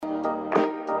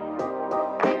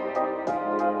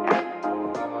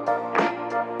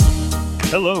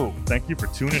Hello, thank you for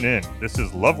tuning in. This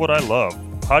is Love What I Love,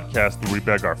 a podcast where we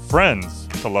beg our friends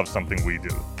to love something we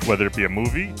do, whether it be a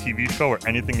movie, TV show, or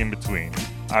anything in between.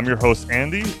 I'm your host,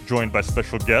 Andy, joined by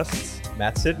special guests,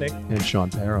 Matt Sidney and Sean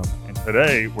Parham. And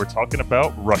today we're talking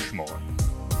about Rushmore.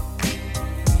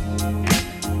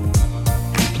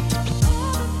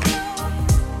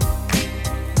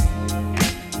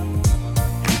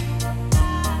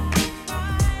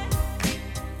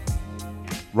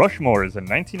 Rushmore is a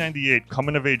 1998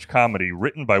 coming-of-age comedy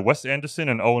written by Wes Anderson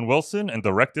and Owen Wilson and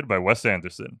directed by Wes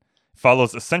Anderson. It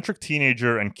follows eccentric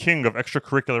teenager and king of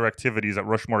extracurricular activities at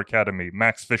Rushmore Academy,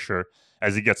 Max Fisher,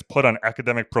 as he gets put on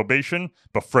academic probation,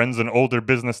 befriends an older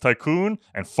business tycoon,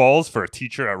 and falls for a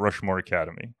teacher at Rushmore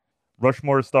Academy.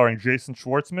 Rushmore is starring Jason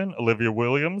Schwartzman, Olivia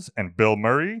Williams, and Bill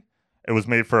Murray. It was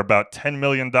made for about $10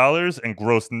 million and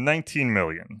grossed $19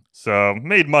 million. So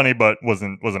made money, but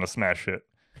wasn't a smash hit.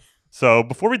 So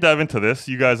before we dive into this,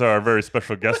 you guys are our very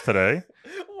special guest today.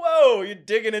 Whoa, you're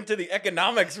digging into the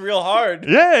economics real hard.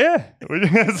 Yeah.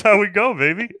 That's how we go,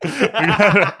 baby.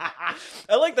 I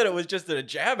like that it was just a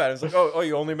jab at it. It's like, oh,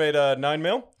 you only made $9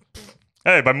 mil?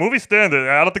 Hey, by movie standard,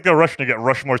 I don't think they're rushing to get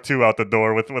Rushmore 2 out the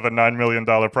door with a $9 million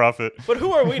profit. But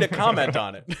who are we to comment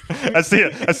on it?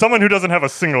 As someone who doesn't have a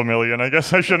single million, I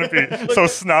guess I shouldn't be so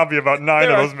snobby about 9 of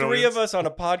those millions. There are 3 of us on a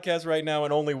podcast right now,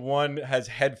 and only one has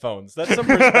headphones. That's some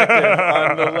perspective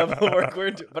on the level of work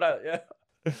we're doing. But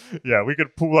yeah. Yeah, we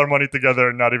could pool our money together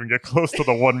and not even get close to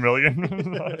the 1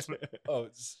 million.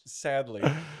 Sadly.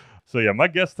 So yeah, my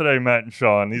guests today, Matt and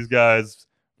Sean, these guys,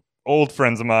 old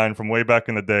friends of mine from way back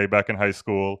in the day, back in high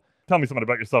school. Tell me something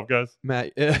about yourself, guys.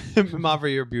 Matt,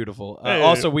 Mavra, you're beautiful. Hey.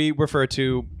 Also, we refer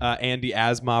to Andy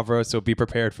as Mavra, so be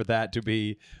prepared for that to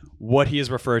be what he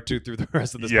is referred to through the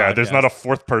rest of this podcast. Yeah, there's not a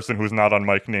fourth person who's not on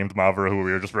mic named Mavra who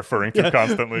we are just referring to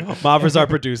constantly. Mavra's our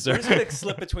producer. We're just going to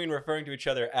slip between referring to each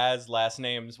other as last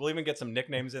names. We'll even get some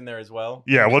nicknames in there as well.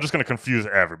 Yeah, we're just going to confuse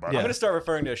everybody. I'm going to start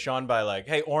referring to Sean by like,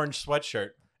 hey, orange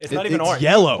sweatshirt. It's not even orange.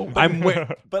 Yellow.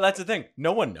 But that's the thing.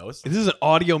 No one knows. This is an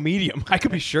audio medium. I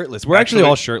could be shirtless. We're actually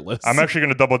all shirtless. I'm actually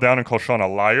going to double down and call Sean a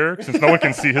liar. Since no one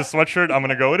can see his sweatshirt, I'm going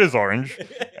to go, it is orange.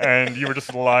 And you were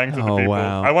just lying to the people.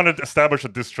 Wow. I want to establish a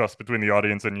distrust between the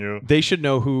audience and you. They should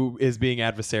know who is being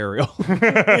adversarial.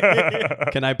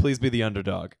 Can I please be the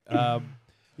underdog?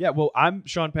 Yeah, well, I'm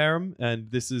Sean Parham,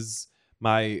 and this is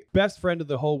my best friend of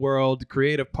the whole world,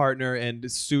 creative partner,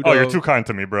 and pseudo... Oh, you're too kind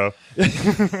to me, bro.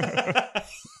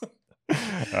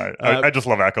 All right. I just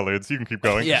love accolades. You can keep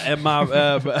going. Yeah, and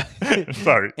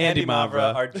Sorry. Andy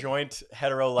Mavra, our joint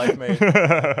hetero life mate.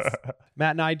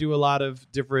 Matt and I do a lot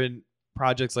of different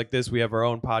projects like this. We have our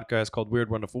own podcast called Weird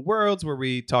Wonderful Worlds, where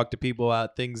we talk to people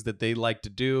about things that they like to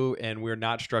do, and we're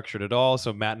not structured at all.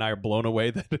 So Matt and I are blown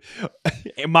away that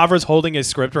Mavra's holding his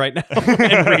script right now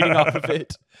and reading off of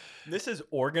it. This is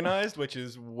organized, which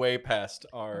is way past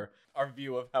our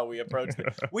view of how we approach it.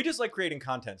 We just like creating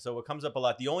content, so it comes up a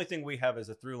lot. The only thing we have as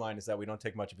a through line is that we don't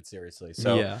take much of it seriously.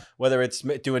 So whether it's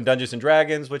doing Dungeons and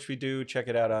Dragons, which we do, check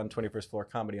it out on 21st Floor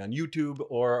Comedy on YouTube,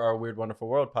 or our Weird Wonderful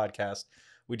World podcast,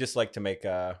 we just like to make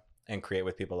and create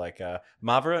with people like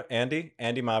Mavra, Andy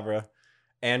Mavra,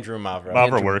 Andrew Mavra.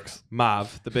 Mavra works.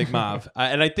 Mav, the big Mav.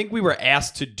 And I think we were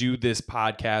asked to do this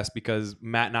podcast because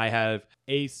Matt and I have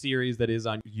a series that is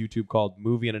on YouTube called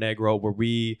Movie and an Egg Roll, where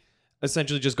we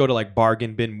essentially just go to like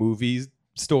bargain bin movie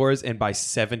stores and buy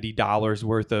 $70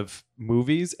 worth of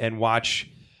movies and watch.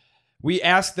 We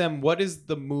ask them, what is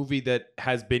the movie that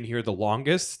has been here the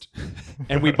longest?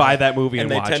 And we buy that movie and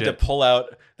watch it. And they tend to pull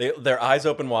out, their eyes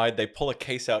open wide, they pull a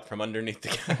case out from underneath the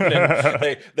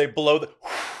cabinet. they blow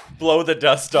the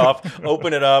dust off,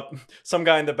 open it up. Some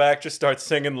guy in the back just starts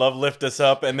singing Love Lift Us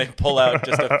Up, and they pull out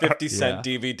just a 50-cent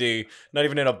DVD. Not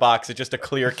even in a box, it's just a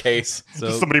clear case. So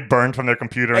just somebody burned from their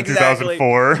computer in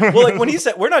 2004. Well, like when he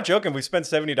said, we're not joking, we spent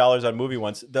 $70 on a movie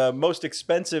once. The most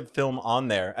expensive film on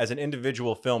there as an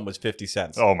individual film was 50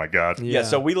 cents. Oh my God. Yeah,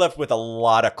 so we left with a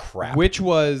lot of crap. Which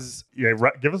was... Yeah,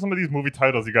 give us some of these movie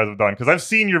titles you guys have done, because I've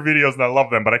seen your videos and I love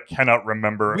them, but I cannot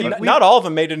remember. Not all of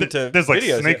them made it into There's like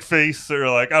videos. Snake Face, or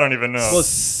like, I don't even know. Well,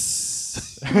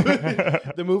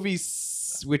 the movie,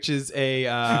 which is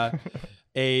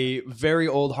a very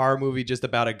old horror movie just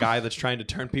about a guy that's trying to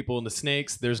turn people into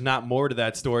snakes. There's not more to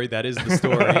that story. That is the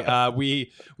story.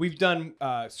 We've done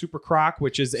Super Croc,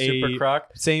 which is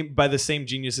by the same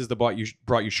geniuses that brought you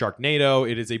Sharknado.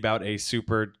 It is about a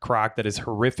super croc that is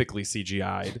horrifically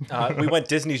CGI'd. We went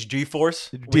Disney's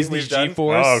G-Force. Disney's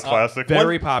G-Force. Oh, classic.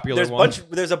 Very popular one.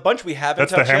 There's a bunch we haven't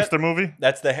touched That's the hamster yet.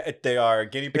 movie? They are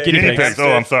guinea pigs. Guinea pigs.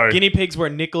 Oh, I'm sorry. Guinea pigs, where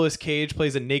Nicolas Cage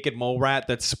plays a naked mole rat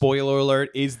that, spoiler alert,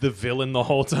 is the villain the the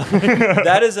whole time.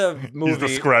 That is a movie.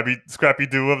 He's the scrappy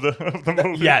doo of the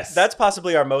movie. Yes. That's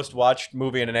possibly our most watched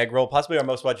movie in an egg roll, possibly our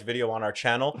most watched video on our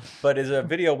channel, but is a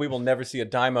video we will never see a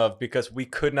dime of because we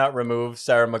could not remove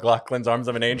Sarah McLachlan's Arms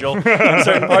of an Angel in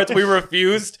certain parts. We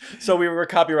refused, so we were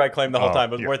copyright claimed the whole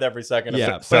time. It was worth every second.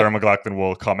 Yeah. Sarah McLachlan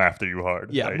will come after you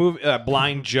hard. Yeah,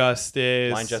 Blind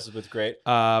Justice. Blind Justice was great.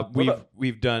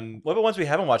 We've done. What about ones we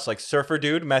haven't watched, like Surfer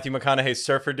Dude, Matthew McConaughey's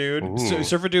Surfer Dude?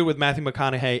 Surfer Dude with Matthew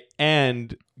McConaughey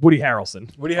and Woody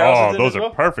Harrelson. Woody Harrelson's in those as well?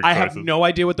 are perfect I choices. have no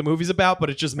idea what the movie's about, but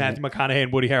it's just Matthew McConaughey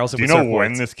and Woody Harrelson. Do you know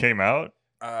when this came out?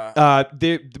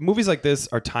 The movies like this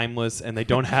are timeless and they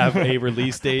don't have a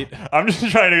release date. I'm just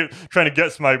trying to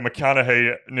guess my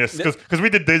McConaughey-ness because we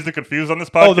did Dazed and Confused on this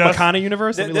podcast. Oh, the McConaughey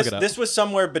universe? Let me look it up. This was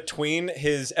somewhere between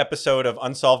his episode of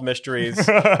Unsolved Mysteries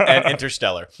and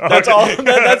Interstellar. That's all.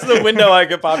 That's the window I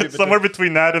could probably. Somewhere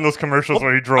between that and those commercials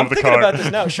where he drove the car. I'm thinking about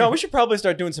this now, Sean. We should probably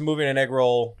start doing some movie and an egg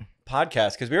roll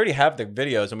podcast because we already have the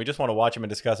videos and we just want to watch them and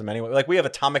discuss them anyway. Like we have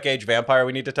Atomic Age Vampire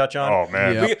we need to touch on. Oh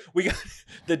man, Yep. We got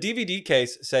the DVD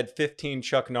case said 15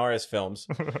 Chuck Norris films.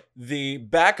 The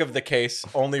back of the case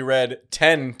only read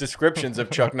 10 descriptions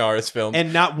of Chuck Norris films.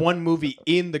 And not one movie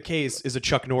in the case is a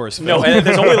Chuck Norris film. No, and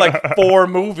there's only like 4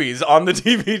 movies on the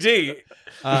DVD.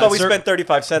 But we spent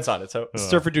 35 cents on it. So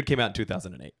Surfer Dude came out in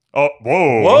 2008. Oh,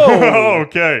 whoa. Whoa.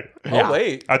 Okay. Yeah. Oh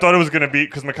wait. I thought it was going to be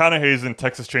because McConaughey's in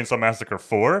Texas Chainsaw Massacre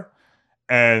 4,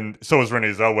 and so is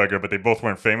Renee Zellweger, but they both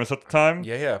weren't famous at the time.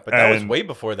 Yeah, but that was way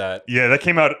before that. Yeah, that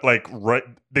came out like right.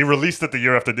 They released it the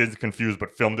year after Dazed and Confused,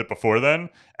 but filmed it before then.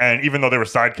 And even though they were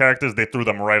side characters, they threw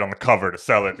them right on the cover to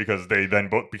sell it because they then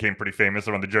both became pretty famous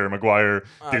around the Jerry Maguire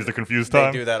Dazed and Confused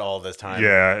time. They do that all this time.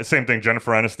 Yeah, same thing.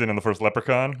 Jennifer Aniston in the first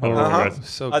Leprechaun. I don't know if you guys-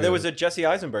 So good. There was a Jesse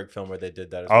Eisenberg film where they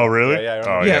did that as well. Oh, really? Yeah, I Oh,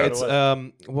 remember yeah, yeah.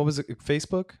 it's what was it?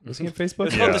 Facebook? Was he in Facebook?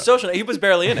 It's called Yeah. The Social. He was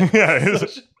barely in it. Yeah,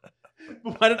 it's-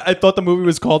 I thought the movie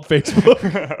was called Facebook,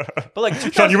 But like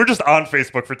Sean, you were just on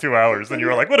Facebook for 2 hours, and you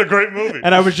were like, "What a great movie!"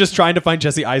 and I was just trying to find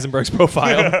Jesse Eisenberg's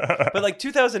profile. But like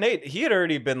 2008, he had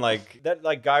already been like that.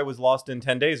 Like guy was lost in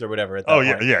 10 days or whatever. At that Oh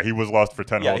yeah, point. yeah, he was lost for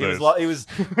 10 Yeah, whole he days.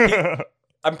 was.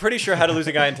 I'm pretty sure How to Lose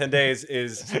a Guy in 10 Days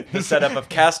is the setup of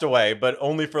Castaway, but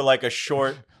only for like a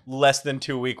short, less than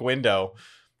 2-week window.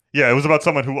 Yeah, it was about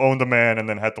someone who owned a man and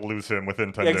then had to lose him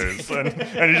within 10 days, and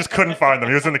he just couldn't find him.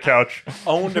 He was in the couch.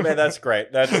 Owned a man. That's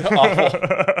great. That's awful.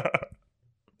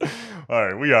 All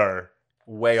right, we are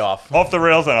Way off. off the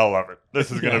rails, and I love it. This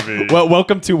is gonna be. Well,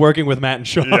 welcome to Working with Matt and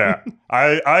Sean. Yeah,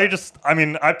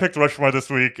 I picked Rushmore this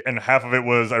week, and half of it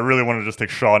was I really wanted to just take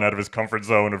Sean out of his comfort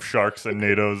zone of sharks and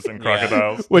NATOs and Yeah.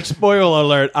 crocodiles. Which, spoiler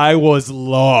alert, I was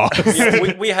lost.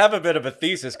 Yeah, we have a bit of a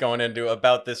thesis going into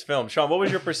about this film. Sean, what was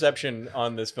your perception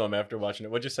on this film after watching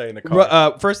it? What'd you say in the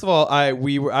car? First of all, I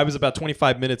was about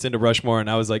 25 minutes into Rushmore, and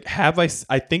I was like,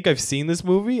 I think I've seen this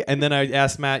movie. And then I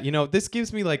asked Matt, this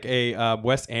gives me like a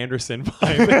Wes Anderson vibe.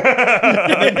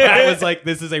 And Matt was like,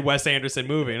 this is a Wes Anderson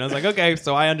movie. And I was like, okay,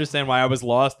 so I understand why I was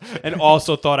lost, and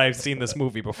also thought I've seen this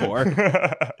movie before.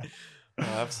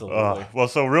 Absolutely. Well,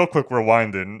 so real quick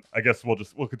rewinding. I guess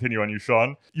we'll continue on you,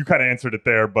 Sean. You kind of answered it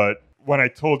there, but when I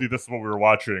told you this is what we were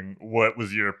watching, what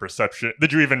was your perception?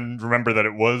 Did you even remember that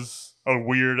it was a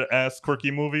weird ass quirky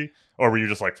movie, or were you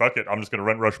just like, fuck it, I'm just gonna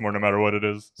rent Rushmore no matter what it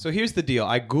is? So here's the deal.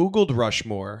 I Googled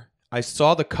Rushmore. I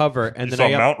saw the cover, and You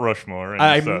then saw Mount Rushmore,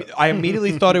 and you said, I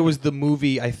immediately thought it was the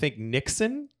movie, I think,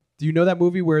 Nixon. Do you know that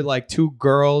movie where like 2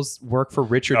 girls work for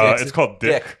Richard Nixon? it's called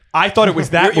Dick. I thought it was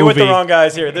that You're with movie. the wrong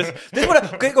guys here. This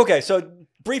okay, so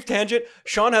brief tangent.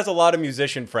 Sean has a lot of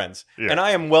musician friends, and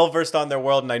I am well versed on their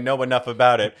world, and I know enough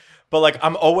about it. But like,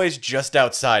 I'm always just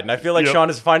outside, and I feel like Yep. Sean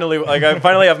is finally like, I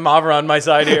finally have Mavra on my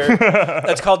side here.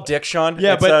 That's called Dick, Sean.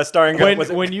 Yeah, it's, but starring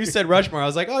when you said Rushmore, I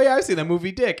was like, oh yeah, I've seen that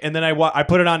movie Dick. And then I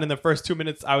put it on in the first 2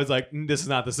 minutes. I was like, this is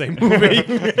not the same movie.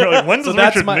 You're like, when does So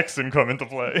that's Richard my- Nixon come into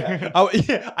play?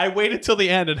 I waited till the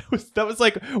end, and that was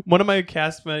like one of my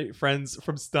castmate friends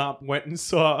from Stomp went and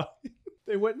saw.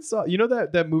 They went and saw. You know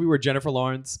that movie where Jennifer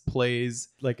Lawrence plays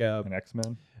like An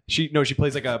X-Men? she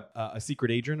plays like a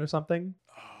secret agent or something.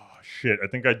 Shit, I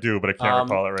think I do, but I can't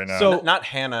recall it right now. so- not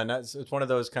Hannah. It's one of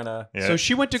those kind of. Yeah. So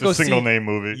she went to It's go a single see. name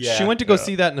movie. Yeah. She went to go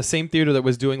see that in the same theater that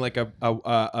was doing like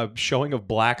a showing of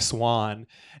Black Swan,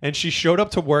 and she showed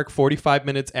up to work 45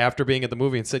 minutes after being at the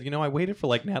movie and said, I waited for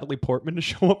like Natalie Portman to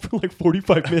show up for like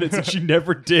 45 minutes, and she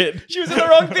never did. She was in the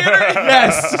wrong theater.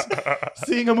 Yes,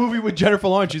 seeing a movie with Jennifer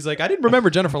Lawrence, she's like, I didn't remember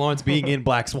Jennifer Lawrence being in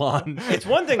Black Swan. It's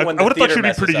one thing I when would the have thought theater she'd be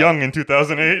messes pretty up. young in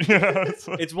 2008. You know?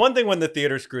 It's one thing when the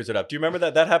theater screws it up. Do you remember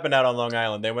that? That happened out on Long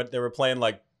Island. They were playing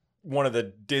like one of the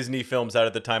Disney films out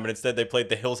at the time, and instead they played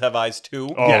The Hills Have Eyes 2.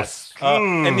 Oh, Yes.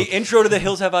 And the intro to The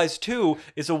Hills Have Eyes 2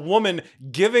 is a woman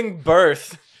giving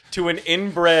birth to an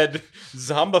inbred,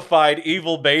 zombified,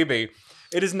 evil baby.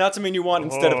 It is not something you want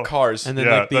instead of Cars. And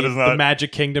then the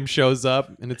Magic Kingdom shows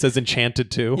up and it says Enchanted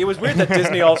 2. It was weird that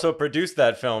Disney also produced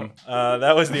that film.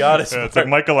 That was the oddest part. It's like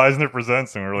Michael Eisner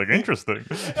presents, and we're like, interesting.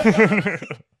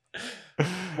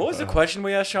 What was the question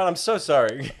we asked, Sean? I'm so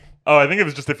sorry. Oh, I think it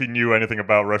was just if he knew anything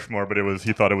about Rushmore, but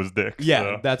he thought it was Dick.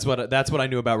 Yeah, so. that's what I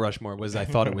knew about Rushmore was I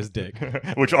thought it was Dick.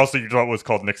 Which also you thought was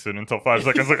called Nixon until 5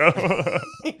 seconds ago.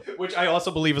 Which I also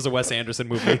believe is a Wes Anderson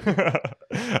movie.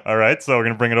 All right, so we're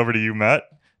going to bring it over to you, Matt.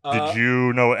 Did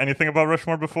you know anything about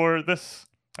Rushmore before this?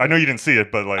 I know you didn't see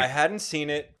it, but I hadn't seen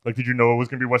it. Like, did you know it was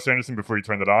going to be Wes Anderson before you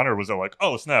turned it on, or was it like,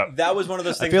 oh, snap? That was one of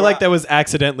those things. I feel like that was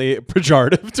accidentally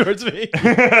pejorative towards me.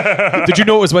 Did you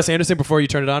know it was Wes Anderson before you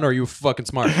turned it on, or are you fucking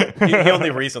smart? He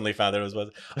only recently found that it was Wes.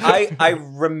 I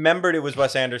remembered it was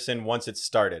Wes Anderson once it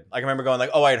started. I remember going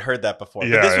like, oh, I had heard that before.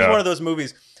 Yeah, but this was one of those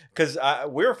movies, because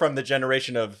we're from the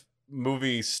generation of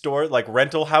movie store, like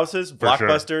rental houses,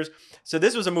 Blockbusters. Sure. So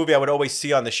this was a movie I would always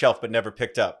see on the shelf but never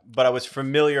picked up. But I was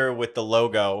familiar with the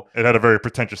logo. It had a very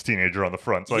pretentious teenager on the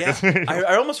front. So yeah.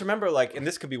 I almost remember, like, and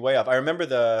this could be way off, I remember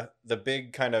the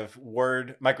big kind of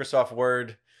Microsoft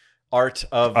Word art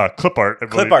of clip art.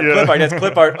 Clip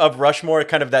art of Rushmore,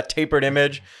 kind of that tapered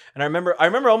image. And I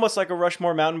remember almost like a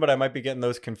Rushmore Mountain, but I might be getting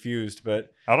those confused.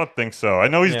 But I don't think so. I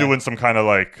know he's doing some kind of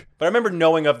like. But I remember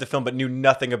knowing of the film, but knew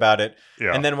nothing about it.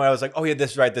 Yeah. And then when I was like, oh yeah,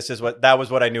 this is right. That was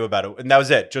what I knew about it, and that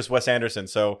was it. Just Wes Anderson.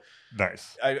 So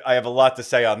nice. I have a lot to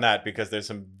say on that because there's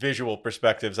some visual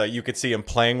perspectives that you could see him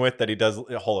playing with that he does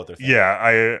a whole other thing.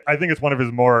 Yeah, I think it's one of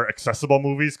his more accessible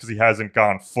movies because he hasn't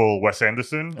gone full Wes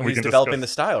Anderson. And he's developing the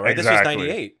style, right? Exactly. This was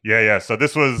 98. Yeah. So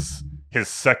this was his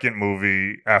second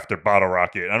movie after Bottle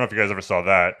Rocket. I don't know if you guys ever saw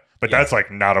that, but that's like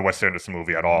not a Wes Anderson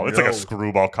movie at all. It's like a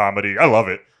screwball comedy. I love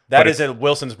it. That is a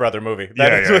Wilson's brother movie.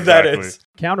 That is what exactly. That is.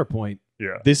 Counterpoint.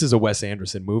 Yeah. This is a Wes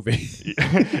Anderson movie.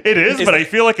 It is, but I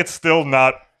feel like it's still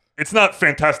not. It's not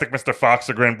Fantastic Mr. Fox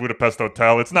or Grand Budapest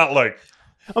Hotel. It's not like.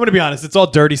 I'm going to be honest. It's all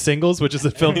Dirty Singles, which is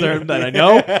a film term that I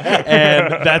know.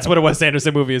 And that's what a Wes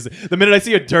Anderson movie is. The minute I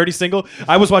see a Dirty Single,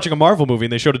 I was watching a Marvel movie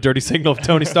and they showed a Dirty Single of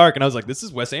Tony Stark. And I was like, this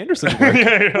is Wes Anderson's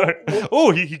work.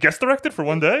 Oh, he guest directed for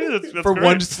one day? That's for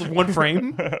great. one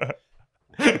frame?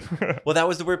 Well, that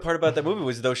was the weird part about that movie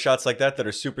was those shots like that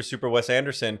are super, super Wes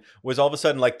Anderson was all of a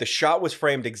sudden like the shot was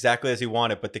framed exactly as he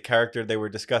wanted, but the character they were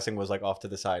discussing was like off to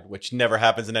the side, which never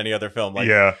happens in any other film. Like,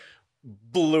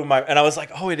 blew my, and I was like,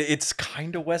 oh, it's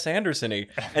kind of Wes Anderson-y.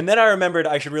 And then I remembered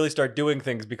I should really start doing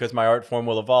things because my art form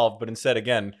will evolve. But instead,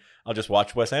 again, I'll just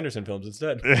watch Wes Anderson films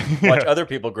instead. Watch other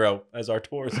people grow as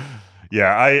artors.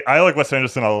 Yeah, I like Wes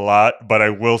Anderson a lot, but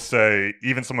I will say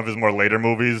even some of his more later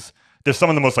movies, there's some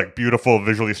of the most like beautiful,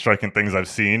 visually striking things I've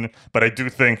seen. But I do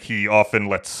think he often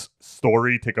lets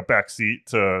story take a backseat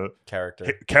to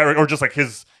character, or just like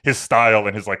his style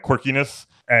and his like quirkiness.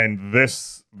 And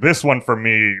this one for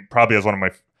me probably has one of my.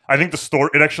 I think the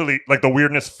story, it actually like the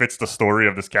weirdness fits the story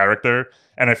of this character,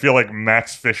 and I feel like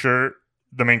Max Fisher,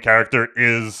 the main character,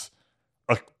 is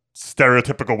a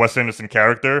stereotypical Wes Anderson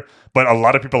character, but a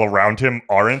lot of people around him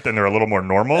aren't, and they're a little more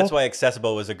normal. That's why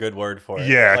accessible was a good word for it.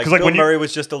 Yeah, because like Bill Murray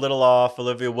was just a little off.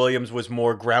 Olivia Williams was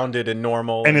more grounded and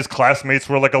normal, and his classmates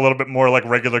were like a little bit more like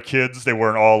regular kids. They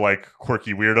weren't all like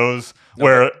quirky weirdos.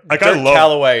 Where like Dirk I love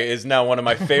Calloway is now one of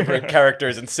my favorite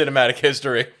characters in cinematic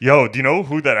history. Yo, do you know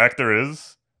who that actor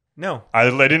is? No. I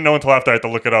didn't know until after I had to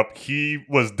look it up. He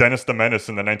was Dennis the Menace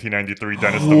in the 1993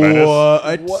 Dennis the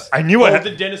Menace. What? I knew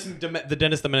the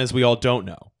Dennis the Menace we all don't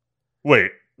know.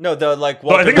 Wait. No, the like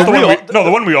Walter, I think it's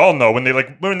the one we all know when they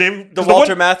the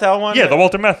Walter Matthau one? Yeah, the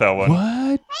Walter Matthau one.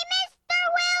 What?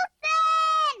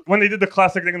 When they did the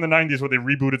classic thing in the 90s where they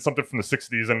rebooted something from the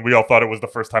 60s and we all thought it was the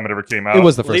first time it ever came out. It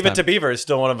was the first Leave time. It to Beaver is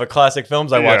still one of the classic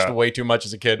films I watched way too much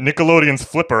as a kid. Nickelodeon's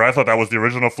Flipper. I thought that was the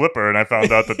original Flipper, and I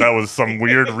found out that was some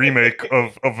weird remake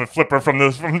of a Flipper from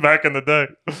back in the day.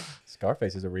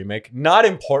 Scarface is a remake. Not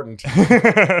important.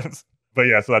 But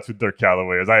yeah, so that's who Dirk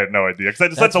Calloway is. I had no idea because I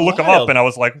just had to look him up, and I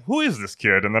was like, "Who is this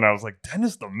kid?" And then I was like,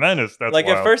 "Dennis the Menace." That's like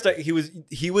wild. At first, he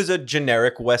was a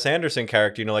generic Wes Anderson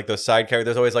character. You know, like those side characters.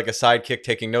 There's always like a sidekick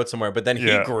taking notes somewhere. But then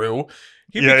he grew.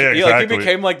 He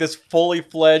became like this fully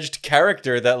fledged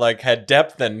character that like had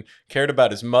depth and cared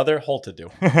about his mother. Whole to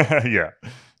do. Yeah.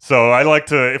 So I like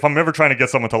to, if I'm ever trying to get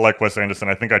someone to like Wes Anderson,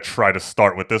 I think I try to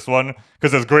start with this one.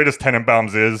 Because as great as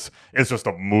Tenenbaums is, it's just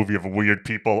a movie of weird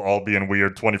people all being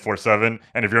weird 24/7.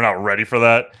 And if you're not ready for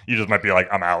that, you just might be like,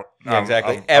 I'm out. Yeah,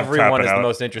 exactly. Everyone is the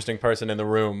most interesting person in the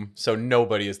room. So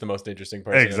nobody is the most interesting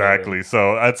person Exactly. in the room.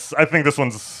 So I think this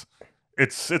one's,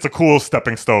 it's a cool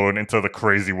stepping stone into the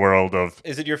crazy world of...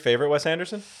 Is it your favorite Wes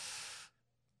Anderson?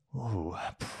 Ooh,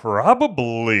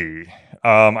 probably.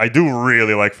 I do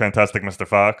really like Fantastic Mr.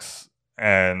 Fox,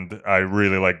 and I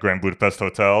really like Grand Budapest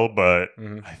Hotel, but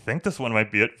I think this one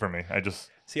might be it for me.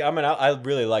 See, I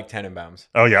really like Tenenbaums.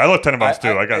 Oh yeah, I love Tenenbaums too.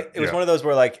 It was one of those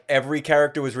where like every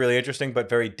character was really interesting, but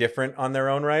very different on their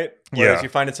own right. Whereas you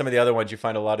find in some of the other ones, you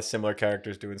find a lot of similar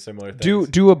characters doing similar things.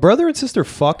 Do a brother and sister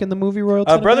fuck in the movie Royal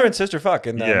Tenenbaums? Brother and sister fuck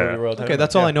in the movie Royal Tenenbaums. Okay,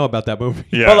 that's all I know about that movie.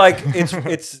 Yeah. But like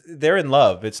it's they're in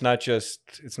love. It's not just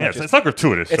it's not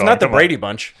gratuitous. It's not the Brady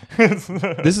Bunch.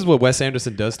 This is what Wes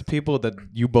Anderson does to people that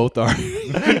you both are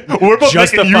We're both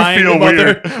making you feel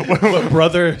weird.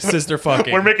 Brother, sister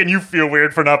fucking. We're making you feel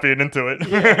weird for not being into it.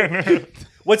 Yeah.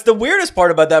 What's the weirdest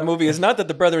part about that movie is not that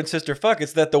the brother and sister fuck,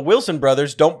 it's that the Wilson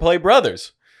brothers don't play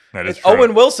brothers. That is true.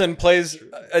 Owen Wilson plays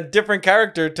a different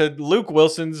character to Luke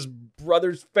Wilson's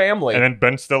brother's family. And then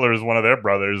Ben Stiller is one of their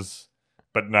brothers,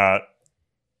 but not.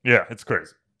 Yeah, it's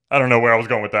crazy. I don't know where I was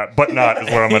going with that, but not is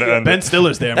where I'm going to end. Ben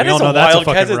Stiller's there. That we all is know a that's wild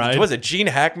a fucking ride. Was it Gene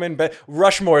Hackman?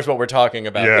 Rushmore is what we're talking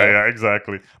about. Yeah,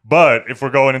 exactly. But if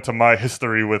we're going into my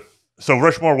history with. So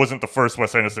Rushmore wasn't the first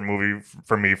Wes Anderson movie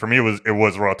for me. For me, it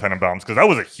was Royal Tenenbaums because that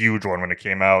was a huge one when it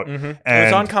came out. And it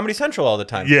was on Comedy Central all the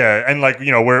time. Yeah, and like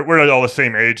we're all the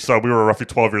same age, so we were roughly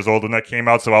 12 years old when that came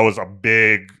out. So I was a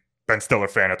big Ben Stiller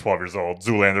fan at 12 years old.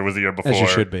 Zoolander was the year before. As you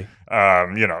should be.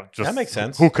 Just that makes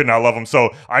sense. Who could not love him?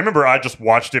 So I remember I just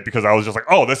watched it because I was just like,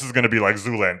 oh, this is going to be like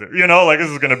Zoolander. Like this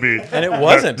is going to be. And it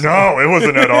wasn't. No, it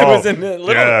wasn't at all. It wasn't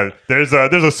literally. Yeah,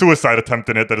 there's a suicide attempt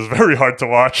in it that is very hard to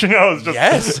watch.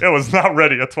 It was not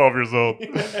ready at 12 years old.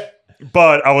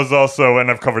 But I was also, and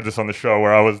I've covered this on the show,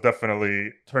 where I was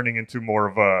definitely turning into more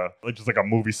of a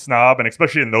movie snob. And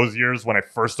especially in those years when I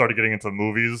first started getting into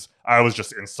movies, I was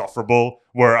just insufferable,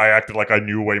 where I acted like I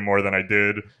knew way more than I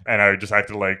did. And I just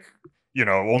acted like,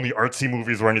 only artsy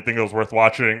movies were anything that was worth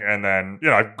watching. And then,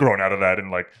 I've grown out of that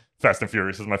and like, Fast and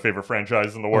Furious is my favorite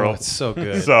franchise in the world. Oh, it's so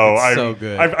good. So so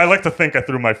good. I like to think I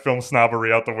threw my film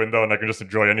snobbery out the window and I can just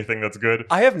enjoy anything that's good.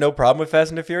 I have no problem with Fast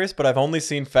and the Furious, but I've only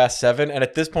seen Fast 7, and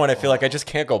at this point I feel like I just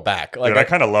can't go back. Like, Dude, I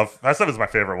kind of love Fast 7 is my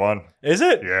favorite one. Is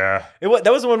it? Yeah.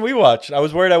 That was the one we watched. I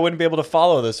was worried I wouldn't be able to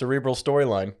follow the cerebral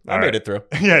storyline. I made it through.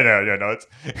 Yeah, no,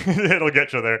 it'll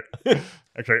get you there.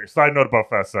 Actually, side note about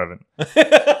Fast 7.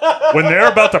 When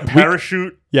they're about to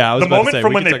parachute, I was the about moment to say, from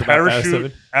we when can they talk about Fast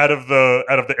parachute 7. out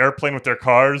of the airplane with their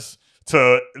cars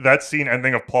to that scene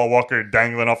ending of Paul Walker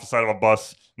dangling off the side of a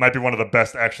bus might be one of the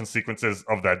best action sequences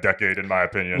of that decade, in my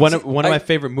opinion. One of my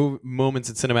favorite moments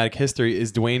in cinematic history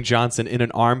is Dwayne Johnson in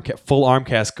an full arm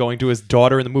cast going to his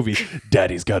daughter in the movie,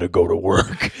 "Daddy's got to go to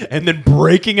work," and then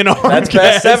breaking an arm That's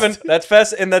cast. Fast 7. That's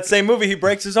Fast. In that same movie, he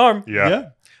breaks his arm. Yeah.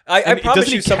 I promise doesn't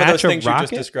he you some of those catch a things you just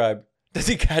rocket? described. Does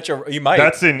he catch a... He might.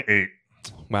 That's in 8.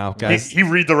 Wow, guys. He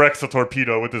redirects a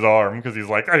torpedo with his arm because he's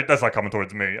like, hey, that's not coming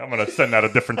towards me. I'm going to send that a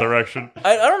different direction.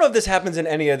 I don't know if this happens in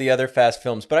any of the other Fast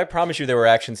films, but I promise you there were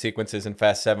action sequences in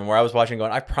Fast 7 where I was watching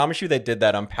going, I promise you they did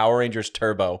that on Power Rangers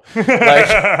Turbo.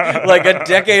 like a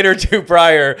decade or two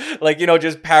prior,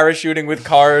 just parachuting with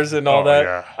cars and all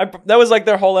that. Yeah. That was like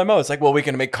their whole MO. It's like, well, we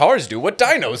can make cars do what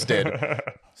dinos did.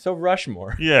 So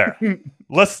Rushmore. Yeah.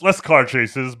 Less car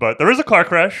chases, but there is a car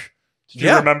crash. Do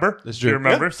you remember? That's true. Do you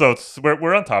remember? Yeah. So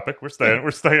we're on topic. We're staying.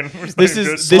 We're staying. This good.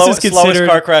 is considered slowest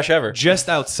car crash ever. Just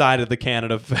outside of the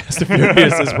canon of Fast and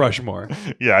Furious is Rushmore.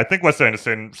 Yeah, I think Wes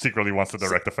Anderson secretly wants to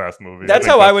direct a Fast movie. That's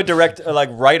how I would direct,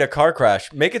 write a car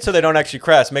crash. Make it so they don't actually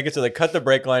crash. Make it so they cut the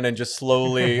brake line and just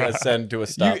slowly ascend to a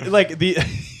stop. Like the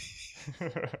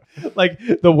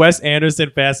Wes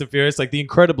Anderson Fast and Furious, like the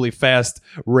incredibly fast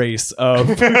race of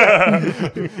what's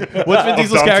Vin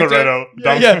Diesel's character?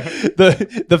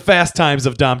 The fast times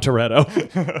of Dom Toretto.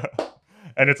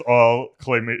 And it's all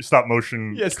stop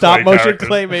motion. Yeah, stop motion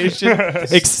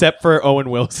claymation, except for Owen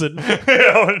Wilson.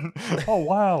 Oh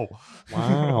wow.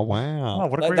 Wow.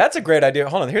 Oh, that's a great idea.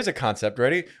 Hold on, here's a concept.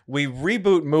 Ready? We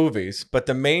reboot movies, but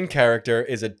the main character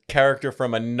is a character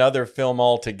from another film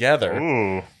altogether.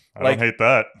 Ooh. I don't hate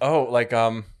that. Oh, do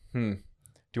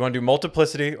you want to do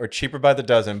Multiplicity or Cheaper by the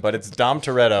Dozen? But it's Dom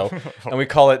Toretto, and we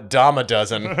call it Dom a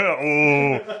Dozen.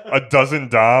 Ooh, a dozen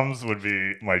Doms would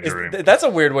be my dream. That's a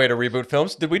weird way to reboot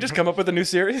films. Did we just come up with a new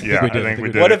series? Yeah, I think we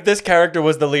did. What if this character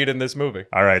was the lead in this movie?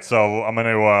 All right, so I'm going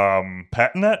to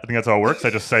patent that. I think that's how it works. I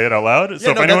just say it out loud. That's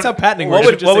how patenting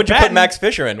works. What would you put Max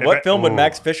Fisher in? What film would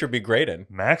Max Fisher be great in?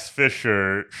 Max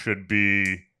Fisher should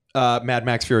be... Mad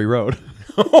Max Fury Road.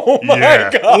 Oh my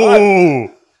God. Ooh.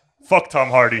 Fuck Tom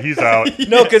Hardy. He's out.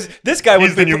 No, because this guy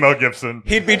He's the new Mel Gibson.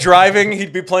 He'd be driving.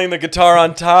 He'd be playing the guitar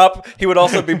on top. He would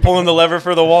also be pulling the lever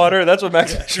for the water. That's what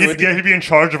Max Fisher would do. Yeah, he'd be in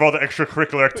charge of all the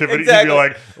extracurricular activities. Exactly.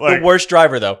 He'd be like the worst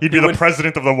driver, though. He'd be the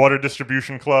president of the water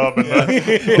distribution club. And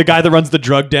the guy that runs the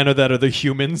drug den that are the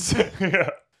humans. Yeah.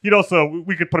 He'd also,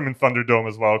 we could put him in Thunderdome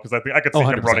as well, because I think I could see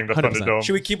him 100%, running the 100%. Thunderdome.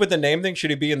 Should we keep with the name thing?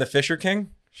 Should he be in the Fisher King?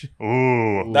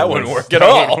 Ooh. That wouldn't work at that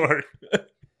all. wouldn't work.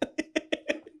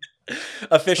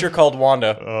 A Fisher called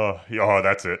Wanda. Oh,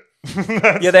 that's it.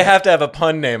 Yeah, they have to have a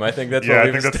pun name. I think that's Yeah, what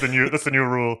I think that's the new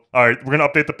rule. All right, we're gonna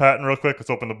update the patent real quick.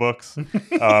 Let's open the books.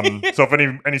 So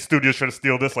if any studios try to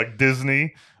steal this, like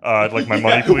Disney, I'd like my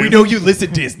money, please. We know you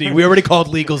listen, Disney. We already called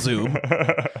LegalZoom.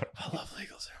 I love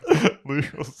LegalZoom.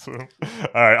 LegalZoom.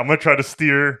 All right, I'm gonna try to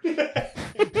steer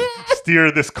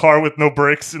this car with no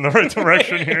brakes in the right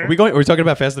direction here. Are we talking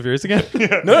about Fast and Furious again?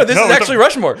 Yeah. No, this is actually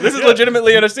Rushmore. This is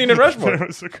legitimately in a scene in Rushmore.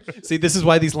 See, this is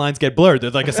why these lines get blurred.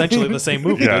 They're like essentially the same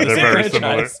movie. Yeah, the they're same very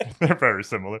franchise. similar. They're very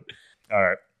similar. All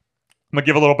right. I'm going to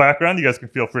give a little background. You guys can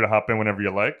feel free to hop in whenever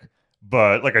you like.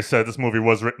 But like I said, this movie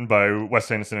was written by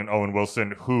Wes Anderson and Owen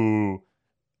Wilson, who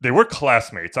they were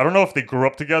classmates. I don't know if they grew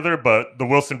up together, but the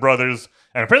Wilson brothers,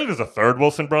 and apparently there's a third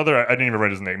Wilson brother. I didn't even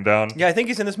write his name down. Yeah, I think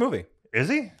he's in this movie. Is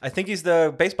he? I think he's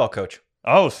the baseball coach.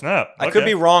 Oh, snap. I could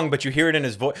be wrong, but you hear it in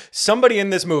his voice. Somebody in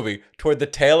this movie, toward the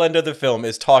tail end of the film,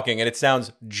 is talking, and it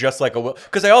sounds just like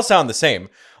because they all sound the same.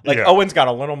 Like Owen's got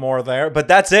a little more there, but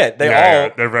that's it.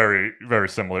 They're very, very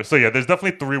similar. So yeah, there's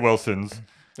definitely three Wilsons.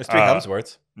 There's three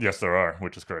Hemsworths. Yes, there are,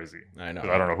 which is crazy. I know.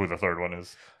 I don't know who the third one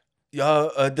is.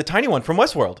 The tiny one from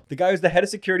Westworld. The guy who's the head of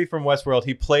security from Westworld.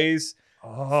 He plays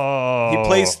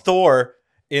Thor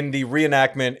in the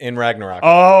reenactment in Ragnarok.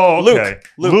 Oh, okay.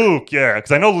 Luke. Yeah,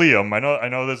 because I know Liam. I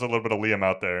know there's a little bit of Liam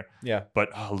out there. Yeah. But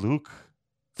Luke.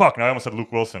 Fuck, no, I almost said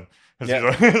Luke Wilson.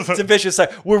 Yeah. It's a vicious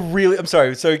cycle. I'm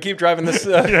sorry. So you keep driving this.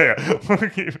 Yeah.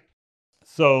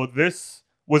 So this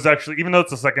was actually, even though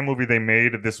it's the second movie they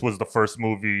made, this was the first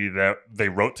movie that they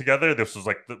wrote together. This was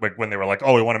like when they were like,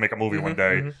 oh, we want to make a movie one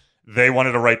day. Mm-hmm. They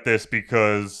wanted to write this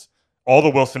because all the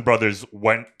Wilson brothers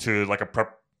went to like a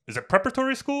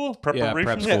preparatory school? Yeah,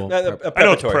 prep school. Yeah, I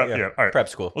know it's prep. Yeah. All right. Prep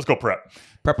school. Let's go prep.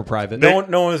 Prep or private. No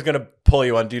one is going to pull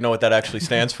you on. Do you know what that actually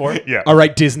stands for? Yeah. All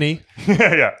right, Disney.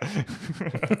 Yeah.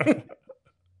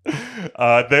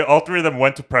 All three of them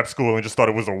went to prep school and just thought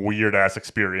it was a weird ass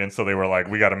experience. So they were like,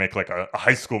 we got to make like a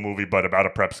high school movie, but about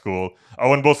a prep school.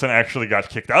 Owen Wilson actually got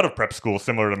kicked out of prep school,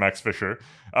 similar to Max Fisher,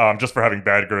 just for having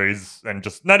bad grades and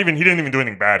just he didn't even do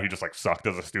anything bad. He just like sucked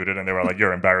as a student, and they were like,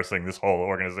 you're embarrassing this whole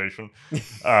organization.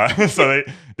 So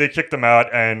they kicked him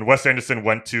out, and Wes Anderson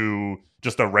went to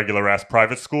just a regular ass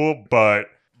private school. But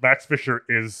Max Fisher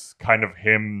is kind of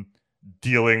him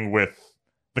dealing with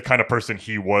the kind of person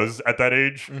he was at that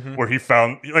age, where he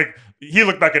found, like, he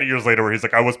looked back at it years later where he's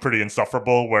like, I was pretty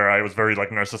insufferable, where I was very like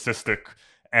narcissistic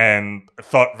and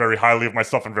thought very highly of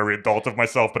myself and very adult of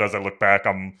myself. But as I look back,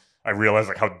 I realized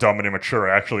like how dumb and immature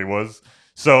I actually was.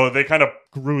 So they kind of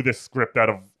grew this script out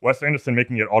of Wes Anderson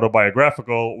making it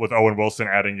autobiographical, with Owen Wilson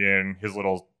adding in his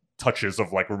little touches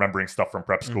of like remembering stuff from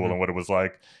prep school and what it was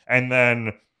like. And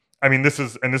then, I mean, this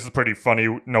is pretty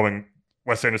funny knowing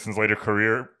Wes Anderson's later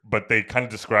career, but they kind of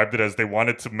described it as they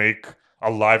wanted to make a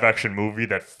live action movie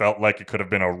that felt like it could have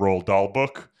been a Roald Dahl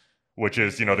book, which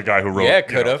is, the guy who wrote... Yeah, it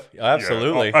could have.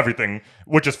 Absolutely. Everything,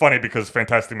 which is funny because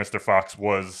Fantastic Mr. Fox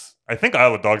was, I think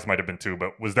Isle of Dogs might have been too,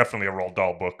 but was definitely a Roald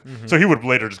Dahl book. So he would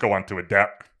later just go on to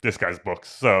adapt this guy's books.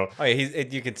 So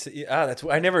you can see,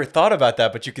 I never thought about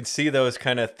that, but you can see those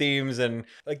kind of themes. And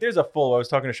like there's I was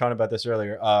talking to Sean about this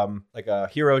earlier, like a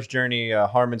hero's journey,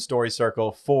 Harmon story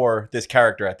circle for this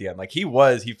character at the end. Like he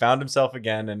found himself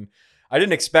again, and I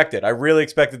didn't expect it. I really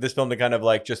expected this film to kind of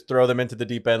like just throw them into the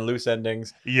deep end, loose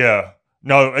endings. Yeah.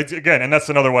 No, again, and that's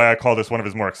another way I call this one of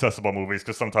his more accessible movies,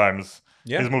 because sometimes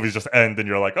his movies just end and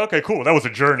you're like, okay, cool, that was a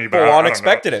journey. But Full-on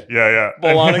expected it. Yeah.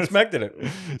 Full-on expected it.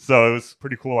 So it was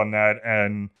pretty cool on that.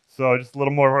 And so just a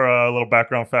little more little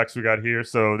background facts we got here.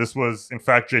 So this was, in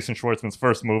fact, Jason Schwartzman's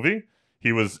first movie.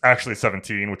 He was actually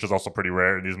 17, which is also pretty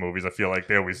rare in these movies. I feel like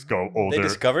they always go older. They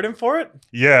discovered him for it?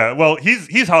 Yeah, well,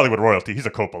 he's Hollywood royalty. He's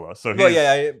a Coppola. So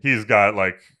he's got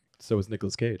like... So is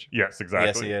Nicolas Cage. Yes, exactly.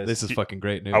 Yes, he is. This is fucking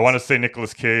great news. I want to say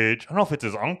Nicolas Cage. I don't know if it's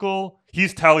his uncle.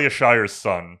 He's Talia Shire's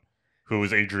son, who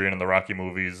is Adrian in the Rocky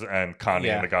movies and Connie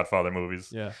in the Godfather movies.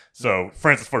 Yeah. So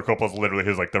Francis Ford Coppola is literally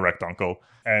his like direct uncle.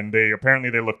 And they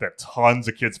looked at tons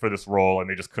of kids for this role, and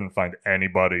they just couldn't find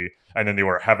anybody. And then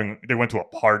they went to a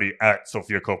party at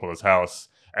Sofia Coppola's house,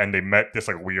 and they met this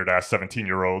like weird ass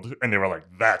 17-year-old, and they were like,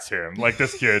 "That's him!" Like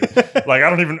this kid. Like I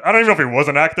don't even know if he was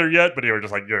an actor yet, but they were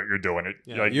just like, "You're doing it."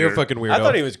 Yeah, like, you're a fucking weirdo. I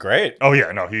thought he was great. Oh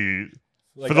yeah, no,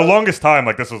 for the longest time,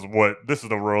 like this is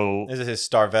the role. This is his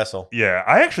star vessel. Yeah,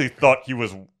 I actually thought he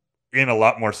was in a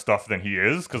lot more stuff than he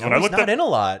is, because when I looked in a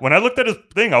lot. When I looked at his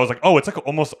thing, I was like, "Oh, it's like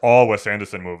almost all Wes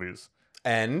Anderson movies."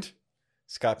 And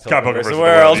Scott Pilgrim versus vs. the the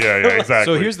World. Yeah,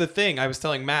 exactly. So here's the thing. I was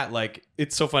telling Matt, like,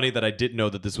 it's so funny that I didn't know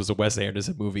that this was a Wes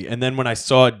Anderson movie. And then when I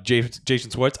saw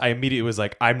Jason Schwartz, I immediately was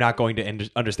like, I'm not going to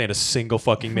understand a single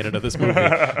fucking minute of this movie,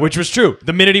 which was true.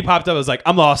 The minute he popped up, I was like,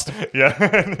 I'm lost.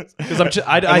 Yeah. Because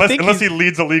I think unless he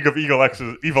leads a league of evil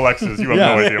X's, you have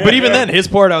no idea. But even then, his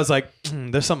part, I was like,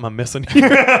 there's something I'm missing here.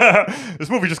 This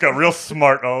movie just got real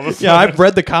smart all of a sudden. Yeah, I've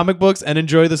read the comic books and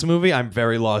enjoy this movie. I'm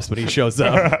very lost when he shows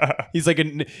up. He's like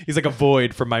a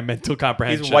void for my mental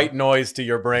comprehension. He's white noise to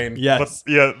your brain. Yes.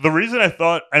 But yeah, the reason I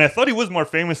thought he was more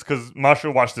famous because Masha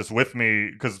watched this with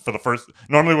me because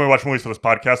normally when we watch movies for this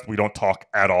podcast, we don't talk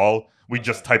at all. We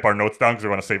just type our notes down because we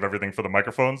want to save everything for the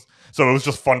microphones. So it was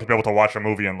just fun to be able to watch a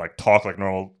movie and like talk like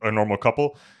a normal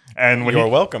couple. And when You're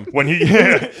welcome. When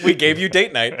we gave you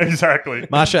date night. Exactly.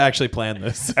 Masha actually planned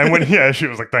this. And she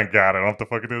was like, "Thank God, I don't have to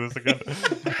fucking do this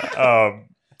again."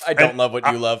 I don't love what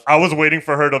you love. I was waiting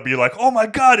for her to be like, "Oh my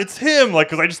God, it's him!" Like,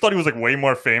 because I just thought he was like way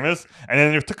more famous. And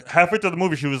then it took halfway through the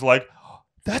movie, she was like,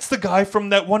 "That's the guy from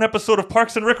that one episode of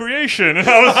Parks and Recreation." And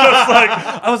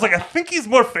I was like, I think he's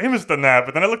more famous than that.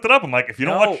 But then I looked it up. I'm like, if you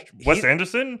don't watch Wes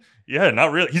Anderson, yeah,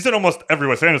 not really. He's in almost every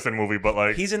Wes Anderson movie, but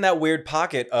like he's in that weird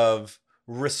pocket of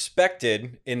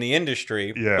respected in the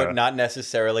industry, but not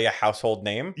necessarily a household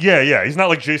name. Yeah. He's not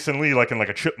like Jason Lee, like in like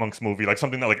a Chipmunks movie, like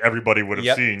something that like everybody would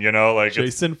have seen, you know? Like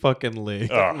Jason fucking Lee.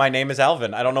 My name is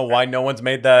Alvin. I don't know why no one's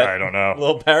made that. I don't know.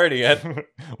 Little parody yet.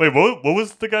 Wait, what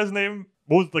was the guy's name?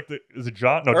 What was is it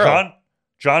John? No, Earl.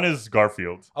 John is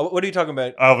Garfield. What are you talking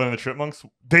about? Alvin and the Chipmunks?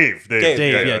 Dave.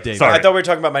 Yeah, Dave. Sorry. I thought we were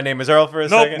talking about My Name is Earl for a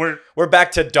second. We're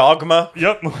back to Dogma.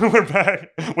 Yep, we're back,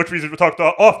 which we talked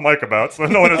off mic about, so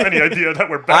no one has any idea that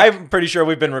we're back. I'm pretty sure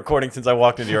we've been recording since I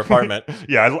walked into your apartment.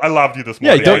 Yeah, I loved you this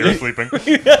morning while you were sleeping.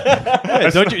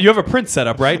 Don't you have a print set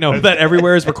up, right? No, that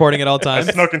everywhere is recording at all times.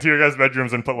 I snuck into your guys'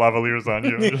 bedrooms and put lavaliers on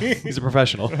you. He's a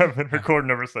professional. I've been recording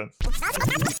ever since.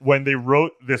 When they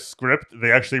wrote this script,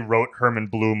 they actually wrote Herman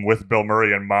Bloom with Bill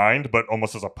Murray in mind, but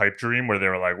almost as a pipe dream where they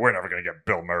were like, we're never going to get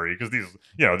Bill Murray because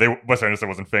Wes Anderson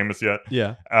wasn't famous yet.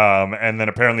 Yeah. And then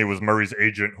apparently it was Murray's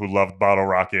agent who loved Bottle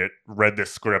Rocket, read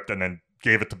this script and then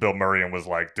gave it to Bill Murray and was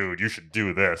like, dude, you should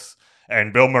do this.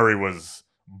 And Bill Murray was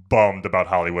bummed about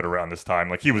Hollywood around this time.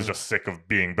 Like he was just sick of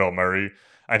being Bill Murray.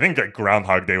 I think that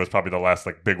Groundhog Day was probably the last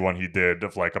like big one he did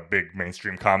of like a big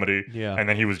mainstream comedy. Yeah. And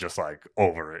then he was just like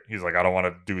over it. He's like, I don't want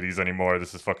to do these anymore.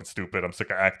 This is fucking stupid. I'm sick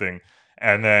of acting.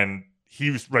 And then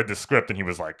he read the script and he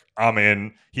was like, I'm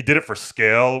in. He did it for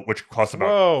scale, which was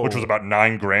about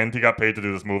 $9,000 he got paid to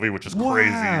do this movie, which is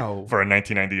crazy for a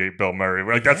 1998 Bill Murray.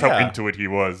 Like that's how into it he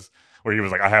was, where he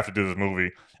was like, I have to do this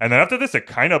movie. And then after this, it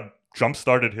kind of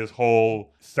jump-started his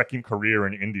whole second career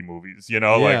in indie movies, you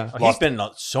know? Yeah. Like he's been in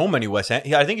so many I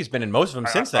think he's been in most of them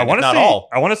since then, not all.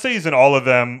 I want to say he's in all of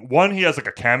them. One, he has like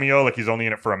a cameo, like he's only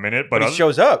in it for a minute. But he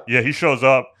shows up. Yeah, he shows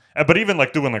up. But even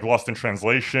like doing like Lost in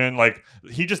Translation, like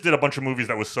he just did a bunch of movies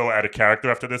that was so out of character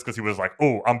after this because he was like,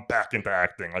 oh, I'm back into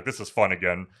acting. Like this is fun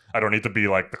again. I don't need to be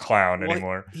like the clown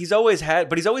anymore. He's always been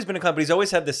a clown, but he's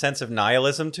always had this sense of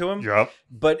nihilism to him. Yep.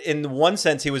 But in one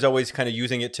sense, he was always kind of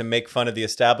using it to make fun of the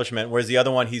establishment, whereas the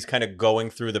other one, he's kind of going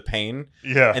through the pain.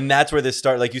 Yeah. And that's where this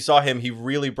started. Like you saw him, he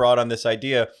really brought on this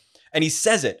idea and he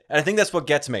says it. And I think that's what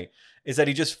gets me. Is that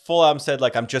he just full out said,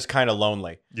 like, I'm just kind of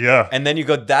lonely. Yeah. And then you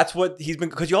go, that's what he's been,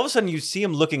 because you all of a sudden you see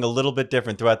him looking a little bit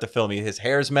different throughout the film. His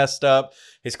hair's messed up.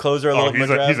 His clothes are a little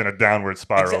bit he's in a downward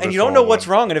spiral. And you don't know what's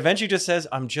wrong. And eventually just says,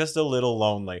 I'm just a little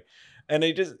lonely. And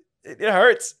it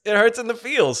hurts. It hurts in the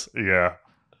feels. Yeah.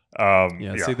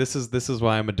 See, this is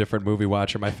why I'm a different movie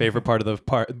watcher. My favorite part of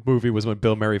the movie was when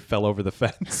Bill Murray fell over the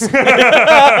fence.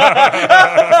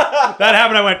 That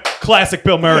happened. I went, classic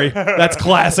Bill Murray. That's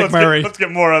classic Murray. Let's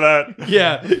get more of that.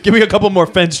 Yeah, give me a couple more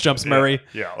fence jumps, Murray.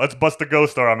 Yeah, let's bust a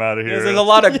ghost or I'm out of here. There's a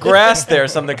lot of grass there,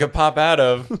 something could pop out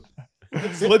of.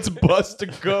 Let's bust a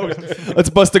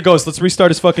ghost. Let's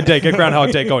restart his fucking day. Get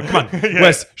Groundhog Day going. Come on,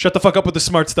 Wes. Shut the fuck up with the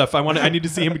smart stuff. I need to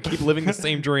see him keep living the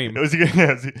same dream. Is he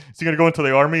gonna go into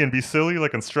the army and be silly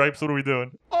like in Stripes? What are we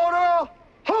doing? Order,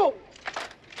 ho!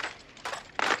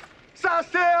 Side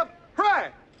step,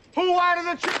 right. Who wanted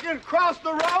the chicken cross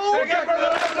the road? Take it from the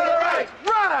left to the right.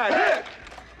 Right. Hit.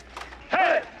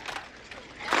 Hit.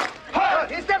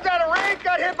 He stepped out of ring,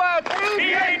 got hit by a team.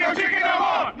 He ain't no chicken no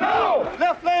more. No.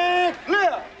 Left leg,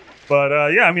 left. But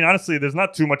I mean, honestly, there's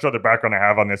not too much other background I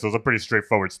have on this. It was a pretty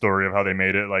straightforward story of how they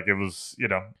made it. Like it was,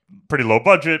 pretty low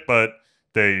budget, but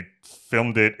they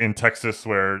filmed it in Texas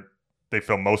where they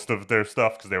filmed most of their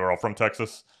stuff because they were all from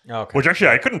Texas. Okay. Which actually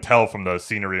I couldn't tell from the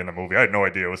scenery in the movie. I had no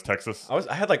idea it was Texas.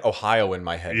 I had like Ohio in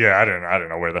my head. Yeah, I didn't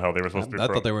know where the hell they were supposed to be I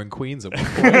from. thought they were in Queens at one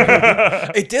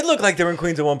point. It did look like they were in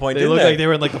Queens at one point. They didn't looked like they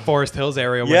were in like the Forest Hills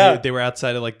area. Where Yeah. they were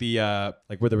outside of like the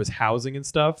like where there was housing and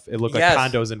stuff. It looked Yes.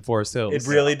 like condos in Forest Hills. It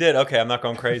really did. Okay, I'm not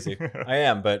going crazy. I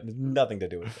am, but nothing to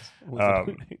do with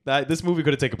this. This movie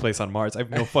could have taken place on Mars. I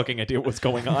have no fucking idea what's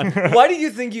going on. Why do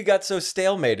you think you got so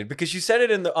stalemated? Because you said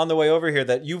it on the way over here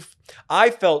that I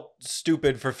felt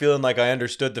stupid for feeling like I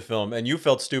understood the film, and you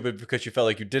felt stupid because you felt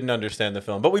like you didn't understand the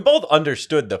film. But we both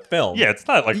understood the film. Yeah, it's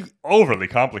not like overly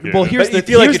complicated. Well, here's But you the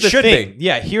feel like here's it the should thing. be.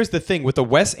 Yeah, here's the thing with the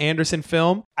Wes Anderson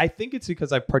film. I think it's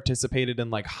because I've participated in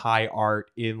like high art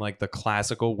in like the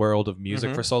classical world of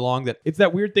music for so long that it's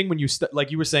that weird thing when you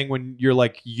like you were saying when you're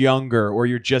like younger or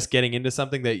you're just getting into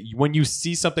something that when you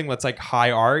see something that's like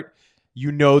high art, you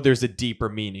know there's a deeper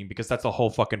meaning because that's the whole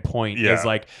fucking point is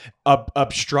like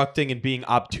obstructing and being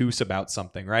obtuse about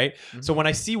something, right? So when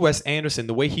I see Wes Anderson,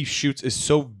 the way he shoots is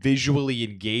so visually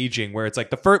engaging where it's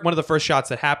like one of the first shots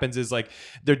that happens is like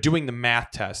they're doing the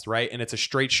math test, right? And it's a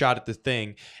straight shot at the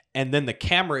thing. And then the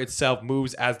camera itself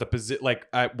moves as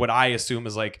what I assume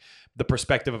is like the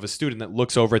perspective of a student that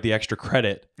looks over at the extra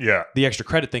credit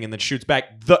thing and then shoots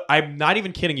back. I'm not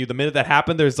even kidding you. The minute that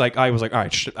happened, I was like, all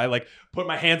right, I like put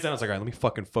my hands down. I was like, all right, let me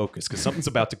fucking focus because something's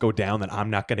about to go down that I'm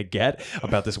not going to get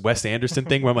about this Wes Anderson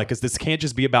thing where I'm like, because this can't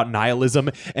just be about nihilism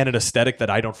and an aesthetic that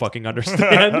I don't fucking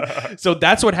understand. So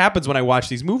that's what happens when I watch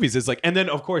these movies is like, and then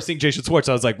of course seeing Jason Schwartz,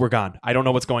 I was like, we're gone. I don't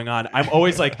know what's going on. I'm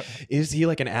always like, is he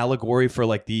like an allegory for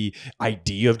like the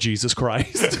idea of Jesus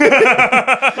Christ?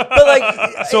 But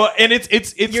like, so and it's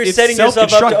you're it's setting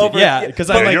yourself up to yeah, because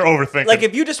but I'm like, you're overthinking. like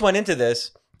if you just went into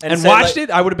this and said, watched like,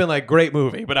 it, I would have been like, great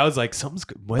movie. But I was like, something's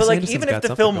good. Wes But like, Anderson's even got if the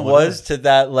something film going was on. to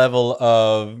that level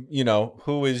of,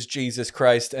 who is Jesus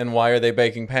Christ and why are they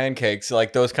baking pancakes?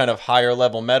 Like those kind of higher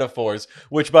level metaphors,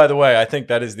 which by the way, I think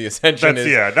that is the ascension. That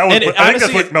was. And I think honestly,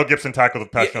 that's what Mel Gibson tackled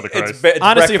with Passion of the Christ. It's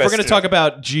Honestly, if we're breakfast. going to talk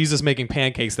about Jesus making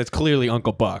pancakes, that's clearly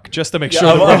Uncle Buck. Just to make sure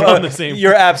that we're on the same.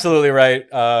 You're absolutely right.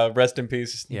 Rest in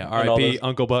peace. Yeah, and all R.I.P. those-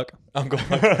 Uncle Buck. Uncle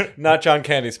Buck. Not John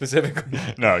Candy specifically.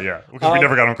 No, yeah, because we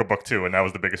never got Uncle Buck 2, and that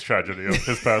was the biggest tragedy of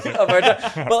his passing. Of our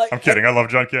time. But like, I'm kidding. I love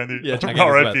John Candy. Yeah, John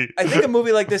Candy's the R.I.P. I think a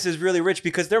movie like this is really rich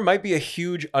because there might be a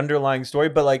huge underlying story,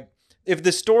 but like if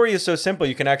the story is so simple,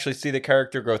 you can actually see the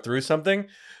character go through something.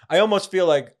 I almost feel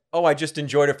like, oh, I just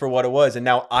enjoyed it for what it was, and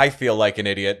now I feel like an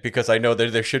idiot because I know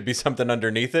that there should be something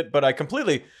underneath it. But I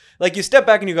completely, like, you step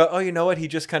back and you go, oh, you know what? He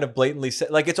just kind of blatantly said,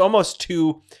 like, it's almost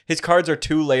his cards are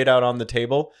too laid out on the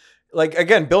table. Like,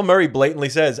 again, Bill Murray blatantly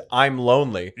says, I'm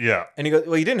lonely. Yeah. And he goes,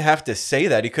 well, he didn't have to say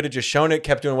that. He could have just shown it,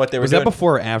 kept doing what they were Was doing. that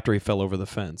before or after he fell over the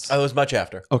fence? Oh, it was much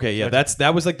after. Okay, yeah,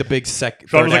 that was like the big So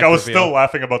I was like, I was still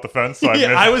laughing about the fence. So Yeah,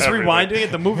 missed I was everything. rewinding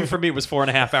it. The movie for me was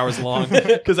 4.5 hours long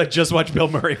because I just watched Bill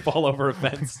Murray fall over a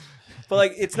fence. But,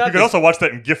 like, it's not You could this- also watch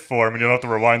that in GIF form, and you don't have to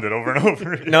rewind it over and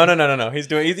over. Again. No.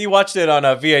 He watched it on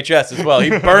VHS as well.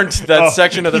 He burnt that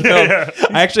section of the film. Yeah.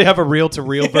 I actually have a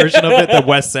reel-to-reel version of it that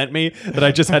Wes sent me that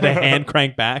I just had to hand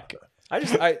crank back.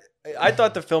 I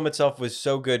thought the film itself was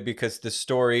so good because the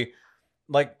story,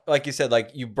 like you said,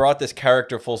 like you brought this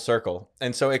character full circle,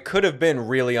 and so it could have been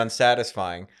really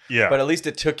unsatisfying. Yeah. But at least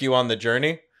it took you on the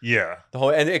journey. Yeah.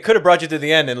 And it could have brought you to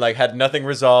the end and like had nothing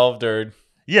resolved or.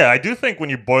 Yeah, I do think when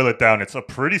you boil it down, it's a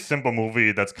pretty simple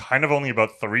movie that's kind of only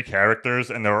about 3 characters,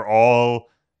 and they're all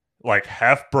like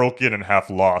half broken and half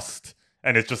lost.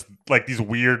 And it's just like these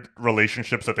weird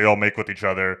relationships that they all make with each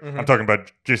other. Mhm. I'm talking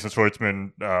about Jason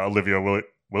Schwartzman, Olivia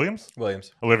Williams,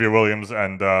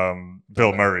 and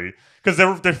Bill Murray. Because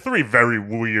they're 3 very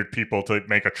weird people to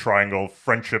make a triangle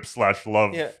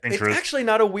friendship/love Yeah, interest. it's actually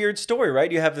not a weird story,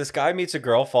 right? You have this guy meets a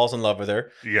girl, falls in love with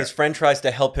her. Yeah. His friend tries to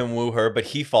help him woo her, but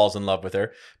he falls in love with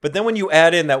her. But then when you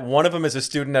add in that one of them is a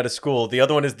student at a school, the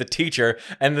other one is the teacher,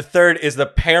 and the third is the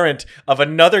parent of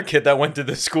another kid that went to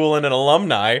the school and an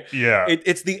alumni. Yeah.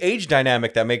 It's the age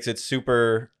dynamic that makes it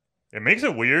super. It makes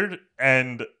it weird.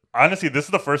 And honestly, this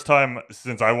is the first time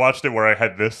since I watched it where I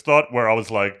had this thought where I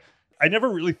was like, I never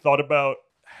really thought about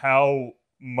how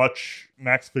much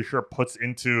Max Fisher puts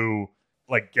into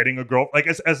like getting a girl. Like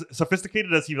as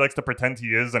sophisticated as he likes to pretend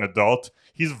he is an adult,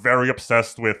 he's very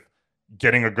obsessed with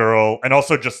getting a girl and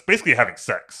also just basically having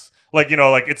sex. Like,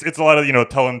 like it's a lot of,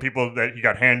 telling people that he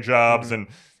got hand jobs and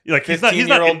like he's not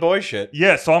 15-year-old boy shit.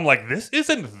 Yeah, so I'm like, this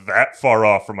isn't that far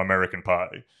off from American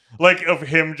Pie. Like of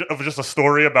just a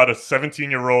story about a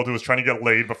 17-year-old who was trying to get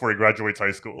laid before he graduates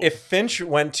high school. If Finch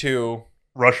went to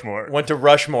Rushmore. Went to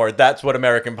Rushmore. That's what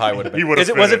American Pie would have been. He would have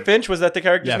Was fit it Finch? Was that the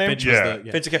character's name? Finch Yeah. was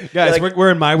the Finch, okay. Guys, Like-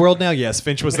 we're in my world now. Yes,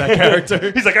 Finch was that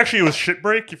character. He's like, actually, it was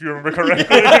Shitbreak, if you remember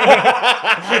correctly.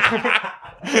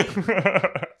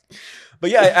 But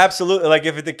yeah, absolutely. Like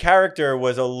if the character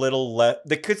was a little less,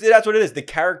 because that's what it is. The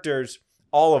characters,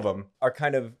 all of them, are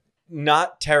kind of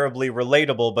not terribly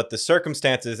relatable, but the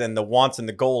circumstances and the wants and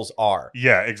the goals are.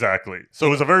 Yeah, exactly. So it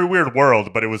was a very weird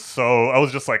world, but it was so... I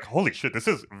was just like, holy shit, this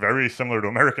is very similar to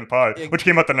American Pie, which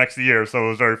came out the next year, so it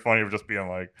was very funny of just being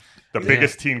like, the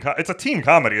biggest teen... It's a teen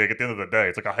comedy, like, at the end of the day.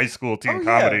 It's like a high school teen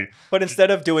comedy. But instead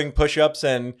of doing push-ups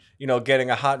and, getting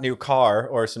a hot new car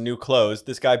or some new clothes,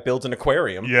 this guy builds an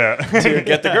aquarium to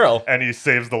get the girl. And he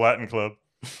saves the Latin Club.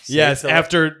 Yes,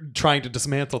 after trying to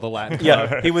dismantle the Latin Club.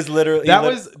 Yeah, he was literally...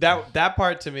 That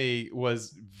part to me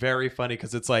was very funny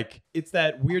because it's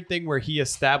that weird thing where he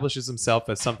establishes himself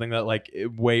as something that like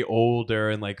way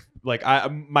older and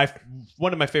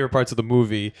one of my favorite parts of the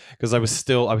movie, because I was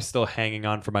still hanging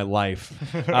on for my life,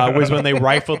 was when they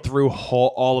rifled through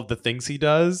all of the things he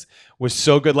does. Was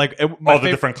so good. Like all the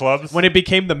different clubs. When it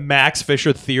became the Max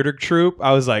Fisher Theater Troupe,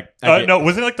 I was like, no,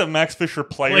 was it like the Max Fisher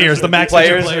Players? The Max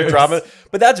Players Fisher Players. drama.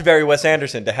 But that's very Wes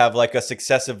Anderson to have like a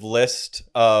successive list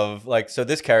of like, so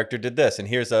this character did this, and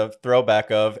here's a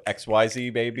throwback of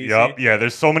XYZ babies. Yep. Yeah,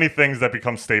 there's so many things that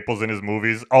become staples in his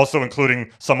movies. Also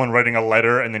including someone writing a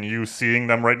letter and then you seeing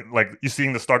them write, like you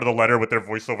seeing the start of the letter with their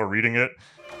voiceover reading it.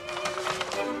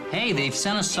 Hey, they've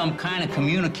sent us some kind of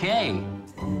communique.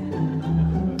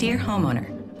 Dear homeowner,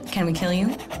 can we kill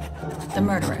you? The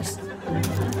murderers.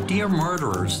 Dear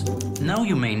murderers, no,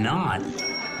 you may not.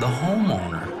 The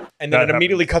homeowner. And then That it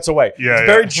immediately cuts away. Yeah, it's yeah.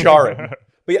 very jarring.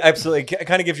 But yeah, absolutely, it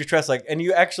kind of gives you stress. Like, and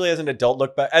you actually, as an adult,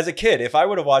 look back. As a kid, if I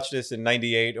would have watched this in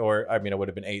 '98, or I mean, I would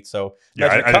have been 8. So Yeah,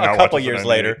 imagine I did not a watch couple this in years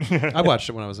later. 98. I watched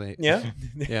it when I was 8. Yeah,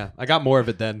 Yeah, I got more of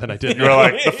it then than I did. You were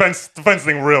like, the fence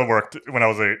thing real worked when I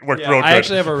was 8. Worked real good. I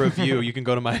actually have a review. You can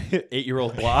go to my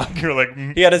 8-year-old blog. You were like,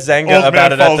 he had a old Zanga about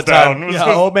man it at falls the time. down.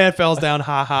 Yeah, old man falls down.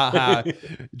 Ha ha ha.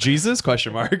 Jesus?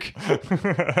 Question mark.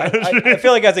 I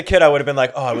feel like as a kid, I would have been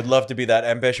like, oh, I would love to be that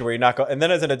ambition where you not go. And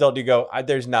then as an adult, you go, I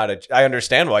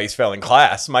understand why he's failing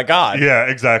class. My God. Yeah,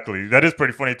 exactly. That is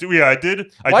pretty funny too. Yeah, I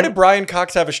did. Why did Brian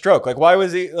Cox have a stroke? Like, why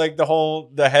was he like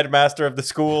the headmaster of the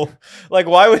school? Like,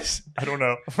 why was I don't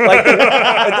know.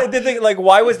 like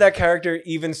why was that character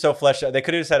even so fleshed out? They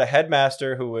could have just had a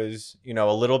headmaster who was,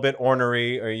 a little bit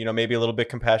ornery or, maybe a little bit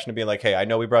compassionate, being like, hey, I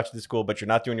know we brought you to school, but you're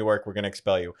not doing your work. We're going to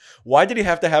expel you. Why did he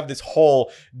have to have this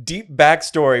whole deep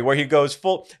backstory where he goes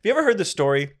full? Have you ever heard the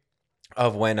story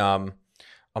of when, oh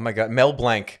my God, Mel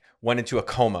Blanc went into a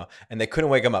coma and they couldn't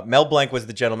wake him up? Mel Blanc was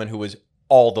the gentleman who was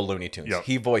all the Looney Tunes. Yep.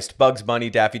 He voiced Bugs Bunny,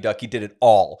 Daffy Duck. He did it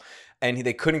all. And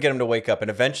they couldn't get him to wake up. And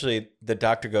eventually the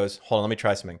doctor goes, hold on, let me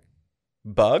try something.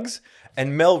 Bugs?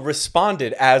 And Mel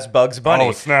responded as Bugs Bunny.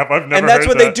 Oh, snap. I've never And that's heard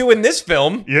what that. they do in this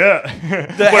film. Yeah.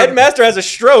 The headmaster has a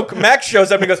stroke. Max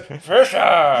shows up and he goes,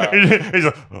 Fisher! He's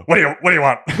like, what do you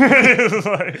want? It's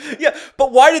like, Yeah,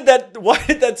 but why did that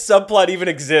subplot even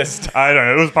exist? I don't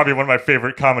know. It was probably one of my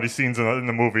favorite comedy scenes in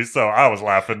the movie, so I was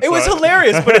laughing. It was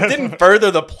hilarious, but it didn't further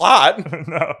the plot.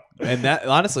 No. And that,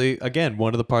 honestly, again,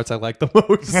 one of the parts I like the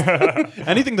most.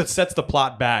 Anything that sets the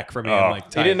plot back for me, I'm like,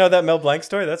 You tight. didn't know that Mel Blanc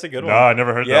story? That's a good one. No, I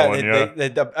never heard that one.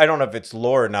 Yeah. I don't know if it's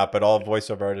lore or not, but all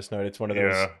voiceover artists know it. It's one of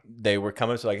those. Yeah. They were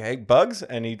coming to like, "Hey, Bugs,"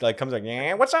 and he like comes like,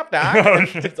 "Yeah, what's up, Doc?" Oh, And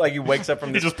shit. it's like he wakes up from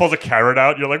He this. just pulls a carrot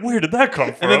out. You're like, where did that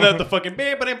come from? And then the fucking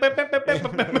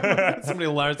somebody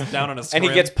learns it down on a screen. And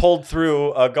he gets pulled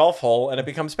through a golf hole, and it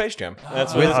becomes Space Jam.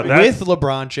 That's what with, it's- that's- with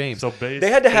LeBron James. so based, they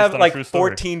had to based have on a like true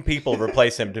story. 14 people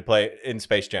replace him to play in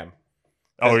Space Jam.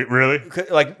 Oh, really?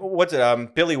 Like what's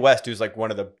it? Billy West, who's like one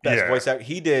of the best Yeah. voice actors.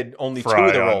 He did only Fry two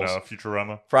of the on, roles.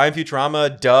 Futurama. Fry and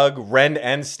Futurama, Doug, Ren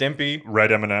and Stimpy,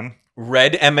 Red M&M.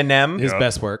 Red Eminem. His Yeah.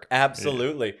 best work.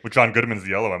 Absolutely. With John Goodman's the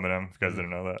yellow M&M, if you guys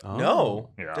didn't know that. Oh. No,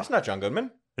 Yeah. that's not John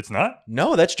Goodman. It's not?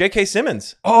 No, that's J.K.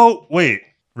 Simmons. Oh, wait.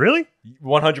 Really?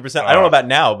 100%. I don't know about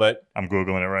now, but I'm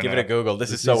Googling it right give now. it a Google. This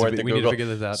is This so needs to worth be- the we need to Google. figure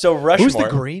this out. So Rushmore. Who's the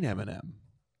green M&M?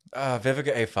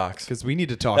 Vivica A. Fox. Because we need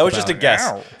to talk That was about just a guess.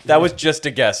 Ow. That was just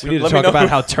a guess. We need to Let me talk know about who-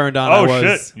 how turned on Oh, I was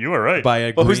shit. You were right. by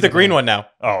a But who's the green M&M. one now?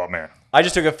 Oh, man. I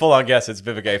just took a full-on guess. It's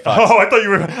Vivica A. Fox. Oh, I thought you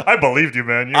were... I believed you,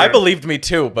 man. I believed me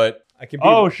too, but I can be...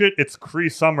 Oh, shit. It's Cree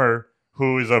Summer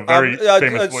who is a very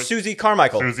famous voice. Susie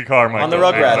Carmichael. Susie Carmichael. On the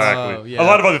Rugrats. Exactly. Oh, yeah. A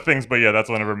lot of other things, but yeah, that's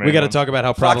one of her main We got to ones. talk about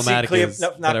how Foxy problematic it is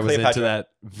not that I was Cleopatra.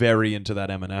 very into that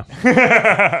Eminem.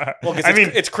 Well, because I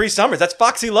mean, it's Cree Summers. That's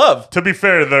Foxy Love. to be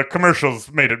fair, the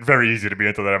commercials made it very easy to be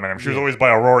into that Eminem. She was always by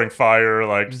a roaring fire,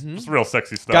 like just real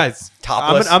sexy stuff. Guys,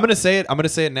 Topless. I'm gonna say it. I'm gonna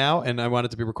say it now, and I want it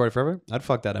to be recorded forever. I'd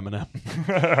fuck that Eminem.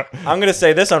 I'm going to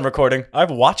say this on recording.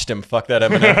 I've watched him fuck that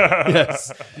Eminem.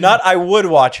 Yes, Not I would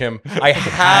watch him. I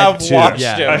have to. watched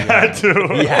Yeah. him. I had to.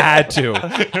 he had to.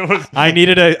 It was I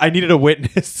needed a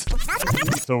witness.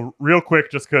 so real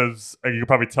quick, just because you can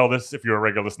probably tell this if you're a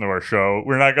regular listener to our show.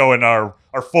 We're not going our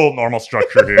full normal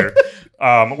structure here.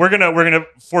 We're gonna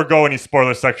forego any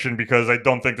spoiler section because I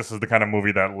don't think this is the kind of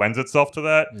movie that lends itself to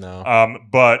that. No.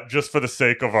 But just for the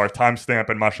sake of our timestamp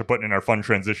and Masha putting in our fun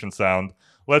transition sound,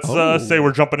 let's say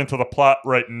we're jumping into the plot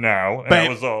right now. And Bam. that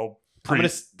was all I'm gonna,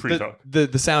 pre-talk.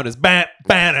 the sound is bam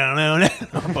bam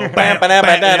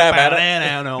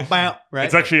right.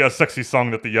 It's actually a sexy song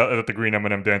that the green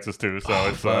M&M dances to. So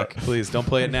it's Fuck, please don't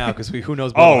play it now because who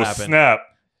knows what will oh happen. snap!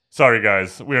 Sorry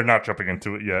guys, we are not jumping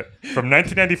into it yet. From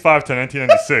 1995 to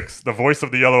 1996, the voice of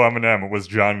the yellow M&M was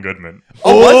John Goodman.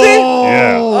 Oh, was it?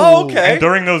 Yeah. Oh, okay. And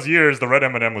during those years, the red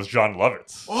M&M was John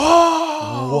Lovitz.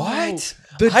 What?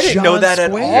 The I didn't know John that at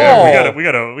Square. all. Yeah,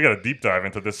 we gotta deep dive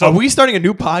into this. So Are we starting a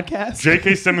new podcast?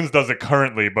 J.K. Simmons does it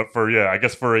currently, but I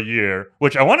guess for a year,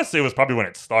 which I want to say was probably when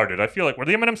it started. I feel like were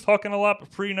the M&Ms talking a lot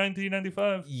pre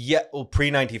 1995? Yeah, well,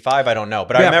 pre-95, I don't know.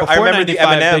 But Yeah, I before remember the 95,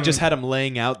 Eminem. They just had him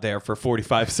laying out there for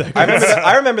 45 seconds.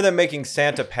 I remember them making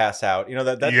Santa pass out. You know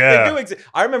that Yeah. they do exist.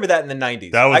 I remember that in the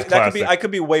 90s. That was I classic.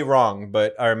 could be way wrong,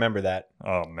 but I remember that.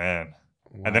 Oh man.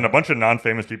 And then a bunch of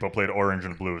non-famous people played Orange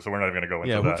and Blue, so we're not even gonna go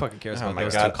into Yeah, that. who fucking cares Oh about my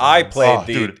those god, two I clowns? played Oh,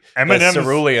 the dude, the Eminem's-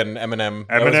 cerulean Eminem.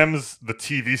 That was- Eminem's the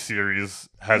TV series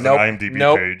has Nope, an IMDb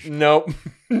nope, page. Nope.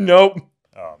 Nope.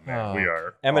 Oh man, we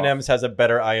are Eminem's has a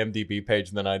better IMDb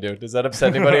page than I do. Does that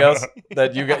upset anybody else?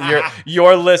 That you got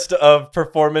your list of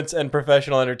performance and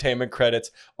professional entertainment credits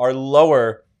are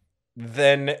lower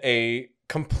than a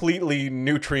completely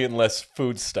nutrientless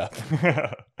food stuff.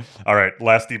 All right,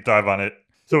 last deep dive on it.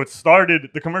 So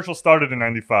the commercial started in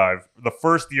 95. The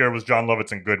first year was John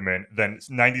Lovitz and Goodman. Then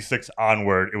 96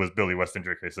 onward, it was Billy West and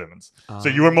J.K. Simmons. So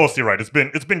you were mostly right. It's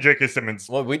been J.K. Simmons.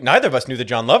 Well, neither of us knew the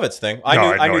John Lovitz thing. I No, I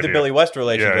had knew no the idea. Billy West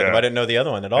relationship Yeah, with him. yeah. I didn't know the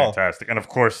other one at all. Fantastic. And of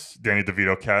course, Danny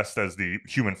DeVito cast as the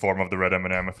human form of the red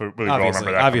M&M. If we really all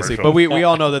remember that Obviously, commercial. but we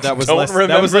all know that was Don't less.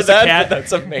 remember That was less that, a cat. but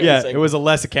that's amazing. Yeah, it was a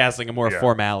less a casting and more a Yeah.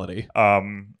 formality.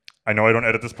 I know I don't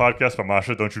edit this podcast, but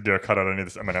Masha, don't you dare cut out any of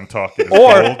this M&M talk. It is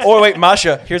gold. Or wait,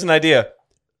 Masha, here's an idea.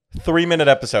 3-minute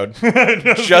episode.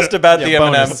 Just about the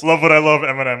bonus. M&M. Love what I love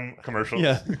M&M commercials.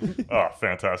 Yeah. Oh,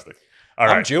 fantastic. All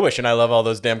I'm right. Jewish and I love all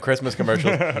those damn Christmas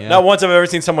commercials. Not once have I ever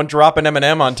seen someone drop an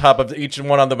M&M on top of each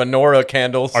one on the menorah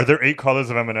candles. Are there 8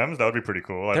 colors of M&Ms? That would be pretty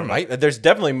cool. I There don't know. might. There's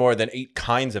definitely more than 8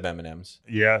 kinds of M&Ms.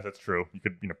 Yeah, that's true. You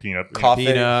could, peanut. Coffee,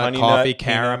 Peanut, honey coffee, nut,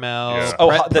 caramel. Yeah.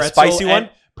 Oh, the spicy one?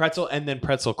 Pretzel, and then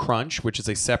pretzel crunch, which is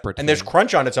a separate. And there's thing.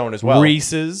 crunch on its own as well.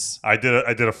 Reese's. I did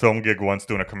a film gig once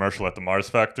doing a commercial at the Mars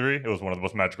Factory. It was one of the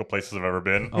most magical places I've ever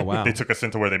been. Oh, wow. They took us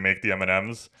into where they make the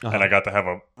M&Ms, Uh-huh. and I got to have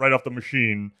right off the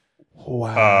machine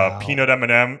Wow. peanut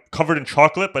M&M covered in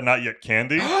chocolate but not yet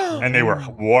candy, and they were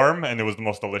warm, and it was the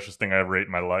most delicious thing I ever ate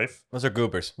in my life. Those are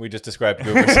goobers. We just described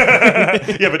goobers.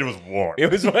 Yeah, but it was warm.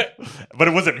 It was what? But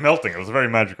it wasn't melting. It was very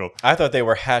magical. I thought they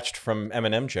were hatched from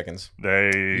M&M chickens.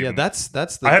 Yeah, that's the.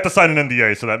 I had to sign an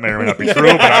NDA, so that may or may not be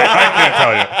true, but I can't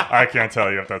tell you. I can't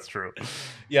tell you if that's true.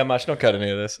 Yeah, Mosh, don't cut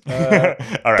any of this. All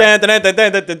right, Dun, dun, dun,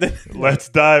 dun, dun, dun, dun. let's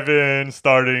dive in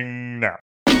starting now.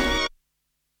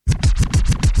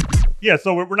 Yeah,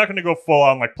 so we're not going to go full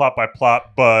on like plot by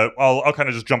plot, but I'll kind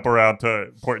of just jump around to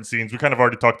important scenes. We kind of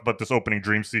already talked about this opening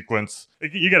dream sequence.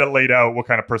 You get it laid out what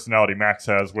kind of personality Max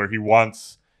has, where he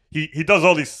does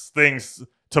all these things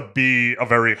to be a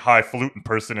very highfalutin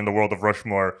person in the world of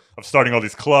Rushmore, of starting all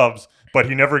these clubs, but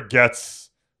he never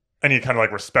gets any kind of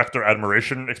like respect or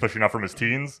admiration, especially not from his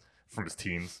teens.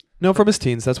 No, from his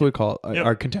teens. That's what we call Yeah.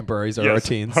 our contemporaries or Yes. our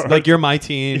teens. Like, you're my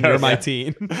teen, you're my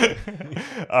teen.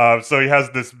 So he has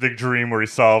this big dream where he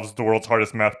solves the world's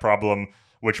hardest math problem,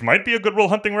 which might be a Good Will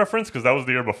Hunting reference because that was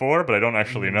the year before, but I don't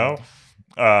actually know.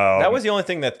 That was the only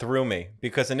thing that threw me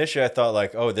because initially I thought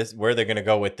like, oh, where are they going to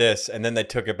go with this? And then they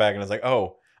took it back and I was like,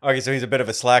 oh, okay, so he's a bit of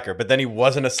a slacker. But then he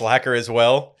wasn't a slacker as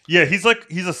well. Yeah, he's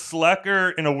a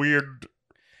slacker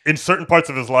in certain parts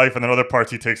of his life, and then other parts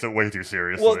he takes it way too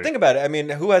seriously. Well, think about it. I mean,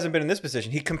 who hasn't been in this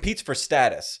position? He competes for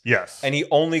status. Yes. And he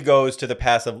only goes to the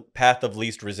path of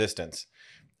least resistance.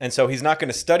 And so he's not going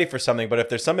to study for something, but if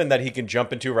there's something that he can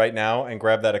jump into right now and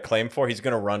grab that acclaim for, he's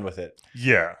going to run with it.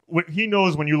 Yeah. He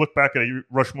knows when you look back at a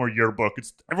Rushmore yearbook,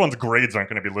 everyone's grades aren't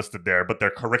going to be listed there, but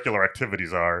their curricular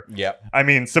activities are. Yeah. I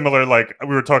mean, similar, like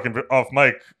we were talking off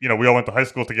mic, we all went to high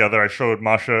school together. I showed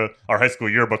Masha our high school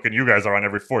yearbook, and you guys are on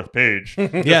every fourth page.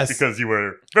 Yes. Because you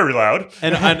were very loud.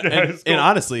 And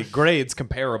honestly, grades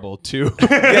comparable to...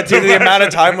 To the amount of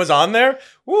time was on there?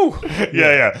 Woo.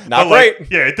 Yeah. Not but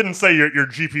great. It didn't say your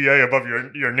GPA above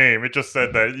your name. It just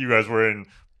said that you guys were in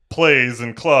plays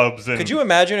and clubs. And could you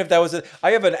imagine if that was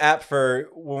I have an app for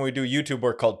when we do YouTube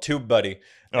work called TubeBuddy,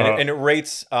 and it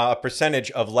rates a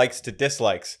percentage of likes to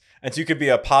dislikes. And so you could be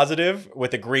a positive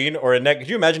with a green or a negative. Could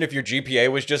you imagine if your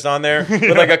GPA was just on there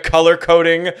with like a color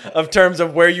coding of terms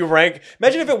of where you rank?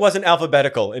 Imagine if it wasn't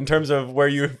alphabetical in terms of where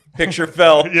your picture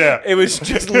fell. Yeah. It was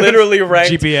just literally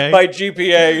ranked GPA? by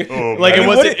GPA. Oh, Like man.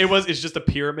 it's just a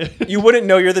pyramid. You wouldn't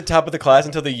know you're the top of the class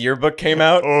until the yearbook came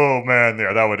out. Oh, man.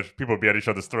 Yeah, people would be at each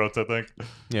other's throats, I think.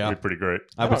 Yeah. It'd be pretty great.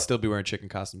 I would still be wearing chicken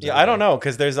costumes. Yeah, I don't know,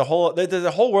 because there's a whole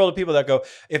world of people that go,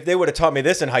 if they would have taught me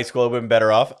this in high school, I would have been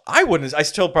better off. I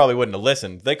still probably wouldn't have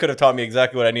listened. They could have taught me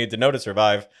exactly what I needed to know to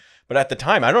survive. But at the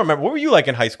time, I don't remember. What were you like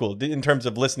in high school in terms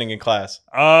of listening in class?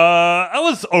 I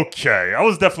was okay. I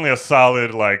was definitely a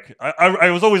solid, like, I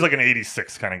was always like an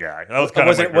 86 kind of guy. That was kind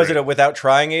of Was it a without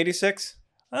trying 86?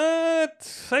 No,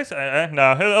 that's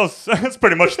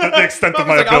pretty much the extent of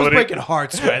my I was ability. breaking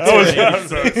hard sweats.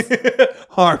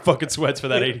 Hard fucking sweats for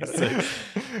that 86.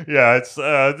 Yeah,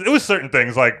 it was certain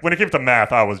things. Like when it came to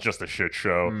math, I was just a shit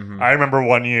show. Mm-hmm. I remember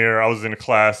one year I was in a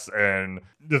class, and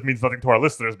this means nothing to our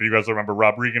listeners, but you guys remember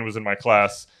Rob Regan was in my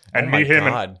class, and Oh my me, him,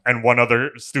 God. and one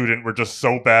other student were just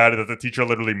so bad that the teacher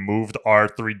literally moved our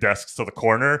 3 desks to the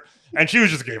corner, and she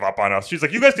just gave up on us. She's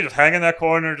like, "You guys can just hang in that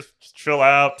corner, just chill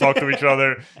out, talk to each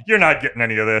other. You're not getting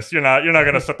any of this. You're not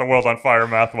gonna set the world on fire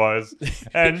math wise."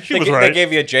 And she was right. They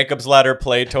gave you a Jacob's Ladder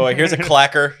play toy. Here's a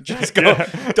clacker. Just go.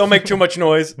 Yeah. Don't make too much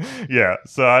noise. Yeah,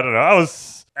 so I don't know. I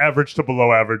was average to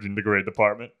below average in the grade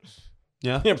department.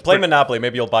 Yeah. Yeah, play Monopoly.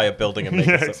 Maybe you'll buy a building and make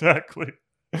Yeah, it. exactly.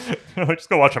 Just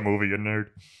go watch a movie, you nerd.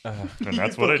 And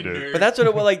that's what I did. But that's what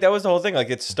that was the whole thing. Like,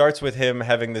 it starts with him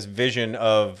having this vision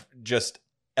of just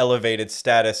elevated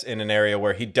status in an area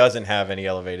where he doesn't have any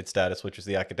elevated status, which is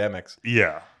the academics.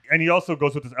 Yeah. And he also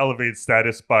goes with his elevated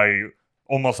status by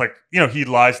almost like, he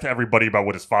lies to everybody about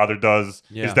what his father does.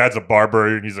 Yeah. His dad's a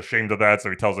barber and he's ashamed of that. So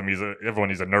he tells them everyone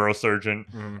he's a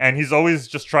neurosurgeon. And he's always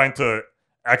just trying to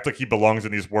act like he belongs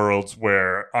in these worlds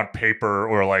where on paper,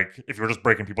 or like if you were just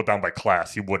breaking people down by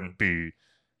class, he wouldn't be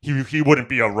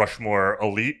a Rushmore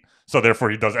elite. So therefore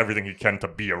he does everything he can to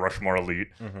be a Rushmore elite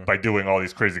by doing all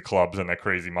these crazy clubs and that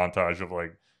crazy montage of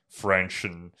like French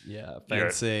and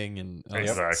fencing and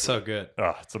exactly. So good.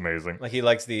 Oh, it's amazing. Like, he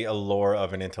likes the allure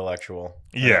of an intellectual.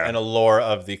 Yeah. And allure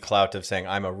of the clout of saying,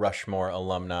 I'm a Rushmore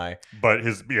alumni. But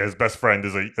his best friend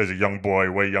is a young boy,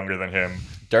 way younger than him.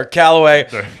 Dirk Calloway.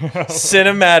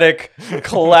 Cinematic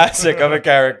classic of a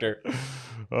character.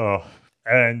 Oh,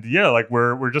 and yeah, like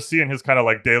we're just seeing his kind of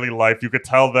like daily life. You could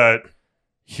tell that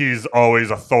he's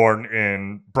always a thorn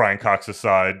in Brian Cox's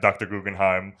side, Dr.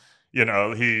 Guggenheim.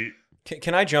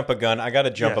 Can I jump a gun? I got to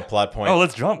jump a plot point. Oh,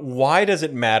 let's jump. Why does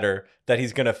it matter that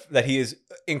he is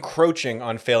encroaching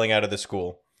on failing out of the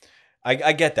school?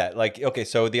 I get that. Like, okay,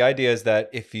 so the idea is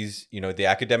that if he's, the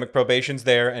academic probation's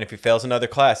there, and if he fails another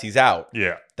class, he's out.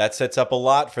 Yeah. That sets up a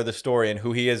lot for the story and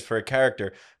who he is for a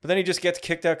character. But then he just gets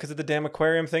kicked out because of the damn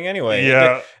aquarium thing anyway.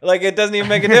 Yeah. It doesn't even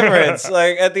make a difference.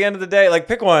 Like, at the end of the day, like,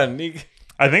 pick one.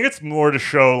 I think it's more to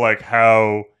show like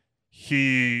how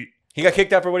he got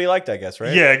kicked out for what he liked, I guess,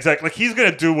 right? Yeah, exactly. Like, he's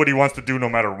going to do what he wants to do no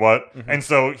matter what. Mm-hmm. And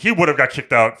so he would have got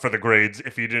kicked out for the grades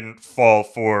if he didn't fall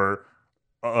for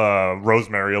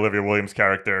Rosemary, Olivia Williams'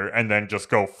 character, and then just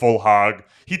go full hog.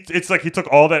 It's like he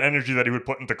took all that energy that he would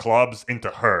put into clubs into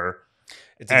her.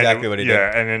 It's exactly what he did.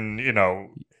 Yeah, and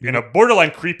then, in a borderline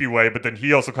creepy way, but then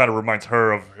he also kind of reminds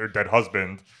her of her dead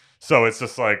husband. So it's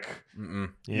just like,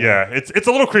 it's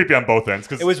a little creepy on both ends.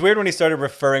 It was weird when he started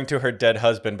referring to her dead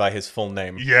husband by his full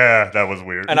name. Yeah, that was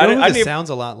weird. And I sounds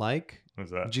a lot like?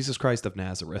 What's that? Jesus Christ of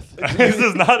Nazareth. This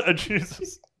is not a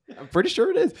Jesus. I'm pretty sure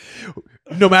it is.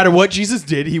 No matter what Jesus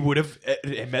did, he would have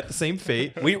met the same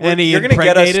fate. You're going to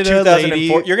get us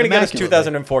 2004. You're going to get us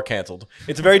 2004 canceled.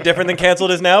 It's very different than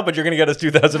canceled is now, but you're going to get us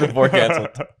 2004 canceled.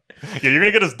 Yeah, you're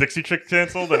going to get us Dixie Chick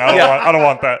canceled, and I don't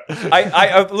want that.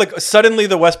 I look. Suddenly,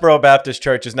 the Westboro Baptist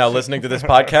Church is now listening to this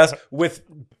podcast with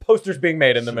posters being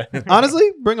made in them.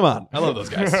 Honestly, bring them on. I love those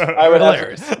guys. I would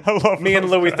hilarious. I love me and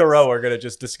Louis Theroux are going to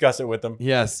just discuss it with them.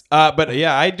 Yes, but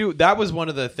yeah, I do. That was one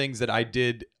of the things that I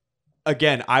did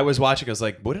again, I was watching. I was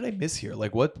like, what did I miss here?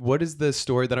 Like, what is the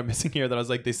story that I'm missing here? That I was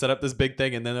like, they set up this big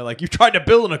thing, and then they're like, you tried to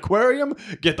build an aquarium?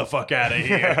 Get the fuck out of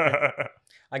here.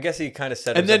 I guess he kind of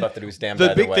set And himself then up that he was damned the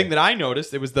either big way. thing that I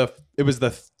noticed, it was the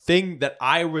thing that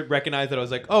I would recognize that I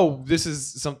was like, oh, this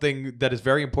is something that is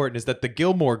very important, is that the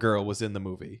Gilmore Girl was in the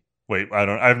movie. Wait,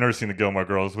 I've never seen the Gilmore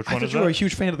Girls. Which I one thought is you that? were a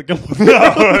huge fan of the Gilmore Girls.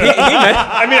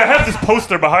 I mean, I have this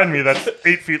poster behind me that's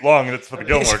 8 feet long, and it's for the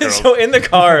Gilmore Girls. So in the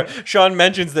car, Sean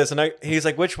mentions this, and he's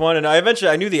like, "Which one?" And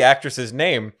I knew the actress's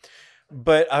name,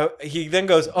 but he then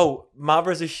goes, "Oh,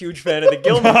 Mavra's a huge fan of the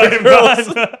Gilmore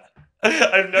Girls."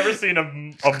 I've never seen a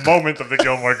moment of the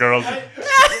Gilmore Girls.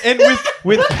 And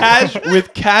with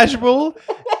casual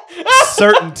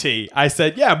certainty, I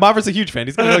said, "Yeah, Mavra's a huge fan.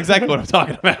 He's gonna know exactly what I'm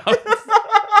talking about."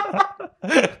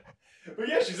 But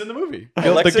yeah, she's in the movie.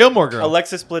 The Gilmore Girl.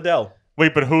 Alexis Bledel.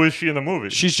 Wait, but who is she in the movie?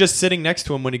 She's just sitting next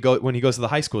to him when he goes to the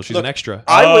high school. She's an extra.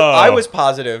 I was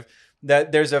positive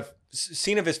that there's a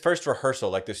scene of his first rehearsal.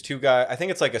 Like there's two guys. I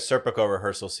think it's like a Serpico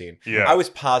rehearsal scene. Yeah. I was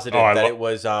positive that it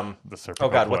was the Serpico oh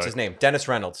God, play. what's his name? Dennis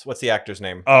Reynolds. What's the actor's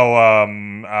name?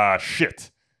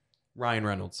 Shit. Ryan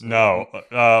Reynolds. No,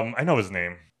 I know his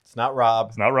name. It's not Rob.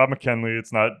 It's not Rob McKinley.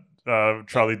 It's not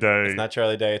Charlie Day. It's not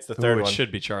Charlie Day. It's the third It one.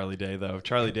 should be Charlie Day though.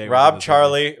 Charlie Day. Rob,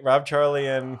 Charlie,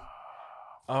 and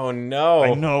oh no!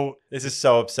 I know. This is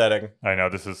so upsetting. I know.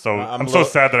 This is so. I'm so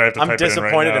sad that I have to I'm type it in right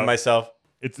disappointed now. in myself.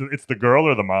 It's the girl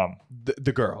or the mom?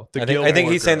 The girl. The I Gilmore think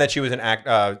he's saying girl. that she was an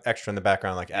extra in the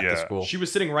background, like at the Yeah. school. She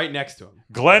was sitting right next to him.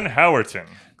 Glenn Howerton.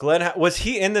 Was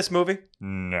he in this movie?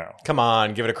 No. Come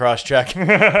on, give it a cross check.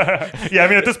 Yeah, I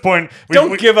mean at this point,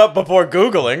 Don't give up before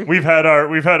googling. We've had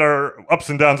our ups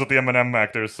and downs with the Eminem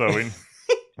actors, so we.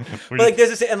 But like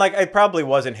there's this, and like it probably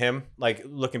wasn't him. Like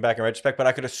looking back in retrospect, but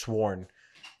I could have sworn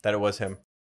that it was him.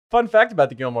 Fun fact about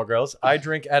the Gilmore Girls: I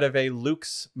drink out of a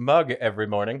Luke's mug every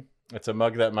morning. It's a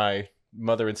mug that my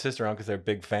mother and sister own because they're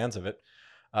big fans of it.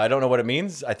 I don't know what it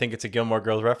means. I think it's a Gilmore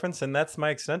Girls reference, and that's my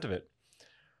extent of it.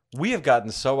 We have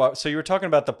gotten so you were talking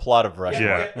about the plot of Rushmore.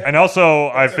 Yeah, and also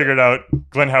I figured out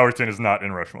Glenn Howerton is not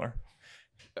in Rushmore.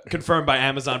 Confirmed by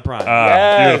Amazon Prime.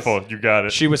 Yes. Beautiful, you got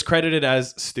it. She was credited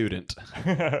as student.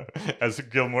 As a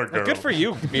Gilmore Girl. Good for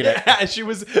you, Vita. Yeah, she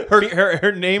was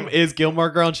her name is Gilmore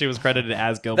Girl, and she was credited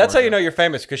as Gilmore. That's how you know Girl. you're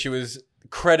famous, because she was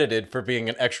credited for being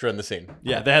an extra in the scene.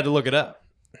 Yeah, they had to look it up.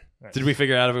 Did we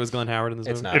figure out if it was Glenn Howard in this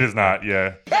It's movie? not. It is not,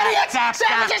 yeah.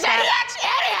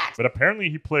 But apparently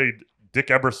he played Dick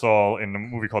Ebersol in a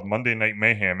movie called Monday Night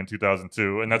Mayhem in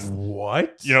 2002, and that's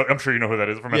What? I'm sure you know who that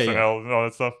is from Yeah, SNL and all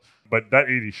that stuff. But that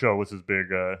 80s show was his big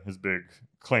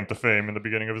claim to fame in the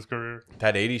beginning of his career.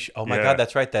 That 80s show. Oh my Yeah. God,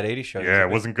 that's right. That 80s show. Yeah, it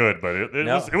wasn't good, but it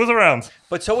No. was around.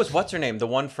 But so was what's her name? The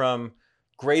one from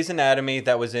Grey's Anatomy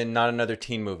that was in Not Another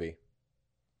Teen Movie.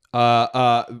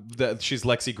 She's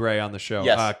Lexi Gray on the show.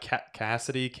 Yes.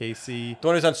 Casey. The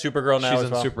one who's on Supergirl now. She's as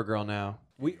on well. Supergirl now.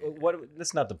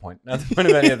 That's not the point. Not the point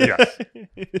of any of this.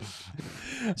 Yes.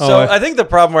 So I think the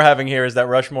problem we're having here is that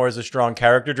Rushmore is a strong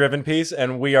character-driven piece,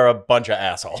 and we are a bunch of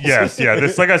assholes. Yes, yeah.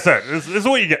 This, like I said, this is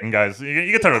what you're getting, guys.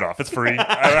 You can turn it off. It's free.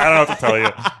 I don't know what to tell you.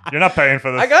 You're not paying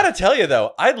for this. I gotta tell you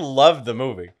though, I love the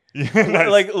movie. Nice.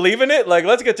 Like leaving it. Like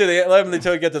let me get to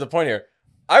the point here.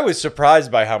 I was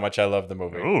surprised by how much I loved the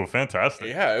movie. Ooh, fantastic.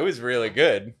 Yeah, it was really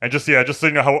good. And just so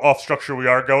you know how off structure we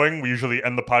are going, we usually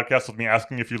end the podcast with me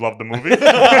asking if you love the movie.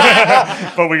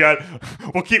 But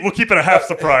we'll keep it a half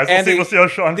surprise. We'll see how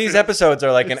Sean These feels. episodes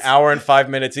are like an hour and 5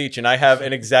 minutes each, and I have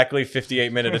an exactly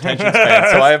 58-minute attention span,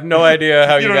 so I have no idea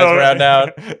how you don't guys know. round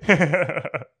out.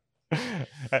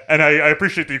 And I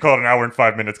appreciate that you call it an hour and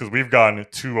 5 minutes, because we've gone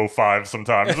 2:05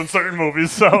 sometimes in certain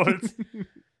movies, so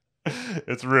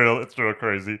it's real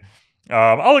crazy.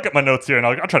 I'll look at my notes here, and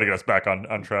I'll try to get us back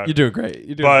on track. You're doing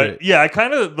great. But yeah,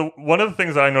 one of the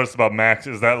things that I noticed about Max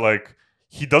is that like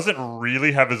he doesn't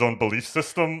really have his own belief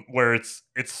system, where it's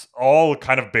all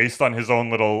kind of based on his own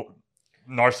little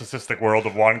narcissistic world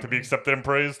of wanting to be accepted and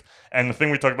praised. And the thing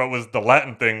we talked about was the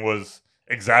Latin thing was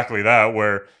exactly that,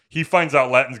 where he finds out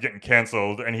Latin's getting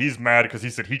canceled and he's mad because he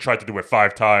said he tried to do it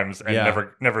 5 times and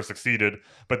never succeeded.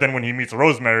 But then when he meets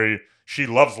Rosemary, she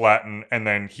loves Latin, and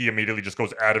then he immediately just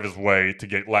goes out of his way to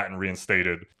get Latin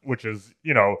reinstated, which is,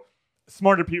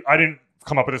 smarter people. I didn't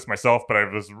come up with this myself, but I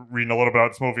was reading a little bit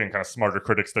about this movie, and kind of smarter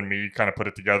critics than me kind of put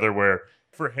it together, where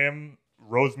for him,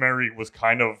 Rosemary was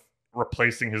kind of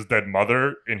replacing his dead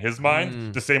mother in his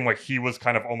mind, the same way he was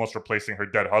kind of almost replacing her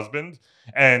dead husband.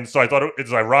 And so I thought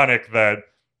it's ironic that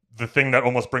the thing that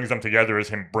almost brings them together is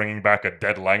him bringing back a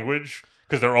dead language,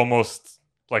 because they're almost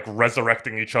like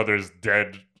resurrecting each other's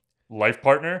dead life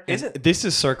partner. This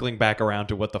is circling back around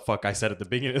to what the fuck I said at the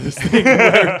beginning of this thing.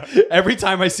 Where every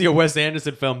time I see a Wes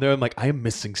Anderson film, I'm like, I am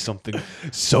missing something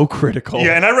so critical.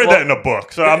 Yeah, and I read that in a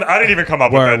book, so I didn't even come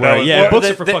up with that. Books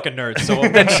are for fucking nerds. So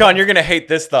then, Sean, you're gonna hate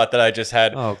this thought that I just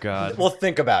had. Oh God. Well,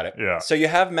 think about it. Yeah. So you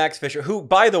have Max Fisher, who,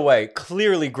 by the way,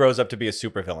 clearly grows up to be a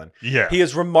supervillain. Yeah. He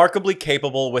is remarkably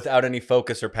capable without any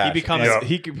focus or passion.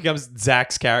 He becomes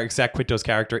Zach Quinto's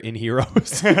character in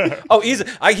Heroes. Oh, easy.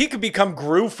 He could become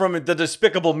Gru from the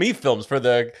Despicable Me films for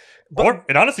the. Or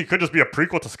it honestly could just be a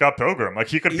prequel to Scott Pilgrim. Like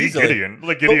he could Easily. be Gideon,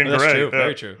 like Gideon That's Grey. true.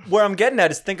 Very true. Where I'm getting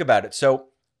at is think about it. So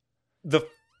the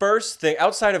first thing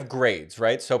outside of grades,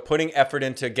 right? So putting effort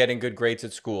into getting good grades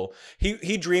at school,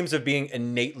 he dreams of being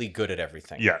innately good at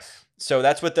everything. Yes. So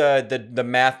that's what the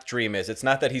math dream is. It's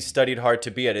not that he studied hard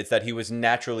to be it. It's that he was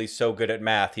naturally so good at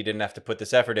math. He didn't have to put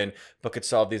this effort in, but could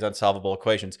solve these unsolvable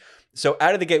equations. So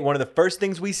out of the gate, one of the first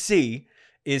things we see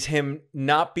is him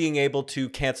not being able to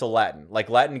cancel Latin. Like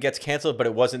Latin gets canceled, but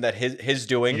it wasn't that his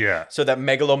doing. Yeah. So that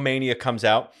megalomania comes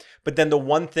out. But then the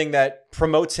one thing that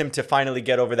promotes him to finally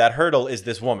get over that hurdle is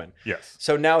this woman. Yes.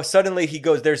 So now suddenly he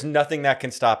goes, there's nothing that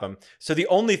can stop him. So the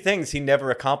only things he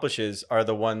never accomplishes are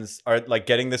like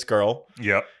getting this girl.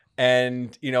 Yep.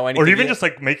 And, or even just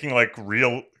like making like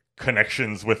real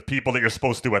connections with people that you're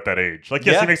supposed to at that age. Like,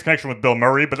 yes, he makes connection with Bill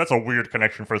Murray, but that's a weird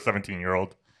connection for a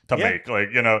 17-year-old to make. Like,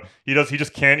 he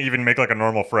just can't even make like a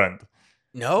normal friend.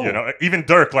 No. Even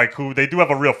Dirk, like, who they do have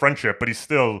a real friendship, but he's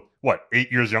still,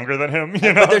 8 years younger than him?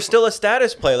 But there's still a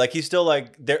status play. Like, he's still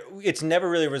like, it's never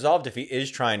really resolved if he is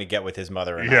trying to get with his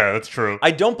mother or not. Yeah, that's true.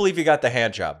 I don't believe he got the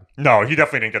hand job. No, he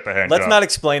definitely didn't get the hand job. Let's not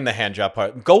explain the hand job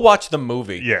part. Go watch the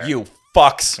movie. Yeah. You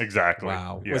fucks. Exactly.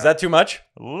 Wow. Yeah. Was that too much?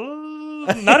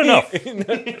 Not enough.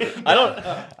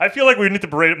 I feel like we need to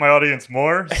berate my audience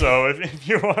more. So if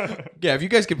you want, if you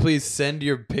guys could please send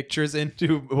your pictures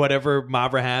into whatever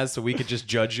Mavra has, so we could just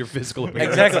judge your physical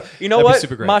appearance. Exactly. You know That'd be what,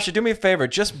 super great. Masha? Do me a favor.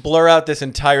 Just blur out this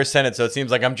entire sentence so it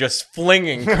seems like I'm just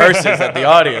flinging curses at the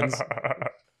audience.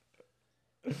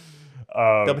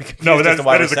 They'll be confused as to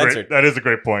why they're censored. That is a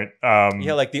great point.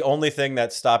 Like the only thing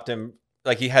that stopped him,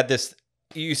 like he had this.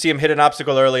 You see him hit an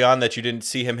obstacle early on that you didn't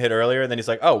see him hit earlier, and then he's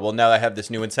like, oh, well, now I have this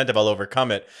new incentive, I'll overcome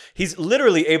it. He's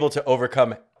literally able to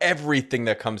overcome everything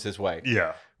that comes his way.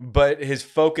 Yeah. But his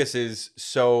focus is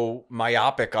so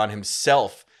myopic on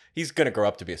himself, he's going to grow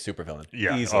up to be a supervillain.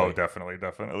 Yeah. Easily. Oh,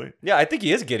 definitely. Yeah, I think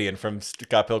he is Gideon from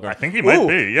Scott Pilgrim. I think he might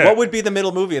be, yeah. What would be the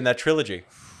middle movie in that trilogy?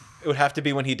 It would have to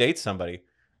be when he dates somebody.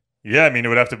 Yeah, I mean, it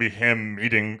would have to be him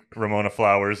meeting Ramona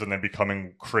Flowers and then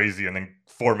becoming crazy and then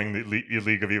forming the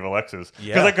League of Evil Exes.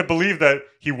 Because I could believe that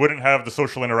he wouldn't have the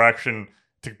social interaction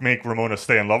to make Ramona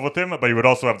stay in love with him, but he would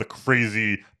also have the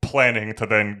crazy planning to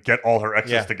then get all her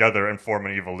exes together and form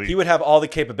an evil league. He would have all the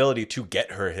capability to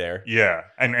get her there. Yeah,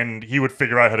 and he would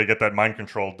figure out how to get that mind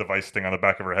control device thing on the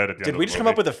back of her head at the end of the movie. Did we just come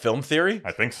up with a film theory?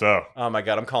 I think so. Oh my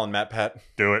God, I'm calling Matt Pat.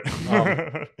 Do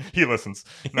it. He listens.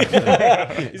 He's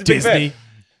a big fan.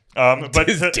 But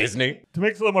Disney. To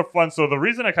make it a little more fun, so the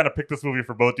reason I kind of picked this movie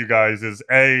for both you guys is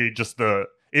it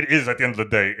is at the end of the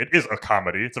day, it is a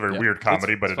comedy. It's a very weird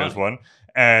comedy, but it is one.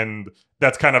 And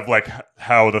that's kind of like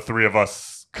how the three of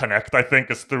us connect, I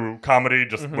think, is through comedy.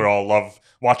 Just we all love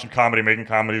watching comedy, making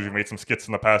comedies. We made some skits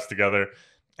in the past together.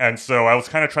 And so I was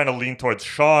kind of trying to lean towards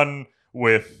Sean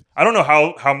with, I don't know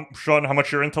how Sean, how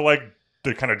much you're into like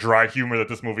the kind of dry humor that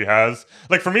this movie has.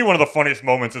 Like for me, one of the funniest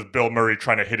moments is Bill Murray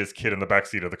trying to hit his kid in the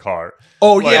backseat of the car.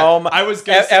 Oh like, yeah, I was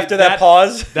gonna say after that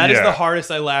pause. That is the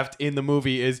hardest I laughed in the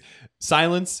movie is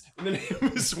silence and then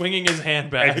him swinging his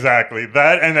hand back. Exactly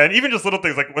that, and then even just little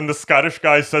things like when the Scottish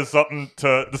guy says something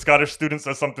to the Scottish student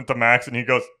says something to Max, and he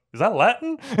goes, "Is that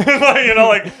Latin?"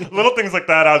 like little things like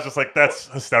that. I was just like, that's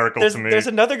hysterical to me. There's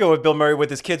another go with Bill Murray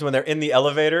with his kids when they're in the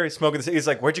elevator. He's smoking. He's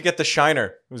like, "Where'd you get the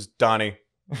shiner?" It was Donnie.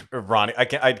 Or Ronnie, I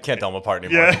can't tell them apart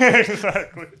anymore. Yeah,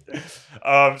 exactly.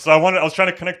 So I was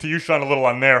trying to connect to you, Sean, a little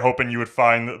on there, hoping you would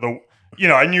find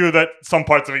I knew that some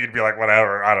parts of it you'd be like,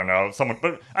 whatever, I don't know,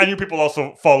 but I knew people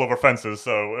also fall over fences,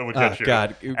 so it would get you.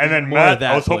 God, and then Matt,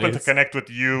 I was hoping to connect with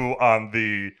you on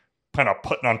the kind of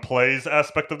putting on plays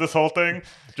aspect of this whole thing.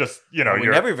 Just we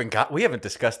haven't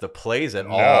discussed the plays at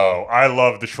all. No, I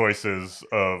love the choices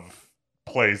of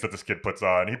plays that this kid puts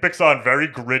on. He picks on very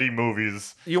gritty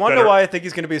movies. You want to know why I think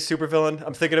he's going to be a supervillain?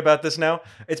 I'm thinking about this now.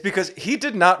 It's because he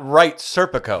did not write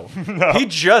Serpico. No. He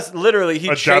just literally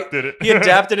adapted it. He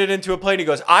adapted it into a play. And he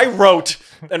goes, "I wrote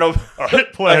a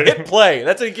hit play." A hit play.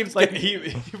 That's what he keeps like. He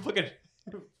fucking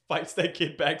fights that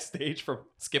kid backstage for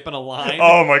skipping a line.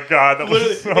 Oh my god, that Literally,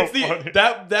 was so it's funny.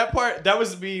 that part. That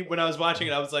was me when I was watching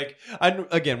it. I was like,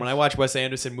 again, when I watch Wes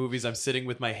Anderson movies, I'm sitting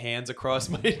with my hands across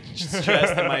my chest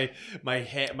and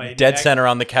my Dead neck, center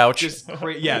on the couch. just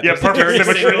Yeah, just perfect very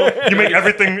symmetry. still. You make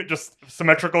everything just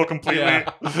symmetrical completely.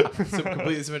 Yeah. So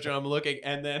completely symmetrical. I'm looking,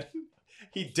 and then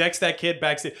he decks that kid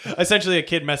backstage. Essentially, a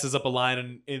kid messes up a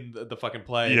line in the fucking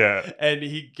play. Yeah. And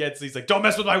he's like, "Don't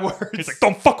mess with my words." He's like,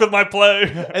 don't fuck with my play.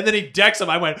 And then he decks him.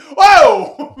 I went,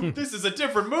 "Whoa, this is a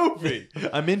different movie."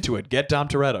 I'm into it. Get Dom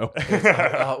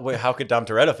Toretto. Wait, how could Dom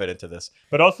Toretto fit into this?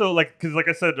 But also, like, because like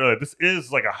I said, this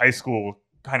is like a high school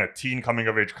kind of teen coming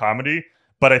of age comedy.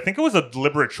 But I think it was a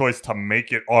deliberate choice to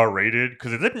make it R-rated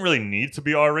because it didn't really need to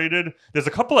be R-rated. There's a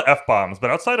couple of F-bombs,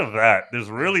 but outside of that, there's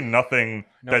really nothing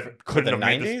that couldn't for the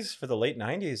have made 90s? this. For the late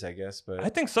 90s, I guess. But I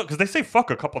think so because they say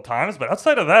fuck a couple times, but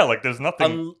outside of that, like, there's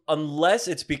nothing. unless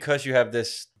it's because you have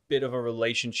this bit of a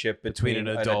relationship between an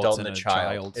adult and a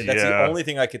child. That's the Yeah. only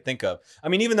thing I could think of. I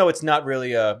mean, even though it's not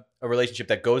really a relationship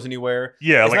that goes anywhere.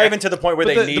 Yeah, it's like not even to the point where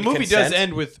But they need the movie consent. does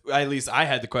end with, at least I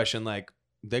had the question, like,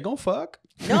 they gonna fuck?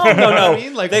 No. I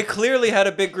mean, like, they clearly had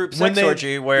a big group when sex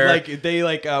orgy where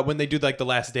when they do like the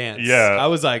last dance. Yeah. I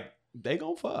was like, they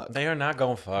gonna fuck. they are not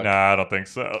going fuck. Nah, I don't think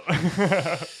so.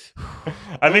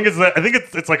 I think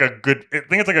it's like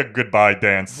a goodbye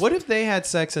dance. What if they had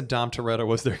sex and Dom Toretto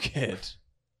was their kid?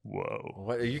 Whoa.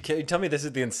 What are you kidding? Tell me this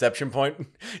is the inception point.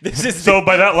 This is So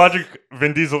by that logic,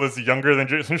 Vin Diesel is younger than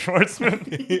Jason Schwartzman.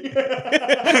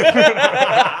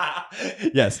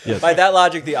 Yes. by that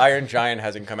logic, the Iron Giant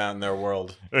hasn't come out in their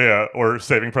world. Yeah, or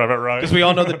Saving Private Ryan. Because we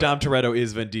all know that Dom Toretto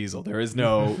is Vin Diesel. There is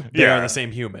no, they Yeah. are the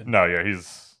same human. No, yeah,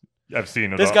 I've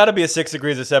seen it. There's all. got to be a 6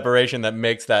 degrees of separation that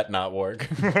makes that not work.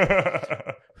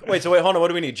 Wait, hold on. What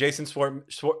do we need? Jason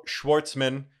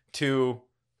Schwartzman to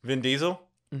Vin Diesel?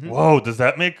 Whoa, does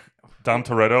that make Dom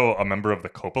Toretto a member of the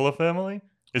Coppola family?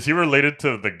 Is he related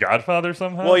to The Godfather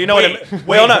somehow? Well, you know what?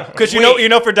 Wait, hold on, because you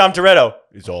know, for Dom Toretto,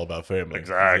 it's all about family.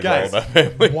 Exactly. Guys, It's all about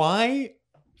family. why?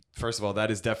 First of all,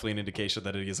 that is definitely an indication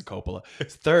that it is a Coppola.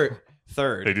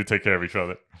 Third, They do take care of each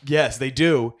other. yes, they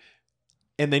do.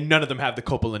 And none of them have the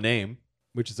Coppola name,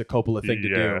 which is a Coppola thing to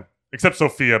do. Except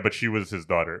Sophia, but she was his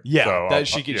daughter. Yeah, so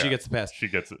she gets the pass. She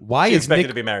gets it. Why She is expected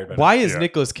to be married by now. Why is Yeah.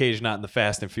 Nicolas Cage not in the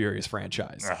Fast and Furious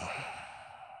franchise?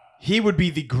 He would be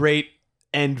the great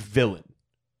end villain.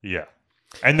 Yeah.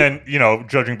 And then,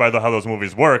 judging by how those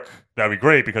movies work, that'd be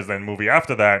great because then movie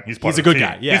after that, he's part He's of a the good team.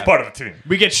 guy, yeah. He's part of the team.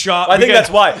 We get shot. I think that's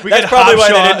why. That's probably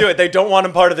why they didn't do it. They don't want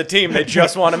him part of the team. They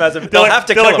just want him as a. They'll have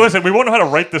to they're kill like, him. listen, we won't know how to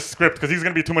write this script because he's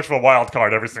going to be too much of a wild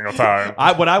card every single time.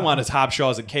 What I want is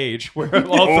Hobshaws and Cage, where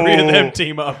all three of them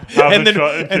team up and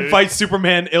Cage. fight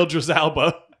Superman Idris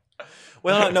Elba.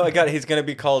 Well, no, I got it. He's going to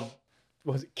be called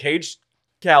Cage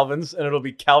Calvins, and it'll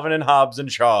be Calvin and Hobbs and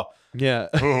Shaw. Yeah.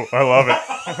 Ooh, I love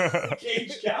it.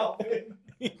 Cage Calvin.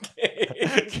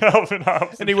 Calvin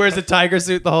Hobbs. And he wears a tiger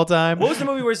suit the whole time. What was the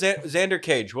movie where Xander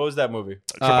Cage? What was that movie?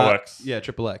 Triple X. Yeah,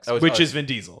 Triple X, That was- which is Vin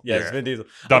Diesel. Yeah, it's Yeah. Vin Diesel.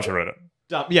 Dom Toretto.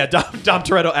 Dom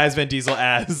Toretto as Vin Diesel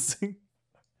as.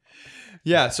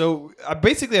 Yeah, so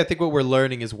basically I think what we're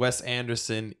learning is Wes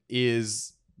Anderson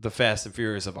is the Fast and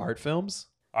Furious of art films.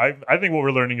 I think what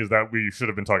we're learning is that we should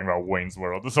have been talking about Wayne's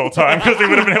World this whole time because we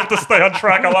would have been able to stay on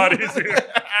track a lot easier.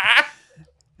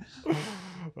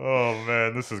 Oh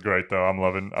man, this is great though. I'm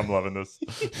loving this.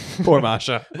 Poor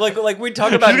Masha. Like we talk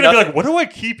She's about gonna nothing. be like, "What do I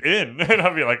keep in?" And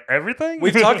I'll be like, "Everything."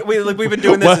 We've been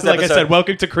doing this. Well, this like I episode. said,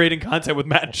 welcome to creating content with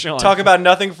Matt and Sean. Talk about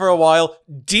nothing for a while.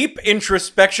 Deep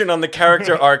introspection on the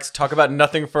character arcs. Talk about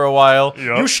nothing for a while.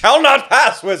 Yep. You shall not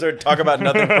pass, wizard. Talk about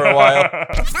nothing for a while.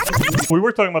 We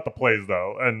were talking about the plays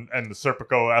though, and the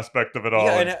Serpico aspect of it all.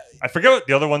 Yeah, and and, I forget what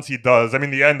the other ones he does. I mean,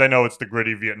 the end I know it's the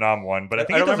gritty Vietnam one, but I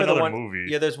think he does remember another the one.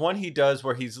 movie. Yeah, there's one he does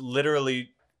where he's literally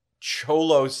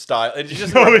Cholo style. It's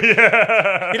just Oh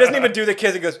yeah. he doesn't even do the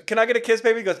kiss. He goes, "Can I get a kiss,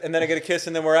 baby?" He goes, and then I get a kiss,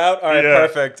 and then we're out. All right, Yeah.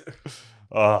 perfect.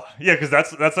 Yeah, because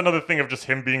that's another thing of just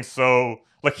him being so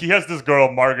like he has this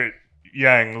girl Margaret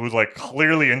Yang who's like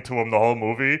clearly into him the whole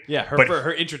movie. Yeah, but-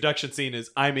 her introduction scene is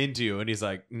 "I'm into you," and he's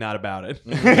like, "Not about it."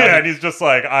 Yeah, and he's just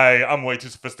like I'm way too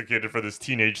sophisticated for this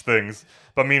teenage things.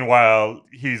 But meanwhile,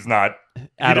 he's not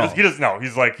At all. He doesn't know.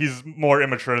 He's more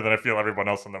immature than I feel everyone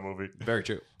else in the movie. Very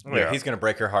true. Yeah, he's gonna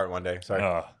break her heart one day. Sorry,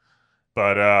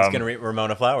 But he's gonna meet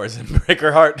Ramona Flowers and break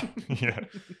her heart. yeah.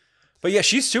 But yeah,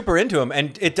 she's super into him,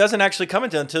 and it doesn't actually come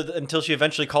until she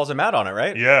eventually calls him out on it,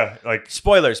 right? Yeah, like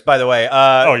spoilers, by the way.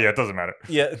 Oh yeah, it doesn't matter.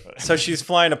 Yeah, so she's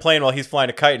flying a plane while he's flying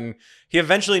a kite, and he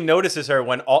eventually notices her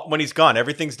when he's gone.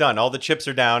 Everything's done. All the chips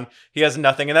are down. He has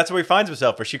nothing, and that's where he finds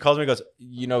himself. Where she calls me and goes,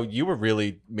 you were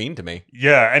really mean to me.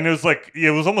 Yeah, and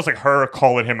it was almost like her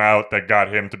calling him out that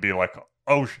got him to be like,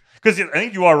 oh, because I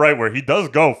think you are right where he does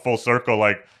go full circle.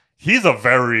 Like he's a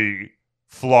very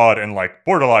flawed and like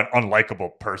borderline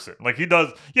unlikable person. Like he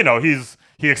does,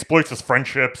 he exploits his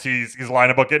friendships. He's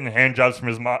lying about getting hand jobs from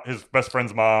his best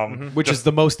friend's mom, which is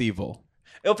the most evil.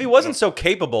 If he wasn't so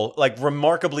capable, like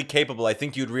remarkably capable, I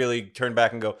think you'd really turn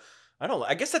back and go,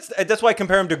 I guess that's why I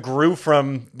compare him to Gru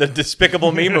from the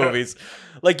Despicable Me movies.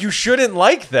 Like you shouldn't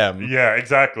like them. Yeah,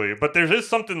 exactly. But there is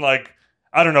something like,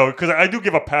 I don't know, because I do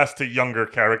give a pass to younger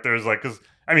characters, like, because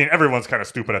I mean, everyone's kind of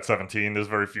stupid at 17. There's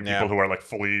very few people who are like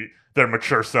fully their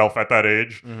mature self at that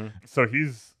age. Mm-hmm. So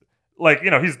he's like,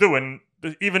 he's doing,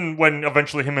 even when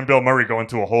eventually him and Bill Murray go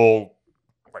into a whole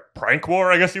like prank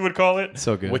war, I guess you would call it.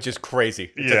 So good. Which is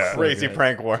crazy. It's a crazy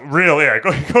prank war. Real, yeah.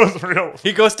 He goes real.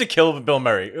 He goes to kill Bill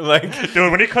Murray. Like, dude,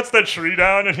 when he cuts that tree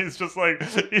down and he's like, I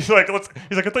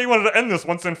thought you wanted to end this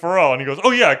once and for all. And he goes,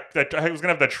 oh yeah, I was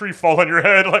gonna have that tree fall on your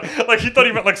head. Like he thought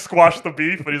he meant like squash the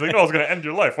beef, but he's like, no, I was gonna end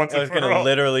your life once and for all. I was gonna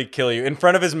literally kill you in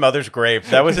front of his mother's grave.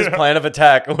 That was his plan of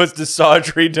attack, was to saw a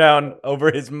tree down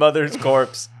over his mother's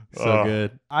corpse. So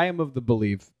good. I am of the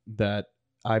belief that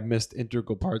I missed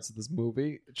integral parts of this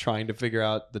movie trying to figure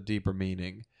out the deeper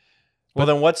meaning. Well,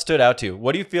 then what stood out to you?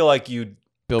 What do you feel like you...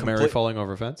 Bill Murray falling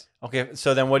over a fence? Okay,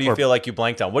 so then what do you feel like you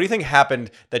blanked on? What do you think happened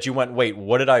that you went, wait,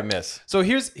 what did I miss? So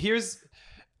here's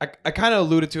I kind of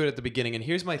alluded to it at the beginning, and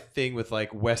here's my thing with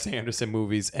like Wes Anderson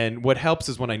movies. And what helps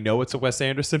is when I know it's a Wes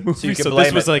Anderson movie. So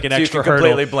this was like an extra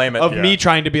hurdle blame it. of me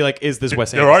trying to be like, is this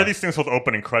Wes Anderson? There are these things called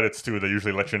opening credits too that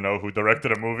usually let you know who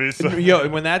directed a movie. So.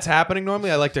 When that's happening,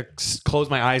 normally I like to close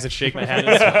my eyes and shake my head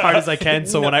as hard as I can.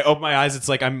 So when I open my eyes, it's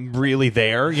like I'm really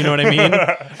there. You know what I mean?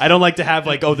 I don't like to have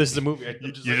like, oh, this is a movie.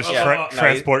 You just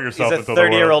transport yourself into the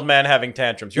world. He's a 30-year-old man having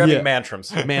tantrums. You're having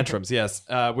mantrums. Mantrums, yes.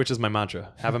 Which is my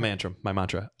mantra. Have a mantrum. My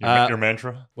mantra. Your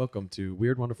mantra. Welcome to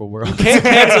Weird Wonderful World. You can't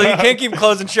cancel. You can't keep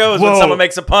closing shows when someone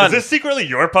makes a pun. Is this secretly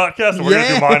your podcast? And we're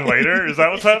gonna do mine later. Is that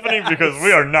what's happening? Because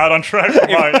we are not on track for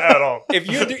mine at all.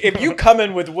 If you come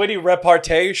in with witty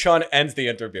repartee, Sean ends the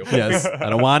interview. Yes, I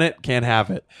don't want it. Can't have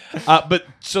it. But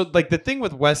so like the thing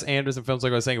with Wes Anderson films,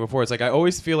 like I was saying before, it's like I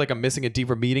always feel like I'm missing a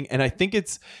deeper meaning, and I think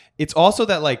it's also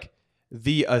that like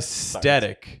the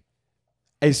aesthetic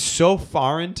is so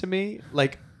foreign to me.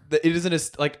 Like it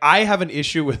isn't like I have an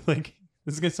issue with like.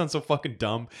 This is going to sound so fucking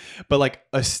dumb, but like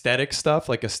aesthetic stuff,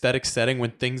 like aesthetic setting when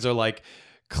things are like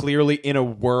clearly in a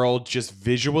world just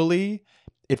visually,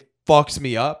 it fucks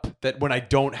me up that when I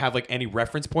don't have like any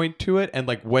reference point to it and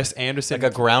like Wes Anderson.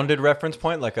 Like a grounded reference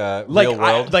point, like a real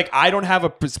world? I don't have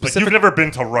a specific... Like you've never been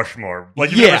to Rushmore.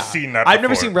 Like you've never seen that before. I've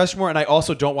never seen Rushmore, and I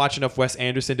also don't watch enough Wes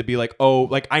Anderson to be like, oh,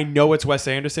 like I know it's Wes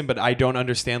Anderson, but I don't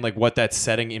understand like what that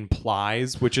setting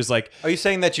implies, which is like... Are you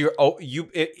saying that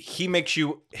he makes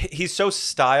you... He's so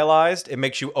stylized, it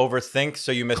makes you overthink,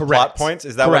 so you miss plot points?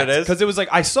 Is that what it is? Because it was like,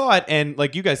 I saw it, and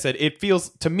like you guys said, it feels...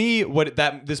 To me, what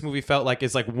this movie felt like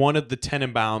is like one of the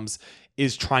Tenenbaums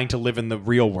is trying to live in the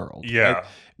real world. Yeah. Right?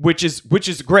 Which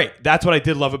is great. That's what I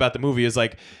did love about the movie is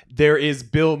like there is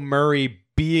Bill Murray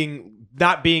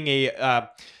not being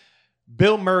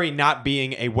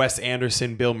a Wes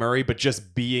Anderson Bill Murray, but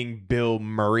just being Bill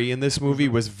Murray in this movie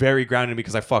was very grounded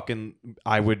because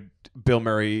Bill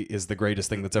Murray is the greatest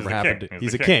thing that's ever happened.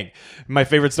 He's a king. My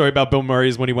favorite story about Bill Murray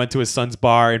is when he went to his son's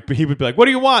bar and he would be like, what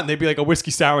do you want? And they'd be like, a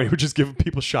whiskey sour. And he would just give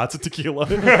people shots of tequila.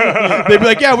 They'd be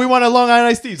like, yeah, we want a Long Island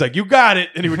iced tea. He's like, you got it.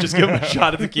 And he would just give them a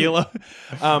shot of tequila.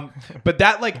 But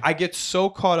that like, I get so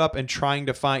caught up in trying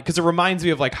to find, because it reminds me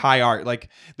of like high art. Like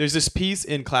there's this piece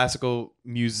in classical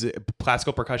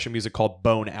percussion music called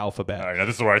Bone Alphabet. All right, now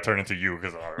this is where I turn into you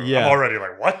because I'm already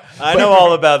like, what? I know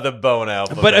all about the Bone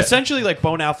Alphabet. But essentially like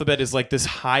Bone Alphabet is like this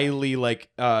highly like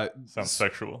sounds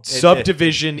sexual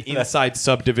subdivision inside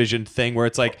subdivision thing where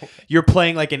it's like you're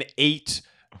playing like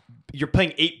you're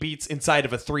playing 8 beats inside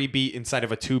of a 3 beat inside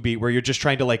of a 2 beat where you're just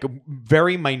trying to like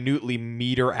very minutely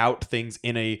meter out things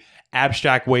in a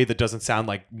abstract way that doesn't sound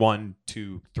like 1,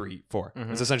 2, 3, 4.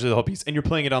 Mm-hmm. It's essentially the whole piece, and you're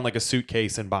playing it on like a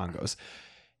suitcase and bongos.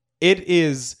 It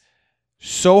is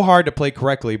so hard to play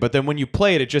correctly, but then when you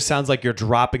play it, it just sounds like you're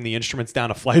dropping the instruments down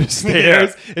a flight of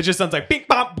stairs. Yeah. It just sounds like bing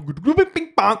bong,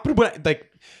 bing bong, like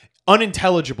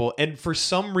unintelligible. And for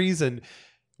some reason,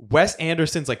 Wes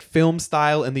Anderson's like film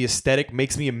style and the aesthetic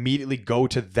makes me immediately go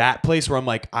to that place where I'm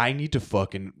like, I need to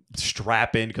fucking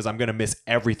strap in because I'm gonna miss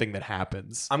everything that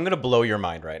happens. I'm gonna blow your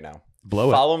mind right now.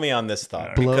 Follow me on this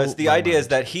thought. Because the idea is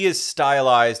that he is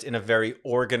stylized in a very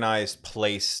organized,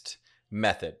 placed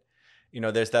method. You know,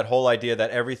 there's that whole idea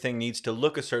that everything needs to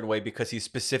look a certain way because he's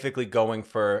specifically going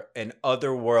for an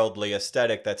otherworldly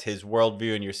aesthetic. That's his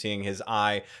worldview, and you're seeing his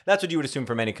eye. That's what you would assume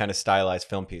from any kind of stylized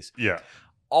film piece. Yeah.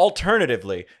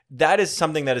 Alternatively, that is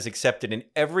something that is accepted in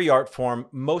every art form,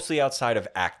 mostly outside of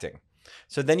acting.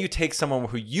 So then you take someone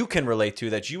who you can relate to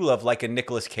that you love, like a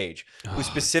Nicolas Cage, who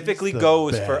specifically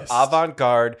goes for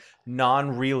avant-garde,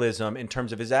 non-realism in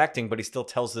terms of his acting, but he still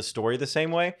tells the story the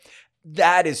same way.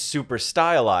 That is super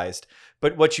stylized.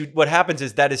 But what happens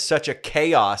is that is such a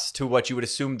chaos to what you would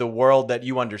assume the world that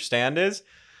you understand is,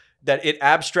 that it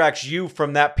abstracts you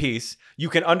from that piece. You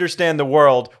can understand the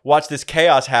world, watch this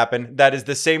chaos happen. That is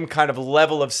the same kind of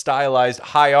level of stylized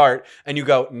high art. And you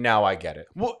go, now I get it.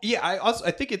 Well, yeah,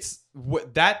 I think it's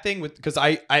that thing with, because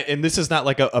I and this is not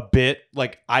like a bit,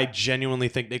 like I genuinely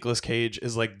think Nicolas Cage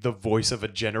is like the voice of a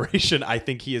generation. I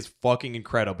think he is fucking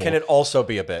incredible. Can it also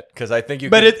be a bit? Because I think you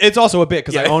But it's also a bit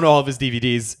because I own all of his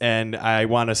DVDs and I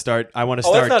want to start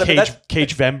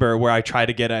Cage Vember, where I try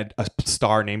to get a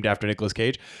star named after Nicolas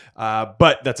Cage.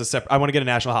 But that's a separate, I want to get a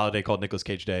national holiday called Nicolas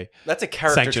Cage Day. That's a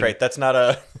character trait. That's not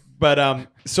a... But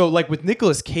so like with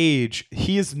Nicolas Cage,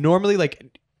 he is normally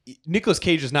like, Nicolas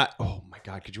Cage is not, oh my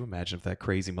God, could you imagine if that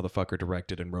crazy motherfucker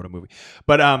directed and wrote a movie?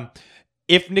 But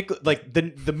if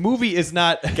the movie is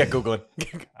not... Get Googling.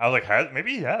 I was like,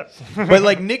 maybe he has. But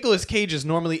like Nicolas Cage is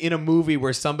normally in a movie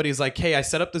where somebody's like, hey, I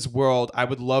set up this world. I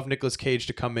would love Nicolas Cage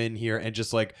to come in here and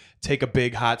just like take a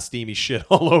big hot steamy shit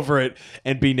all over it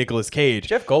and be Nicolas Cage.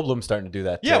 Jeff Goldblum's starting to do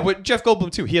that too. Yeah, but Jeff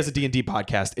Goldblum too. He has a D&D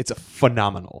podcast. It's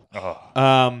phenomenal.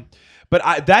 Oh.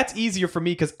 But that's easier for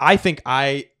me because I think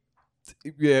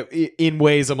in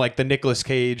ways I'm like the Nicolas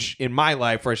Cage in my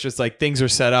life, where it's just like things are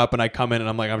set up and I come in and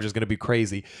I'm like, I'm just gonna be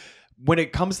crazy. When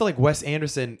it comes to like Wes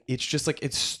Anderson, it's just like,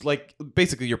 it's like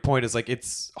basically your point is like,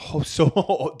 it's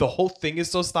so the whole thing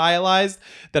is so stylized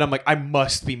that I'm like, I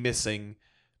must be missing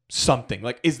something.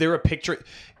 Like, is there a picture?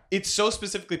 It's so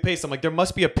specifically paced. I'm like, there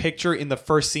must be a picture in the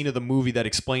first scene of the movie that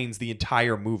explains the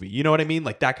entire movie. You know what I mean?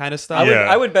 Like that kind of stuff.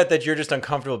 I would bet that you're just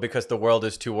uncomfortable because the world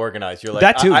is too organized. You're like,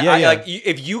 that too. Yeah. Like,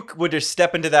 if you would just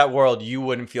step into that world, you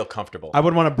wouldn't feel comfortable. I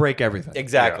would want to break everything.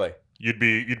 Exactly. Yeah. You'd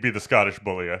be the Scottish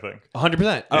bully, I think.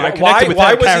 100%.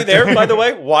 Why was he there, by the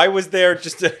way? Why was there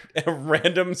just a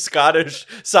random Scottish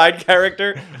side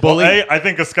character? Bully? Well, I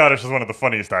think a Scottish is one of the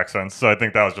funniest accents, so I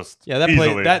think that was just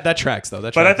that tracks, though.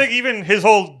 But I think even his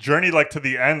whole journey, like to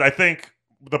the end, I think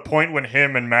the point when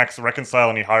him and Max reconcile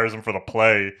and he hires him for the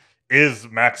play is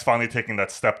Max finally taking that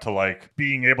step to like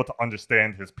being able to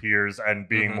understand his peers and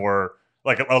being more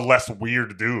like a less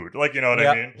weird dude. Like, you know what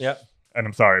I mean? Yeah. And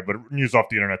I'm sorry, but news off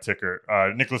the internet ticker.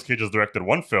 Nicolas Cage has directed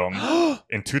one film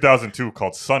in 2002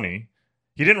 called Sunny.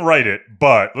 He didn't write it,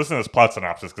 but listen to this plot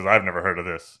synopsis because I've never heard of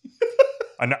this.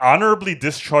 An honorably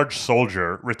discharged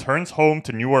soldier returns home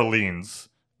to New Orleans,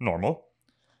 normal,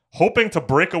 hoping to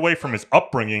break away from his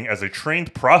upbringing as a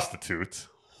trained prostitute.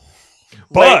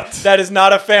 But wait, that is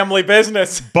not a family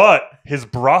business. But his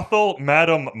brothel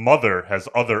madam mother has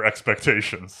other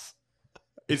expectations.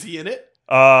 Is he in it?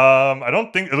 I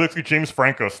don't think it looks like James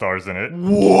Franco stars in it.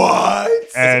 What?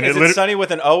 And is it Sunny with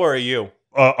an O or a U?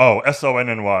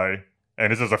 Sonny.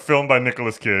 And this is a film by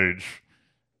Nicolas Cage.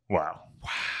 Wow.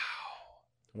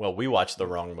 Well, we watched the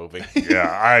wrong movie.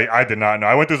 Yeah, I did not know.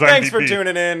 I went to his Thanks IMDb. for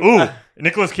tuning in. Ooh,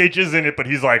 Nicolas Cage is in it, but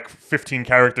he's like 15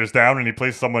 characters down, and he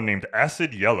plays someone named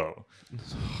Acid Yellow.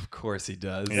 Of course he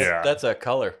does. Yeah, that's a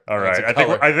color. All right, I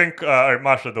think all right,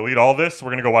 Masha, delete all this. We're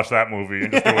gonna go watch that movie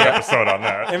and just do an episode on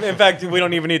that. In fact, we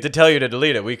don't even need to tell you to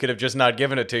delete it. We could have just not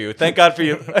given it to you. Thank God for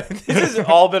you. This has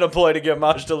all been a ploy to get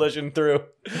Masha to listen through.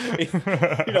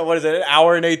 You know, what is it? An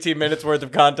hour and 18 minutes worth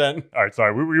of content. All right,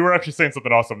 sorry. We were actually saying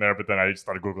something awesome there, but then I just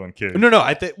started Googling kids. No.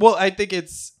 I think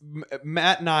it's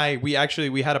Matt and I. We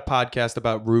had a podcast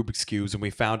about Rubik's Cubes, and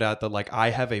we found out that like I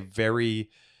have a very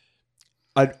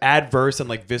an adverse and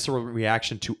like visceral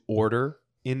reaction to order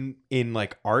in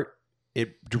like art.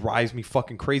 It drives me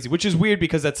fucking crazy, which is weird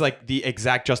because that's like the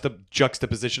exact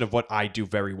juxtaposition of what I do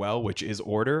very well, which is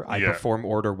order. I perform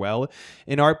order well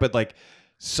in art, but like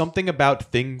something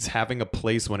about things having a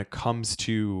place when it comes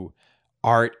to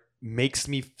art makes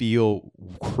me feel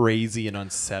crazy and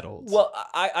unsettled. Well,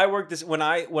 I work this when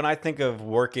I think of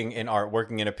working in art,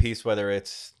 working in a piece, whether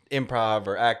it's improv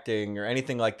or acting or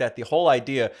anything like that. The whole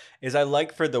idea is I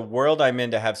like for the world I'm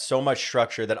in to have so much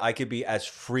structure that I could be as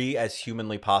free as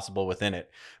humanly possible within it.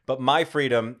 But my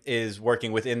freedom is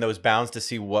working within those bounds to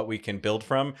see what we can build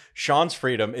from. Sean's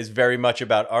freedom is very much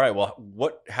about, all right, well,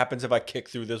 what happens if I kick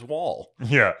through this wall?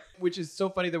 Yeah. Which is so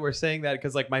funny that we're saying that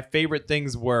because like my favorite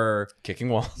things were Kicking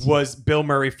walls. was Bill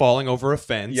Murray falling over a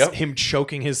fence, Yep. him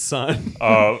choking his son.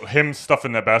 Him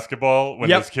stuffing that basketball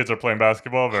when Yep. his kids are playing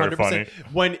basketball. Very funny.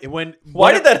 When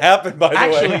Why did that happen, by the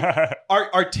Actually, way?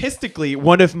 artistically,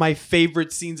 one of my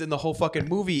favorite scenes in the whole fucking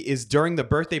movie is during the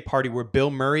birthday party where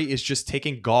Bill Murray is just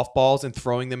taking golf balls and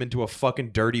throwing them into a fucking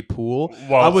dirty pool.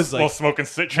 While, I was like, while smoking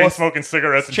cigarettes and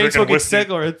chain drinking smoking whiskey.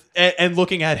 cigarettes and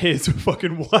looking at his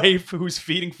fucking wife who's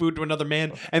feeding food to another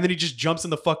man, and then he just jumps in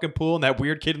the fucking pool and that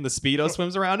weird kid in the Speedo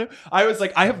swims around him. I was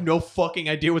like, I have no fucking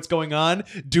idea what's going on.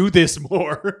 Do this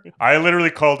more. I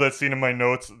literally called that scene in my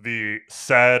notes the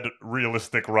sad,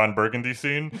 realistic Ron Burgundy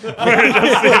scene.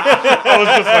 I was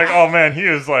just like, oh man, he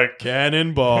is like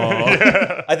Cannonball.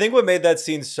 Yeah. I think what made that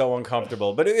scene so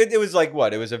uncomfortable, but it was like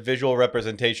what? It was a visual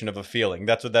representation of a feeling.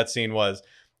 That's what that scene was.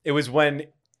 It was when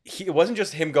it wasn't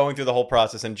just him going through the whole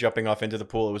process and jumping off into the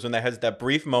pool. It was when they had that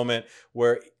brief moment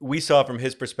where we saw from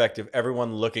his perspective,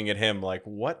 everyone looking at him like,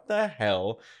 what the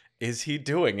hell is he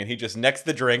doing? And he just necks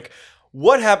the drink.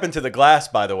 What happened to the glass,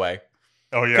 by the way?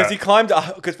 Oh yeah. Because he climbed,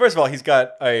 because first of all, he's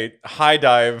got a high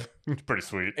dive It's pretty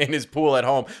sweet. in his pool at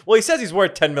home. Well, he says he's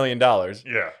worth $10 million.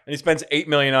 Yeah. And he spends $8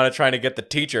 million on it trying to get the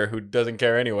teacher who doesn't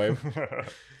care anyway.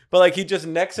 But like he just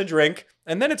necks a drink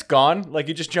and then it's gone. Like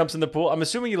he just jumps in the pool. I'm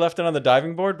assuming he left it on the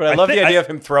diving board, but I love the idea of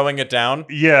him throwing it down.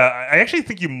 Yeah, I actually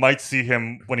think you might see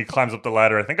him when he climbs up the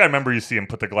ladder. I think I remember you see him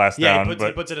put the glass down. He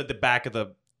but puts it at the back of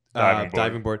the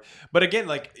Diving board. But again,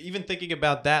 like even thinking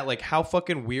about that, like how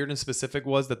fucking weird and specific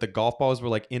was that the golf balls were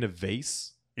like in a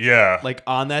vase, yeah. like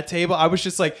on that table. I was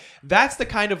just like, that's the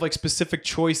kind of like specific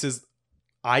choices,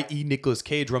 i.e. Nicolas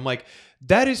Cage, where I'm like,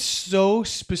 that is so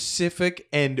specific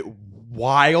and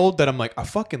wild that I'm like, I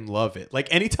fucking love it. Like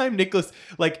anytime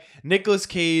Nicolas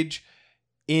Cage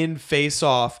in Face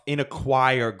Off in a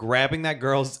choir grabbing that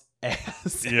girl's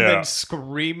ass and then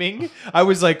screaming, I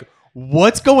was like,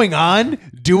 what's going on?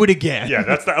 Do it again. Yeah,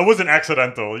 it wasn't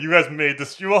accidental. You guys made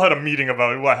this. You all had a meeting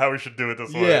about how we should do it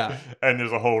this way. Yeah. And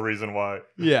there's a whole reason why.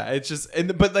 Yeah, it's just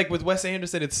but like with Wes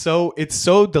Anderson, it's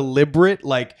so deliberate,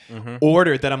 like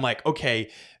ordered that I'm like, okay,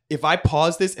 if I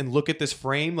pause this and look at this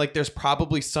frame, like there's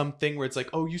probably something where it's like,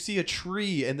 oh, you see a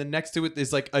tree and then next to it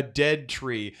is like a dead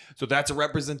tree. So that's a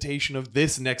representation of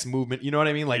this next movement. You know what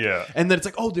I mean? Like, yeah. And then it's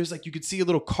like, oh, there's like, you could see a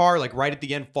little car like right at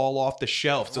the end fall off the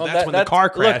shelf. So that's when the car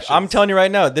crashes. Look, I'm telling you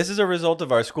right now, this is a result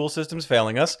of our school systems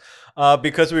failing us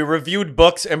because we reviewed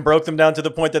books and broke them down to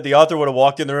the point that the author would have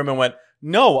walked in the room and went,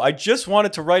 no, I just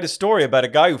wanted to write a story about a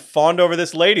guy who fawned over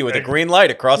this lady with a green light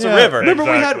across a river. Remember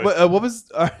Exactly. we had, what was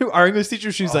our English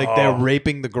teacher? She's like, they're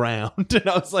raping the ground. And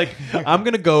I was like, I'm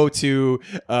going to go to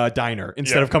a diner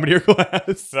instead of coming to your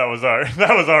class. That was our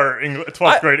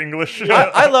 12th grade English.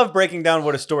 I love breaking down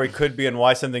what a story could be and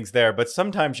why something's there, but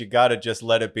sometimes you got to just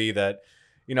let it be that,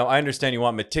 you know, I understand you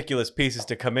want meticulous pieces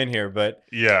to come in here, but...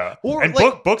 Yeah. Or, and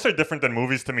like- books are different than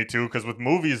movies to me, too, because with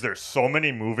movies, there's so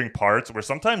many moving parts where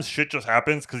sometimes shit just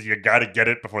happens because you got to get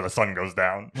it before the sun goes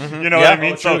down. You know what I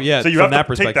mean? true. Yeah, so you from have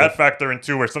that to take that perspective. factor in,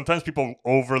 too, where sometimes people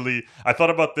overly... I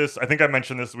thought about this. I think I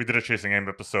mentioned this. We did a Chasing Amy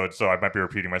episode, so I might be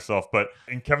repeating myself. But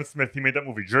in Kevin Smith, he made that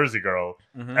movie Jersey Girl.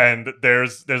 And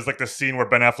there's like this scene where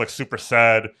Ben Affleck's super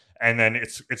sad, and then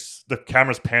it's the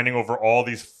camera's panning over all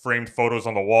these framed photos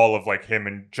on the wall of like him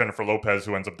and Jennifer Lopez,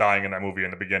 who ends up dying in that movie in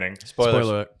the beginning.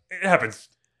 Spoilers. It happens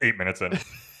 8 minutes in.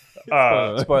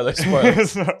 Spoilers.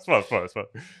 Spoilers.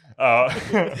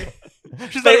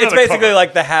 It's basically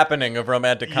like the happening of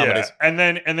romantic comedies. and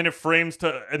then it frames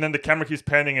and then the camera keeps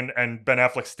panning and Ben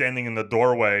Affleck standing in the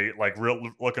doorway like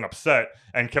looking upset,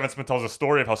 and Kevin Smith tells a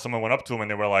story of how someone went up to him and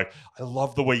they were like, I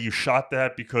love the way you shot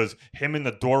that because him in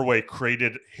the doorway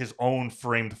created his own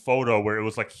framed photo where it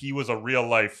was like he was a real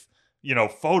life, you know,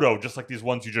 photo just like these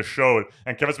ones you just showed,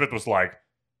 and Kevin Smith was like,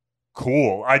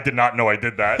 cool, I did not know I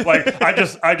did that. Like I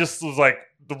just was like,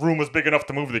 the room was big enough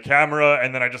to move the camera,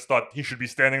 and then I just thought he should be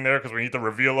standing there because we need to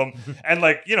reveal him. And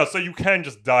like, you know, so you can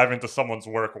just dive into someone's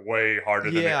work way harder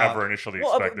than you ever initially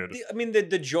expected. I mean,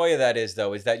 the joy of that is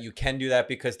that you can do that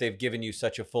because they've given you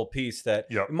such a full piece that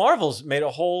Yep. Marvel's made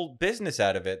a whole business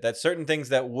out of it, that certain things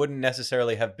that wouldn't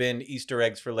necessarily have been Easter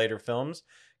eggs for later films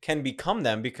can become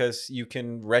them because you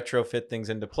can retrofit things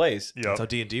into place. Yep. That's how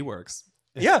D&D works.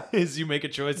 Yeah. Is you make a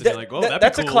choice and you're like, oh, that'd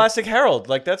that's be cool. a classic Harold.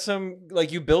 Like that's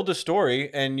you build a story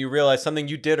and you realize something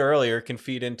you did earlier can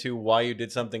feed into why you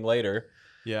did something later.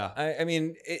 Yeah. I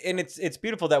mean, and it's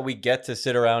beautiful that we get to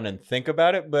sit around and think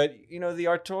about it, but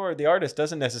the artist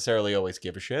doesn't necessarily always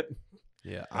give a shit.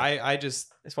 Yeah. I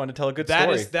just want to tell a good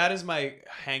story. That is my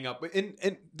hang up.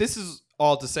 And this is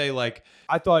all to say, like,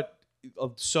 I thought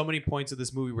so many points of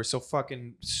this movie were so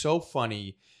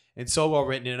funny and so well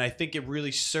written, and I think it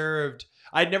really served.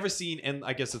 I'd never seen, and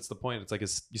I guess that's the point. It's like you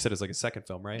said, it's like a second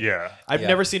film, right? Yeah. I've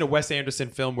never seen a Wes Anderson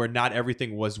film where not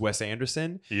everything was Wes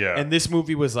Anderson. Yeah. And this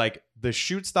movie was like the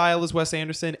shoot style is Wes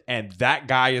Anderson, and that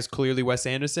guy is clearly Wes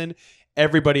Anderson.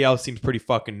 Everybody else seems pretty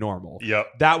fucking normal.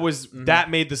 Yep. That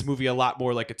made this movie a lot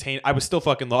more like I was still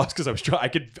fucking lost because I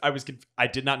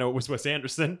did not know it was Wes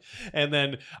Anderson, and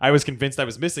then I was convinced I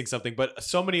was missing something. But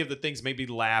so many of the things made me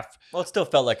laugh. Well, it still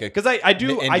felt like because I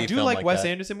do film like Wes that.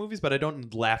 Anderson movies, but I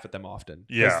don't laugh at them often.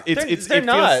 Yeah. They're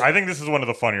not. I think this is one of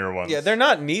the funnier ones. Yeah, they're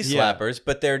not knee slappers,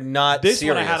 but they're not. This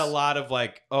serious. one I had a lot of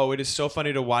like, oh, it is so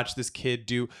funny to watch this kid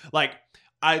do like.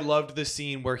 I loved the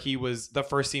scene where the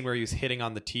first scene where he was hitting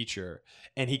on the teacher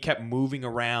and he kept moving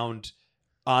around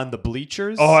on the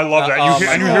bleachers. Oh, I love that.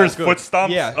 You hear his foot stomps?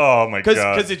 Yeah. Oh, my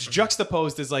God. Because it's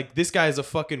juxtaposed as like, this guy is a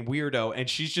fucking weirdo. And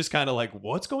she's just kind of like,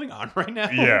 what's going on right now?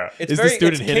 Yeah.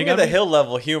 It's King of the Hill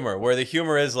level humor where the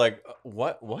humor is like,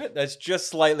 what? That's just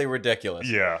slightly ridiculous.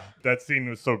 Yeah. That scene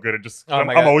was so good. It just, Oh I'm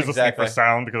my God, always exactly. listening for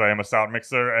sound because I am a sound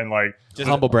mixer and like. Just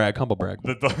humble brag.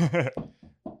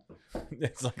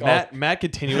 It's like Matt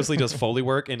continuously does Foley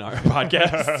work in our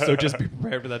podcast, so just be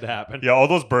prepared for that to happen. Yeah, all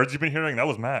those birds you've been hearing, that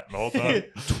was Matt the whole time.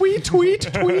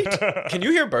 Tweet. Can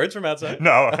you hear birds from outside?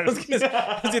 No. I was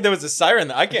gonna see there was a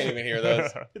siren. I can't even hear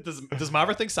those. Does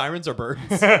Maverick think sirens are birds?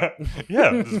 Yeah,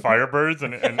 there's firebirds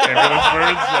and ambulance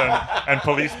birds and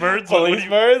police birds.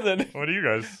 Birds and what are you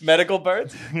guys? Medical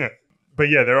birds? Yeah. But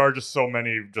yeah, there are just so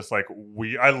many just like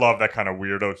I love that kind of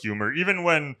weirdo humor. Even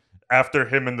when after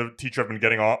him and the teacher have been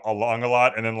getting along a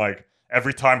lot, and then like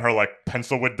every time her like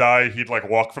pencil would die, he'd like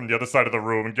walk from the other side of the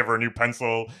room and give her a new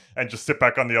pencil and just sit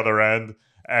back on the other end.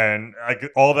 And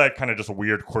like all that kind of just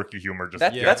weird, quirky humor.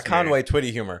 That's Conway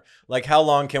Twitty humor. Like, how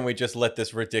long can we just let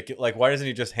this ridiculous? Like, why doesn't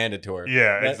he just hand it to her?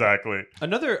 Yeah, exactly.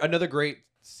 Another great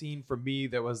scene for me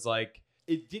that was like,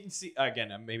 it didn't see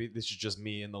again. Maybe this is just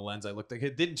me and the lens I looked like.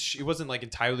 It wasn't like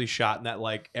entirely shot in that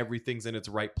like everything's in its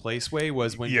right place way.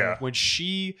 Was when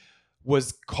she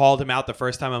was called him out the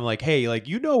first time. I'm like, hey, like,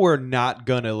 we're not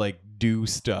gonna like do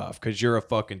stuff because you're a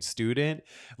fucking student.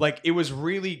 Like, it was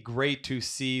really great to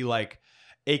see like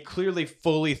a clearly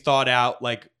fully thought out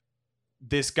like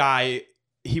this guy.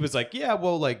 He was like, yeah,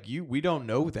 well, like we don't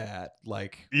know that.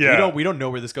 Like, we don't know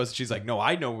where this goes. And she's like, no,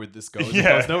 I know where this goes. Yeah.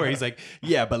 It goes nowhere. He's like,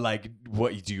 yeah, but like,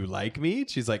 what, do you like me?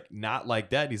 She's like, not like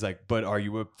that. And he's like, but are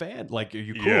you a fan? Like, are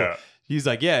you cool? Yeah. He's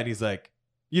like, yeah. And he's like,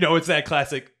 it's that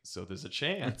classic, so there's a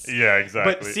chance. Yeah,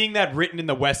 exactly. But seeing that written in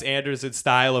the Wes Anderson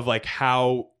style of like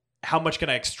how much can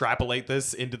I extrapolate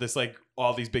this into this like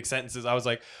all these big sentences, I was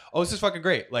like, oh, this is fucking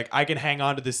great. Like, I can hang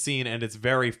on to this scene and it's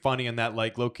very funny in that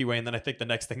like low-key way. And then I think the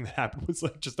next thing that happened was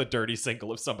like just a dirty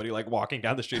single of somebody like walking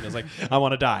down the street and I was like, I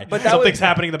want to die. But something's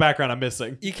happening in the background I'm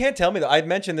missing. You can't tell me that. I'd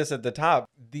mentioned this at the top.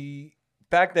 The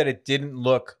fact that it didn't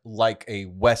look like a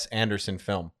Wes Anderson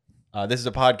film. This is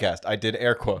a podcast. I did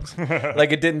air quotes.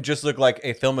 Like, it didn't just look like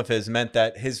a film of his meant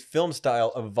that his film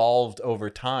style evolved over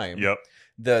time. Yep.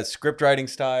 The script writing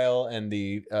style and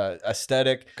the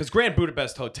aesthetic. Because Grand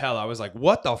Budapest Hotel, I was like,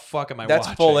 what the fuck am I That's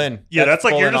watching? full in. Yeah, that's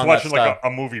like full you're in just on watching that like style.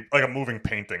 a movie, like a moving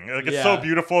painting. Like, it's so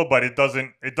beautiful, but it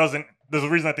doesn't. There's a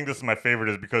reason I think this is my favorite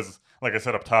is because, like I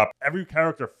said up top, every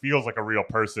character feels like a real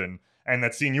person. And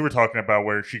that scene you were talking about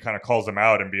where she kind of calls him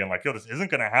out and being like, yo, this isn't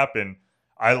going to happen.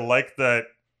 I like that.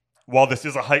 While this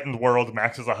is a heightened world,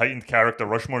 Max is a heightened character,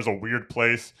 Rushmore's a weird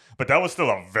place, but that was still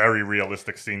a very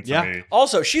realistic scene to me.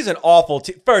 Also, she's an awful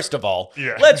first of all,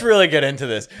 let's really get into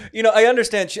this. I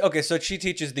understand. So she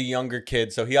teaches the younger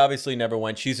kid, so he obviously never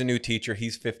went. She's a new teacher.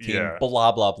 He's 15,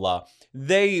 blah, blah, blah.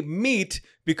 They meet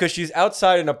because she's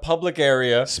outside in a public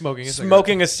area smoking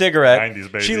a cigarette.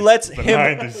 90s, baby.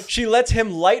 She lets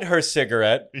him light her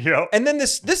cigarette. Yep. And then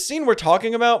this scene we're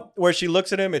talking about where she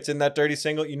looks at him, it's in that dirty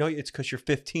single. It's because you're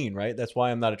 15, right? That's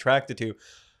why I'm not attracted to you.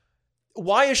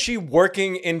 Why is she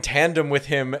working in tandem with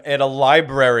him at a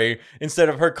library instead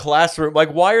of her classroom? Like,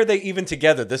 why are they even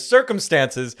together? The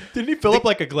circumstances. Didn't he fill up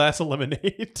like a glass of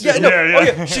lemonade? Yeah, no. Yeah. Oh,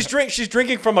 yeah. She's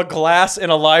drinking from a glass in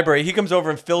a library. He comes over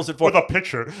and fills it for with a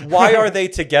pitcher. Why are they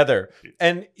together?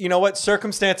 And you know what?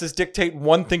 Circumstances dictate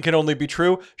one thing can only be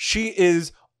true. She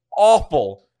is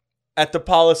awful at the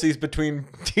policies between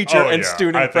teacher and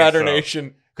student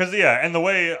fraternation. Because, and the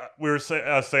way we were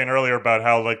saying earlier about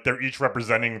how, like, they're each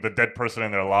representing the dead person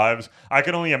in their lives, I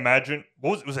can only imagine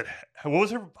what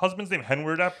was her husband's name?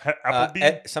 Henward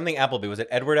Appleby? Something Appleby. Was it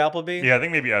Edward Appleby? Yeah, I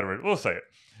think maybe Edward. We'll say it.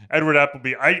 Edward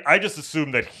Appleby. I just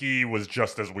assumed that he was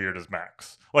just as weird as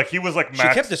Max. Like he was like Max. She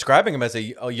kept describing him as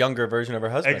a younger version of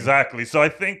her husband. Exactly. So I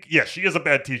think she is a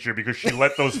bad teacher because she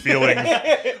let those feelings.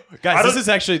 Guys, this is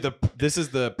actually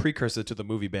the precursor to the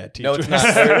movie Bad Teacher. No, it's not.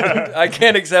 I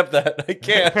can't accept that. I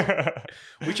can't.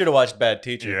 We should have watched Bad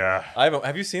Teacher. Yeah.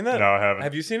 Have you seen that? No, I haven't.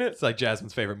 Have you seen it? It's like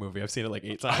Jasmine's favorite movie. I've seen it like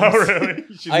 8 times. Oh, really?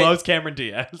 She loves Cameron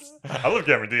Diaz. I love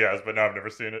Cameron Diaz, but no, I've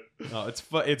never seen it. Oh,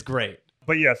 it's great.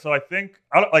 But yeah, so I think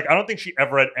I don't think she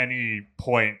ever at any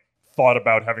point thought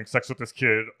about having sex with this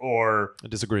kid or I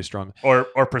disagree strongly. or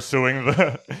pursuing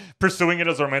it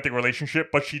as a romantic relationship,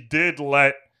 but she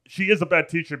is a bad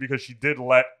teacher because she did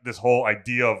let this whole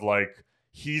idea of like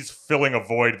he's filling a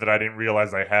void that I didn't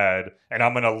realize I had, and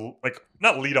I'm gonna like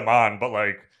not lead him on, but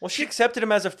like Well, she accepted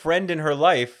him as a friend in her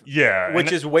life. Yeah.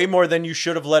 Which is way more than you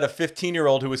should have let a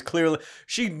 15-year-old who was clearly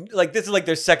this is like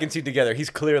their second scene together. He's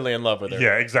clearly in love with her.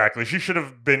 Yeah, exactly. She should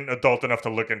have been adult enough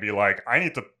to look and be like, I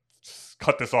need to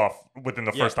cut this off within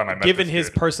the first time I met Given this his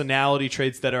kid. personality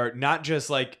traits that are not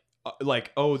just like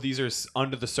oh, these are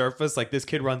under the surface. Like this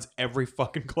kid runs every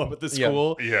fucking club at the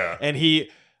school. Yeah. And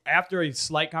after a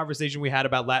slight conversation we had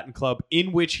about Latin Club,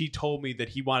 in which he told me that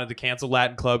he wanted to cancel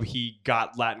Latin Club, he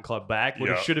got Latin Club back. What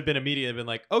it should have been immediately been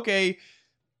like, okay,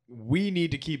 we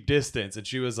need to keep distance. And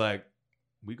she was like,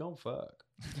 we gonna fuck.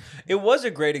 It was a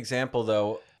great example,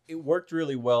 though. It worked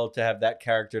really well to have that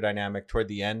character dynamic toward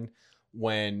the end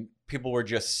when people were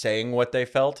just saying what they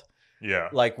felt. Yeah.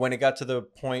 Like when it got to the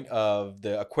point of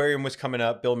the aquarium was coming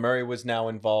up, Bill Murray was now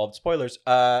involved. Spoilers.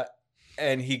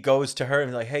 And he goes to her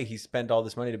and like, hey, he spent all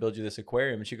this money to build you this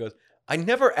aquarium. And she goes, I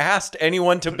never asked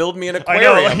anyone to build me an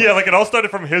aquarium. I know, yeah, like it all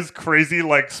started from his crazy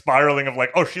like spiraling of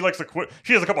like, oh, she likes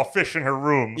she has a couple of fish in her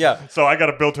room. Yeah. So I got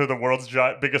to build her the world's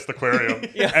biggest aquarium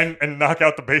and knock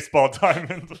out the baseball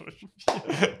diamonds,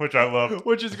 which I love.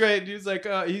 Which is great. He's like,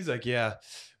 yeah,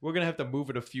 we're going to have to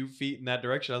move it a few feet in that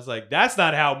direction. I was like, that's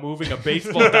not how moving a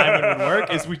baseball diamond would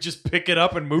work, is we just pick it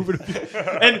up and move it.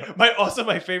 And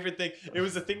my favorite thing, it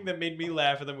was the thing that made me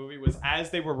laugh in the movie, was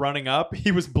as they were running up,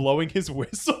 he was blowing his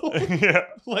whistle. Yeah.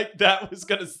 Like that was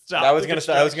going to stop. That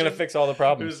was going to fix all the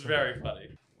problems. It was very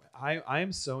funny. I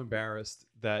am so embarrassed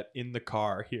that in the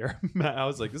car here, I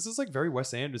was like, this is like very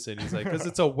Wes Anderson. He's like, because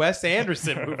it's a Wes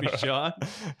Anderson movie, Sean.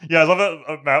 Yeah, I love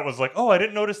that Matt was like, oh, I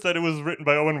didn't notice that it was written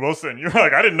by Owen Wilson. You're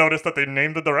like, I didn't notice that they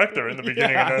named the director in the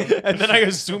beginning. And then I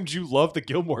assumed you loved the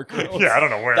Gilmore Girls. Yeah, I don't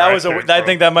know where that was. I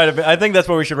think that might have been. I think that's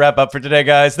where we should wrap up for today,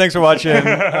 guys. Thanks for watching.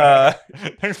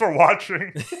 Thanks for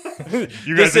watching.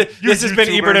 You guys, this has been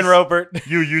Ebert and Robert.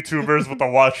 You YouTubers with the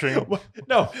watching.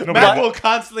 No, Matt will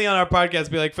constantly on our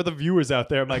podcast be like, for the viewers out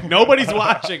there, I'm like, nobody's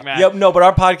watching, Matt. Yep, no, but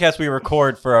our podcast we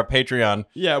record for our Patreon.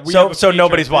 Yeah, so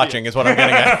nobody's watching is what I'm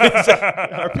getting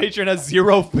at. Our Patreon has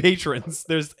 0 patrons.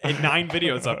 There's 9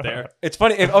 videos up there. It's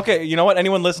funny. Okay, you know what?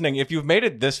 Anyone listening, if you've made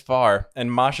it this far and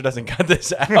Masha doesn't cut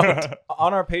this out,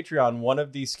 on our Patreon, one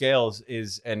of these scales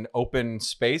is an open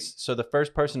space. So the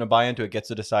first person to buy into it gets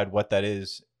to decide what that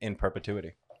is in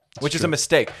perpetuity. Which is a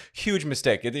mistake. Huge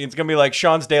mistake. It's going to be like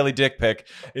Sean's daily dick pic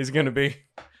is going to be...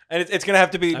 And it's going to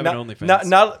have to be...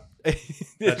 not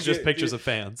That's just pictures of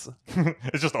fans.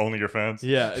 It's just only your fans.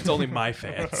 Yeah, it's only my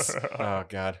fans. Oh,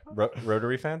 God.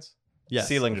 Rotary fans? Yes.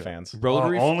 Ceiling fans.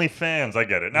 Rotary only fans. I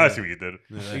get it. Now I see what you did.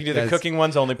 You do the cooking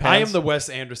ones, only pans. I am the Wes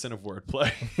Anderson of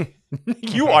wordplay.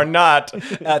 You are not.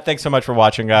 Thanks so much for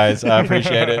watching, guys. I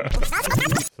appreciate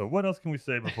it. So what else can we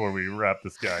say before we wrap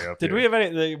this guy up? Did we have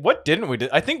any... What didn't we do?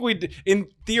 I think we did. In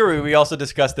theory, we also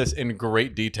discussed this in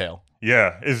great detail.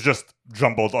 Yeah, it's just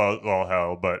jumbled all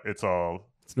hell, but it's all...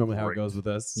 It's normally how it goes with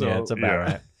us. So, yeah, it's about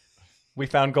right. We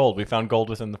found gold. We found gold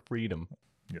within the freedom.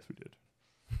 Yes, we did.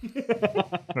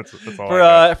 That's all.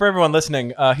 For everyone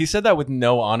listening, he said that with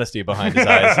no honesty behind his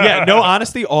eyes. Yeah, no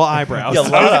honesty, all eyebrows. Yeah,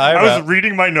 I was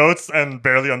reading my notes and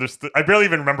barely understood. I barely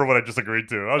even remember what I just agreed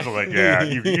to. I was just like, yeah,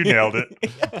 you nailed it.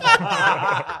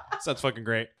 Sounds fucking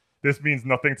great. This means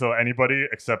nothing to anybody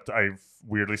except I've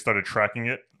weirdly started tracking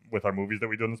it with our movies that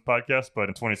we do on this podcast. But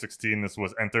in 2016, this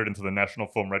was entered into the National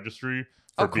Film Registry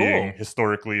for being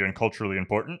historically and culturally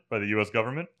important by the U.S.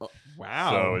 government.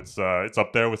 Wow. So it's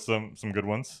up there with some good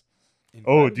ones.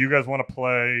 Oh, do you guys want to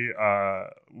play?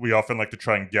 We often like to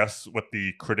try and guess what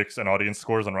the critics and audience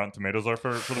scores on Rotten Tomatoes are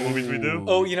for the movies we do.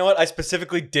 Oh, you know what? I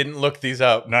specifically didn't look these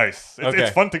up. Nice.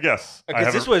 It's fun to guess.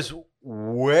 Because this was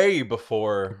way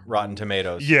before Rotten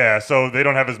Tomatoes. Yeah, so they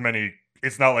don't have as many.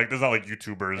 It's not like there's not like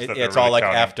YouTubers. It's all like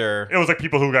after. It was like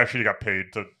people who actually got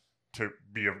paid to to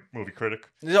be a movie critic.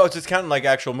 No, it's just counting like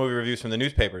actual movie reviews from the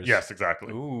newspapers. Yes,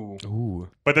 exactly. Ooh.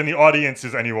 But then the audience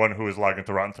is anyone who is logged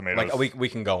into Rotten Tomatoes. Like we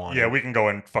can go on. Yeah, we can go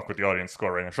and fuck with the audience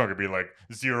score right now. Sean could be like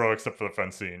 0 except for the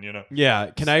fence scene, you know?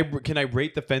 Yeah. Can I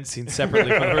rate the fence scene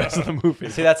separately from the rest of the movie?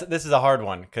 See, this is a hard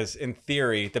one because in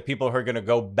theory, the people who are going to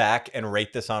go back and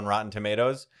rate this on Rotten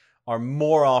Tomatoes are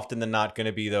more often than not going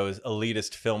to be those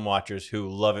elitist film watchers who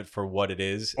love it for what it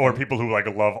is. Or people who like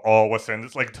love all Wes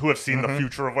Anderson, like who have seen the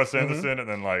future of Wes Anderson and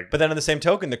then like... But then on the same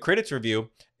token, the critics review,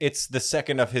 it's the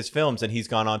second of his films and he's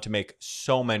gone on to make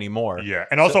so many more. Yeah,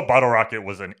 and also Bottle Rocket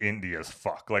was an indie as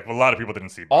fuck. Like a lot of people didn't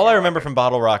see All I Bottle remember Rocket. from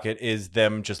Bottle Rocket is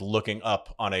them just looking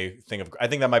up on a thing of... I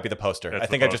think that might be the poster. That's I the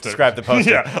think I just poster. described the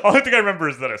poster. Yeah, only thing I remember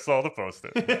is that I saw the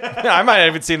poster. I might have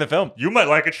even seen the film. You might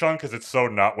like it, Sean, because it's so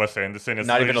not Wes Anderson. It's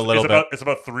Not really even a little bit. It's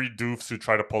about 3 doofs who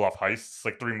try to pull off heists,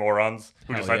 like 3 morons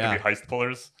who Hell decide yeah. to be heist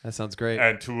pullers, That sounds great.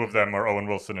 and 2 of them are Owen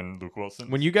Wilson and Luke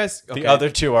Wilson. When you guys, The other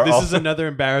two are This also... is another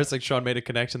embarrassing. Sean made a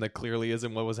connection that clearly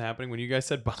isn't what was happening. When you guys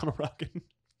said Bottle Rocket,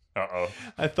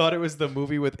 I thought it was the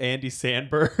movie with Andy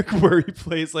Samberg where he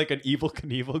plays like an evil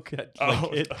Knievel kid.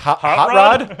 Hot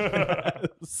Rod?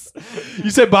 Yes. You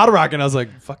said Bottle Rocket, and I was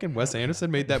like, "Fucking Wes Anderson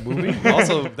made that movie."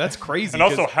 Also, that's crazy. And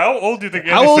also, 'cause how old do you think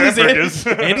how Andy old is Samberg Andy? is?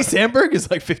 Andy Samberg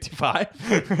is like 55,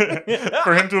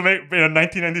 For him to make in a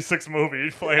 1996 movie,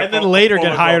 play a and then full- later full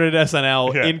get adult- hired at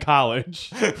SNL Yeah. in college.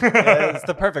 Yeah, it's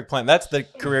the perfect plan. That's the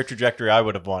career trajectory I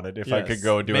would have wanted if I Yes. could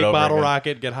go and do Make it over Bottle again.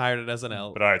 Rocket, get hired at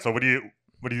SNL. But all right, so what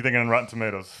do you think on Rotten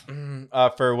Tomatoes?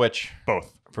 For which?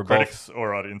 Both. For critics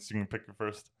or audience, you can pick it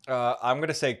first. I'm going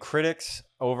to say critics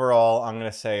overall, I'm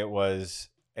going to say it was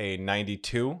a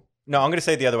 92. No, I'm going to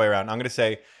say it the other way around. I'm going to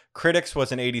say critics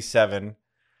was an 87.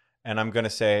 And I'm going to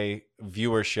say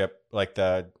viewership, like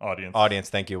the audience,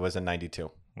 thank you, was a 92.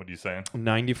 What are you saying?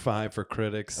 95 for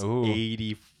critics, Ooh.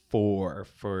 84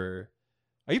 for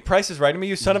Are you Price is Right to me,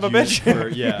 you son of a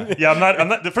bitch? yeah. Yeah, I'm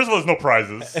not. First of all, there's no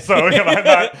prizes, so you're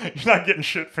not getting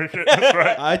shit for shit. That's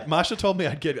right. Masha told me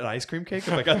I'd get an ice cream cake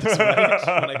if I got this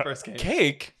right when I first came.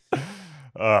 Cake?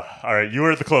 All right, you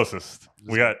were the closest.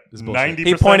 We got is bullshit. 90%.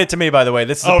 He pointed to me, by the way.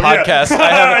 This is a yeah.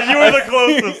 podcast. You were the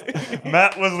closest.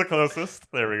 Matt was the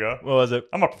closest. There we go. What was it?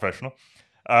 I'm a professional.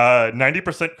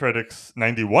 90% critics,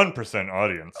 91%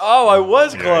 audience. Oh, I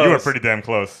was Yeah, close. you were pretty damn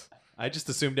close. I just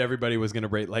assumed everybody was going to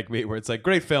rate like me, where it's like,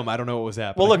 great film. I don't know what was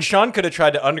happening. Well, look, Sean could have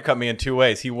tried to undercut me in 2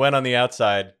 ways. He went on the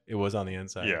outside. It was on the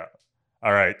inside. Yeah.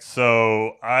 All right.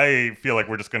 So I feel like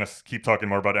we're just gonna keep talking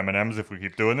more about M&Ms if we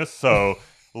keep doing this. So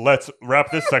let's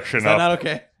wrap this section Is that up, not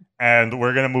okay? and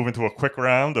we're gonna move into a quick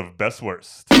round of best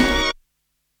worst.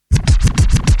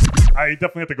 I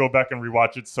definitely have to go back and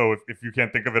rewatch it. So if you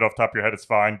can't think of it off the top of your head, it's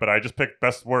fine. But I just picked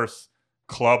best worst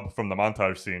club from the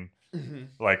montage scene.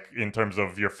 Like in terms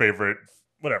of your favorite,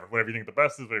 whatever you think the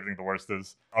best is, whatever you think the worst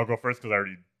is. I'll go first because I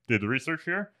already did the research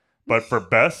here. But for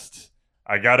best,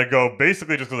 I gotta go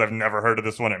basically just because I've never heard of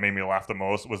this one. It made me laugh the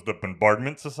most. Was the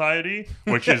Bombardment Society,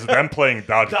 which is them playing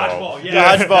dodgeball. Dodgeball,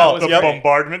 yeah. Dodgeball, The yep.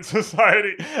 Bombardment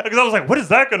Society. Because I was like, what is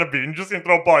that gonna be? And just gonna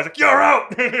throw balls. Like, you're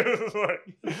out. It was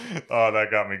like, oh, that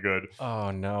got me good.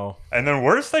 Oh, no. And then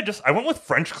worst, I went with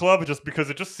French Club just because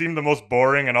it just seemed the most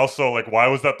boring, and also like, why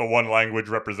was that the one language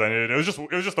represented? It was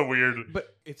just a weird.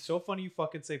 But it's so funny you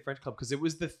fucking say French Club because it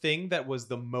was the thing that was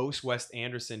the most Wes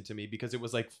Anderson to me because it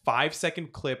was like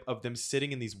 5-second clip of them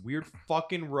sitting in these weird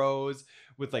fucking rows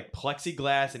with like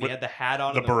plexiglass and he With had the hat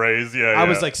on. The and berets, yeah. I yeah.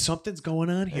 was like, something's going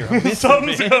on here. I'm missing,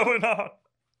 Something's man. going on.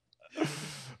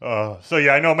 So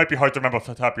yeah, I know it might be hard to remember off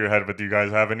the top of your head, but do you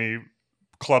guys have any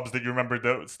clubs that you remember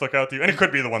that stuck out to you? And it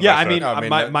could be the ones. Yeah, I I said. mean, No, I mean,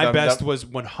 my the- best the- was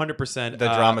 100% The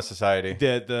Drama Society.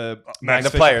 the Max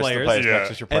the Fisher players. Yeah. Max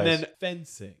Fisher and players. then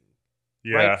fencing.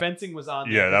 yeah. Right, fencing was on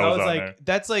there. Yeah, that 'cause I was on like, there.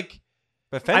 that's like.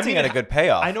 But fencing I mean, had a good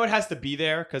payoff. I know it has to be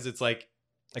there because it's like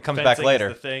It comes fencing back is later.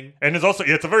 the thing. And it's also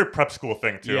it's a very prep school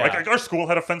thing too. Yeah. Like our school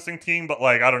had a fencing team, but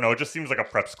like I don't know, it just seems like a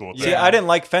prep school thing. See, Yeah. I didn't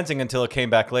like fencing until it came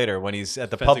back later when he's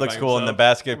at the Fencing public by school in the himself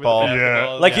basketball. with the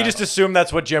basketball, Like he yeah. just assumed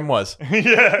that's what gym was.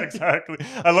 Yeah, exactly.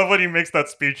 I love when he makes that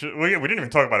speech. We didn't even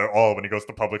talk about it at all when he goes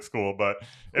to public school, but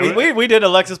We did.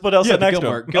 Alexis Bledel Yeah, sat the next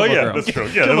Gilmore, to him. oh Gilmore yeah, Girls. that's true.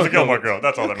 Yeah, there was a Gilmore Girls. Girl.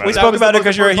 That's all that We matters. spoke was the about it most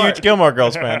because you're a important huge part. Gilmore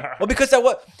Girls fan. Well, because that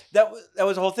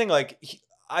was the whole thing. Like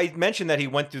I mentioned that he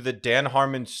went through the Dan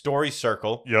Harmon story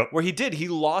circle. Yep. Where he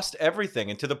lost everything,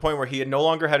 and to the point where he had no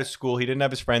longer had a school. He didn't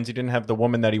have his friends. He didn't have the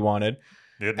woman that he wanted.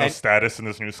 He had no and- status in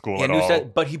this new school He at had no all.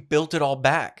 set- but he built it all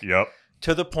back. Yep.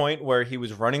 to the point where he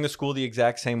was running the school the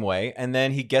exact same way, and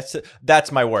then he gets to,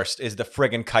 that's my worst, is the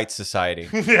friggin' Kite Society.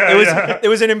 It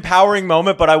was an empowering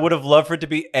moment, but I would have loved for it to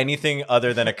be anything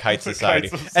other than a Kite Society.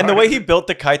 And the way he built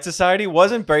the Kite Society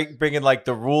wasn't bringing like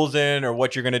the rules in or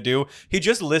what you're gonna do. He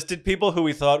just listed people who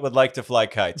he thought would like to fly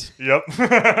kites. Yep.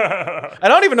 I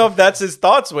don't even know if that's his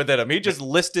thoughts within him. He just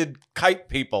listed kite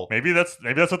people. Maybe that's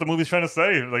what the movie's trying to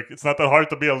say. Like, it's not that hard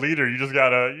to be a leader. You just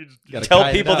gotta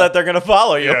tell people that they're gonna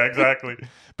follow you. Yeah, exactly.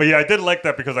 But yeah, I did like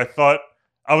that because I thought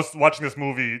I was watching this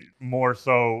movie more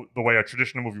so the way a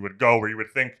traditional movie would go, where you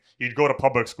would think he'd go to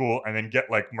public school and then get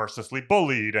like mercilessly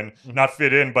bullied and not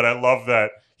fit in. But I love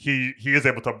that he is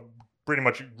able to pretty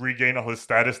much regain all his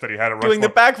status that he had at Rushmore. Doing the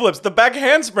backflips, the back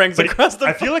handsprings across the...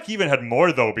 I feel like he even had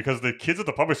more, though, because the kids at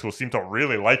the public school seemed to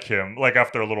really like him, like,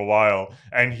 after a little while.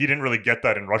 And he didn't really get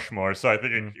that in Rushmore. So I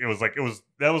think it was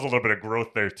that was a little bit of growth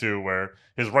there, too, where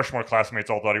his Rushmore classmates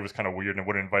all thought he was kind of weird and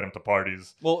wouldn't invite him to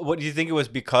parties. Well, what do you think it was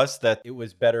because that it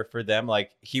was better for them?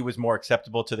 Like, he was more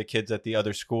acceptable to the kids at the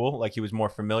other school? Like, he was more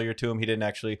familiar to them?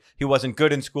 He wasn't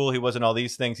good in school. He wasn't all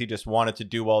these things. He just wanted to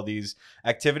do all these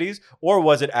activities? Or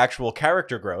was it actual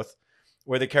character growth,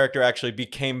 where the character actually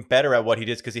became better at what he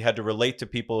did because he had to relate to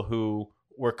people who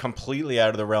were completely out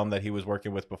of the realm that he was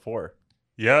working with before?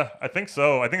 Yeah, I think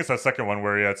so. I think it's that second one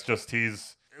where, it's just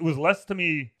it was less to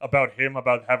me about him,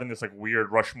 about having this like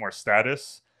weird Rushmore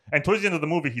status. And towards the end of the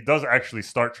movie, he does actually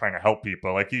start trying to help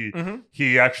people. Like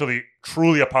he actually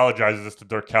truly apologizes to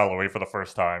Dirk Calloway for the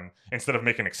first time instead of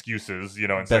making excuses, and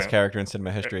Best saying, character in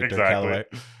cinema history, exactly.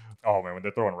 Dirk Calloway. Oh man, when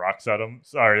they're throwing rocks at him.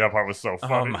 Sorry, that part was so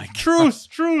funny. Oh my God. Truce.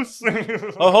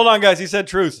 Oh, hold on, guys. He said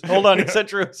truce. Hold on, he said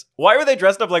truce. Why were they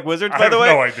dressed up like wizards, by the way?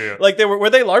 I have no idea. Like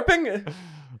were they LARPing?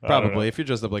 Probably. If you're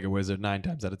dressed up like a wizard, 9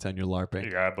 times out of 10 you're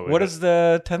LARPing. Yeah, I believe What it. is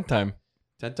the 10th time?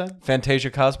 10 time? Fantasia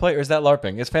cosplay, or is that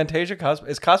LARPing? Is Fantasia cosplay?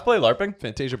 Is cosplay LARPing?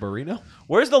 Fantasia Barrino?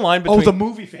 Where's the line between? Oh, the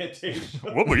movie Fantasia.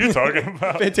 What were you talking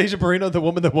about? Fantasia Barrino, the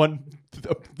woman that won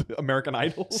the American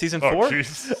Idol. Season Oh, 4?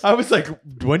 jeez. I was like,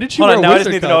 when did she Hold wear on, a now I just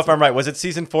wizard need to know if costume? I'm right. Was it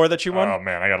season 4 that she won? Oh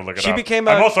man, I gotta look it She up. became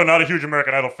I'm a- also not a huge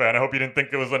American Idol fan. I hope you didn't think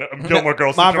it was a Gilmore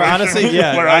Girls Mavra, situation honestly,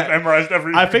 yeah, where I memorized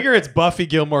every... I figure it's Buffy,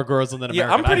 Gilmore Girls, and then Yeah,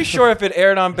 American I'm pretty Idol. sure if it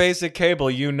aired on basic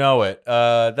cable, you know it.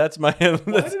 That's my. Why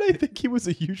did I think he was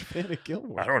a huge fan of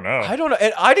Gilmore? I don't know. I don't know.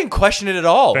 And I didn't question it at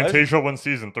all. Fantasia won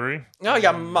season 3. Oh,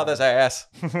 yeah, mother's ass.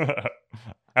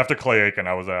 After Clay Aiken,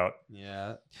 I was out.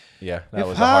 Yeah. Yeah, that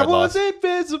was If a hard I was loss.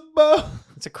 invisible,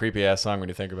 It's a creepy ass song when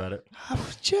you think about it. I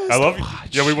would just I love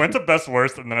watch. Yeah, we went to best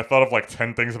worst, and then I thought of like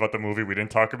 10 things about the movie we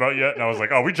didn't talk about yet, and I was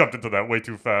like, oh, we jumped into that way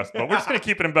too fast. But we're just gonna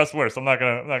keep it in best worst. I'm not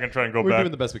gonna try and go We're back.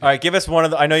 doing the best we can. All right, give us one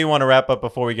of the. I know you want to wrap up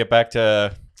before we get back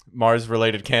to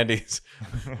Mars-related candies.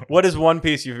 What is one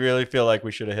piece you really feel like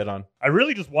we should have hit on? I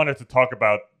really just wanted to talk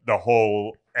about the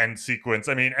whole end sequence.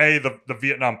 I mean, the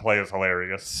Vietnam play is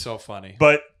hilarious, So funny.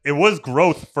 but it was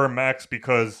growth for Max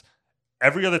because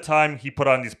every other time he put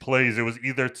on these plays, it was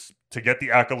either to get the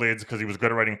accolades because he was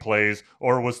good at writing plays,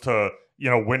 or it was to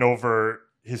win over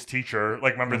his teacher.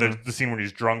 Like, remember the scene when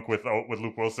he's drunk with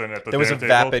Luke Wilson at the There was a dinner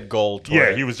table? vapid goal. Toward Yeah,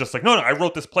 it. he was just like, no, I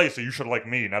wrote this play, so you should like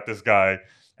me, not this guy.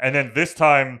 And then this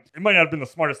time, it might not have been the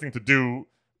smartest thing to do,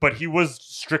 but he was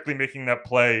strictly making that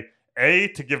play,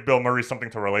 to give Bill Murray something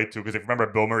to relate to, because if you remember,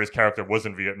 Bill Murray's character was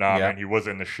in Vietnam, Yeah. and he was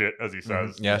in the shit, as he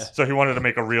says. Yes. So he wanted to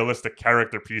make a realistic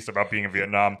character piece about being in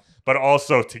Vietnam, but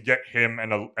also to get him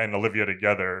and Olivia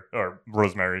together, or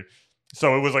Rosemary.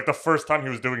 So it was like the first time he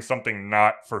was doing something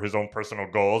not for his own personal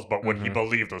goals, but what he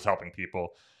believed was helping people.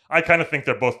 I kind of think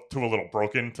they're both a little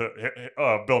broken.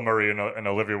 Bill Murray and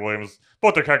Olivia Williams,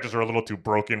 both their characters are a little too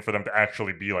broken for them to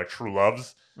actually be like true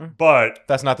loves. But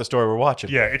That's not the story we're watching.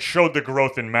 yeah, it showed the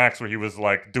growth in Max where he was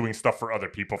like doing stuff for other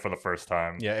people for the first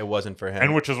time. Yeah, it wasn't for him.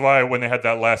 And which is why when they had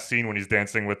that last scene when he's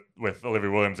dancing with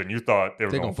Olivia Williams and you thought they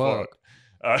were going to fuck.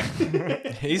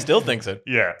 He still thinks it.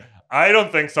 Yeah. I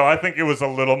don't think so. I think it was a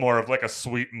little more of like a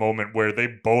sweet moment where they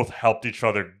both helped each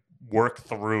other work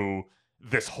through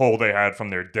this hole they had from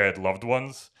their dead loved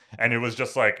ones. And it was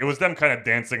just like, it was them kind of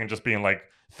dancing and just being like,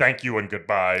 thank you and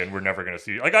goodbye, and we're never going to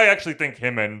see you. Like, I actually think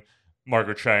him and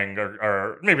Margaret Chang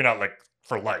are maybe not like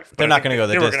for life. They're not going to go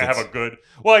the They distance. were going to have a good,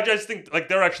 well, I just think like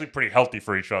they're actually pretty healthy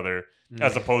for each other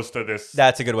as opposed to this.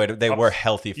 That's a good way to. They were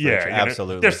healthy for each other.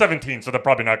 Absolutely. They're 17, so they're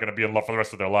probably not going to be in love for the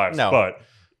rest of their lives. No. But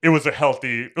it was the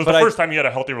first time he had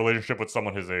a healthy relationship with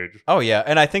someone his age. Oh, yeah.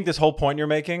 And I think this whole point you're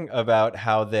making about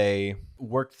how they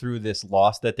work through this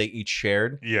loss that they each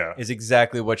shared Yeah. is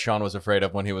exactly what Sean was afraid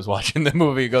of when he was watching the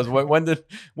movie. He goes, when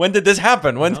did this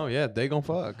happen? Oh yeah, they gonna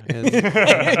fuck. And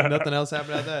nothing else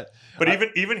happened after that. But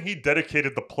even he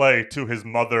dedicated the play to his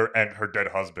mother and her dead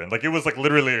husband. Like it was like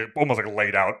literally almost like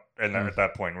laid out at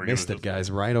that point where Missed he it, was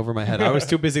guys, right over my head. I was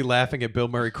too busy laughing at Bill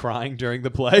Murray crying during the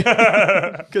play.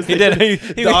 Because He did.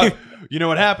 You know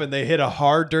what happened? They hit a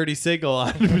hard, dirty single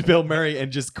on Bill Murray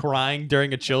and just crying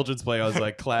during a children's play. I was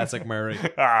like, classic Murray.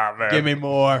 Ah man. Give me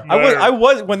more. I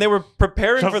was when they were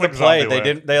preparing Just for the like play.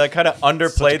 Zombieland. They like kind of Such a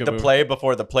underplayed good the movie. play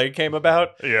before the play came about.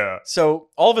 Yeah. So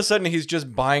all of a sudden he's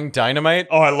just buying dynamite,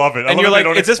 Oh, I love it. I and love you're that they like,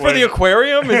 don't "Is this for the explain-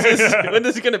 aquarium? Is this when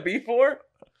is it going to be for?"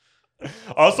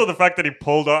 Also, the fact that he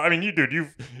pulled off. I mean,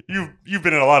 you've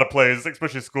been in a lot of plays,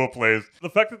 especially school plays. The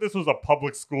fact that this was a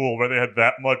public school where they had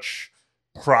that much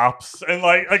props and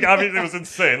like obviously it was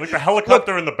insane. Like the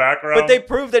helicopter in the background. But they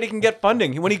prove that he can get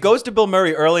funding. When he goes to Bill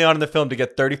Murray early on in the film to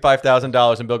get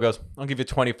 $35,000, and Bill goes, "I'll give you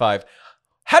 25."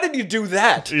 How did you do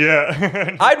that?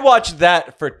 Yeah. I'd watch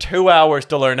that for 2 hours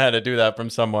to learn how to do that from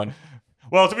someone.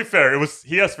 Well, to be fair,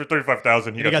 he asked for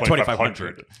 35,000. He got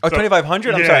 2,500. Oh,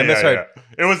 2,500? I'm sorry, I misheard. Yeah.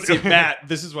 It was See, Matt,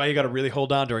 this is why you got to really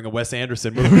hold on during a Wes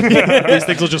Anderson movie. These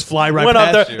things will just fly right Went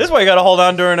up past there. you. This is why you got to hold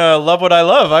on during Love What I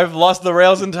Love. I've lost the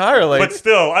rails entirely. But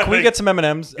still, I Can we think get some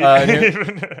M&Ms?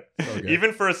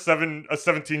 even for a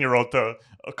 17-year-old to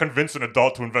convince an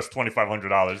adult to invest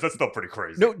 $2,500, that's still pretty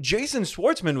crazy. No, Jason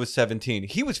Schwartzman was 17.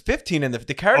 He was 15, and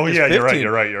the character Oh was yeah, 15.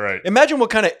 you're right. Imagine what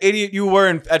kind of idiot you were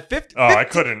at 50. Oh, I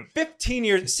couldn't.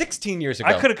 16 years ago.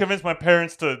 I could have convinced my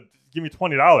parents to give me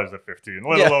 $20 at 15,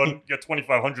 let Yeah. alone get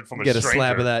 $2,500 from You a get a stranger.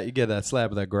 slab of that. You get that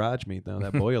slab of that garage meat, though.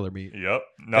 That boiler meat. Yep.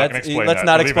 Not gonna explain Let's that.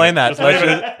 not Leave explain it. that. Just Let's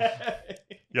leave just- it.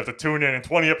 You have to tune in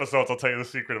 20 episodes. I'll tell you the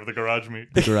secret of the garage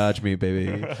meat. The garage meat,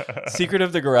 baby. Secret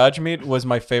of the Garage Meat was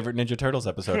my favorite Ninja Turtles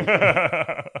episode.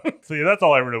 So yeah, that's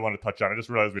all I really want to touch on. I just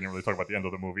realized we didn't really talk about the end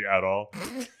of the movie at all.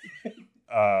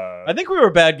 I think we were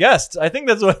bad guests. I think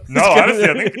that's what. No, honestly,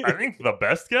 I think the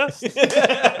best guest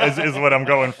is what I'm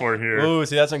going for here. Ooh,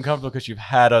 see, that's uncomfortable because you've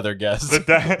had other guests.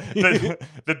 The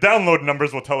download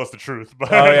numbers will tell us the truth.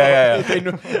 But Oh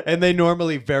yeah. And they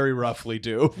normally very roughly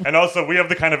do. And also, we have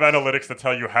the kind of analytics that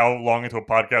tell you how long into a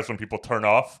podcast when people turn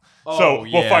off. Oh, So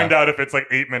we'll yeah. find out if it's like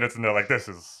 8 minutes and they're like, "This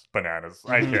is bananas.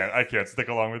 I can't stick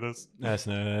along with this."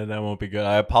 That won't be good.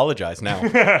 I apologize now.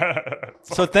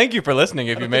 So thank you for listening.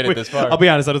 If you made it this far, I'll be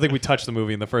honest, I don't think we touched the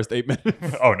movie in the first 8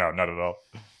 minutes. Oh no, not at all.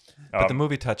 but the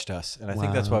movie touched us, and I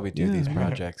think that's why we do these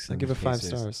projects. I and give it 5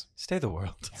 pieces. stars. Stay the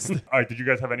world. All right, did you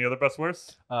guys have any other best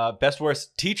worst? Best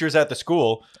worst teachers at the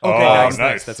school. Okay,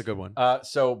 nice. That's a good one.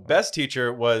 So best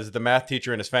teacher was the math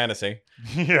teacher in his fantasy,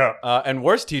 Yeah. and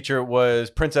worst teacher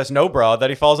was Princess No Bra that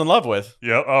he falls in love with.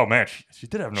 Yeah. Oh man, she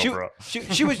did have no bra.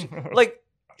 She was like.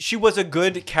 She was a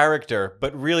good character,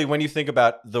 but really, when you think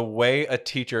about the way a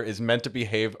teacher is meant to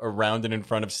behave around and in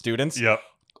front of students, Yep.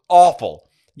 awful.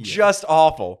 Just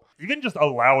awful. Even just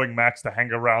allowing Max to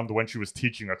hang around when she was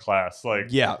teaching a class, like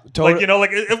Yeah, totally. like you know,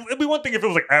 like it'd be one thing if it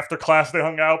was like after class they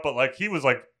hung out, but like he was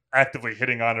like actively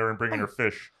hitting on her and bringing her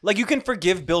fish. Like, you can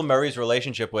forgive Bill Murray's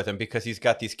relationship with him because he's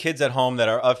got these kids at home that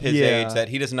are of his Yeah. age that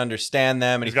he doesn't understand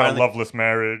them, and He's he got finally, a loveless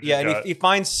marriage. yeah, He's and got- he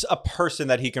finds a person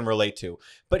that he can relate to,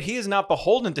 but he is not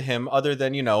beholden to him other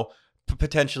than, you know,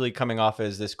 potentially coming off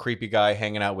as this creepy guy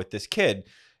hanging out with this kid.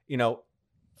 You know,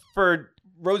 for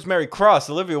Rosemary Cross,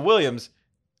 Olivia Williams,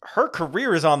 her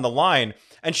career is on the line,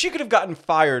 and she could have gotten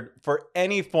fired for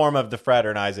any form of the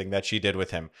fraternizing that she did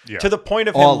with him. Yeah. To the point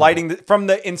of All him of lighting from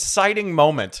the inciting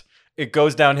moment, it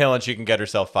goes downhill and she can get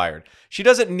herself fired. She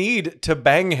doesn't need to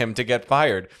bang him to get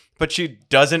fired, but she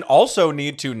doesn't also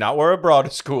need to not wear a bra to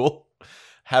school,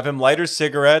 have him light her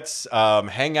cigarettes,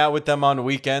 hang out with them on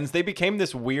weekends. They became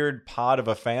this weird pod of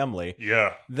a family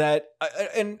yeah. that,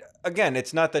 and again,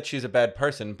 it's not that she's a bad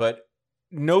person, but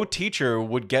no teacher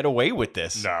would get away with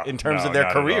this No, in terms no, of their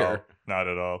not at all. career. Not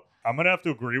at all. I'm gonna have to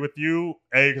agree with you.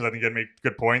 A, because I think you make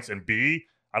good points, and B,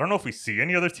 I don't know if we see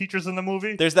any other teachers in the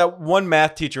movie. There's that one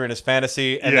math teacher in his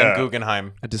fantasy, and Yeah. then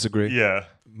Guggenheim. I disagree. Yeah.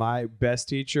 My best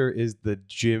teacher is the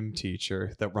gym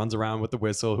teacher that runs around with the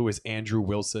whistle, who is Andrew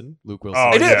Wilson, Luke Wilson.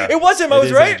 Oh, yeah. It was him. I It was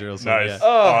is right. Andrew Wilson, Nice. yeah.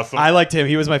 Oh. Awesome. I liked him.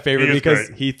 He was my favorite He is because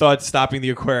great. he thought stopping the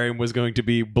aquarium was going to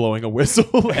be blowing a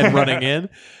whistle and running in.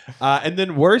 And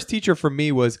then worst teacher for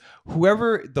me was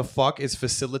whoever the fuck is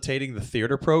facilitating the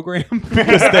theater program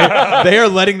because they are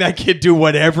letting that kid do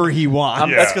whatever he wants.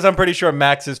 Yeah. That's because I'm pretty sure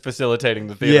Max is facilitating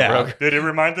the theater Yeah. program. Dude, it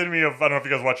reminded me of, I don't know if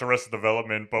you guys watch Arrested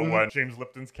Development, but when James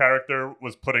Lipton's character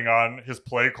was putting on his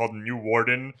play called New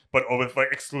Warden, but with like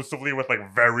exclusively with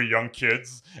like very young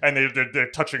kids, and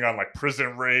they're touching on like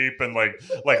prison rape and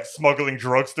like smuggling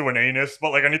drugs through an anus.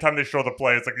 But like anytime they show the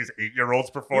play, it's like these 8-year-olds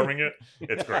performing it.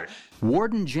 It's great.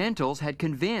 Warden Gentles had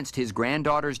convinced his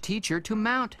granddaughter's teacher to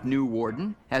mount New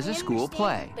Warden as a school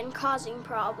play. Been causing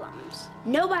problems.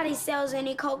 Nobody sells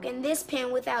any coke in this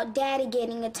pen without Daddy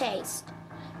getting a taste.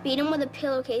 Beat him with a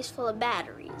pillowcase full of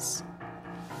batteries.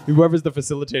 Whoever's the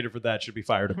facilitator for that should be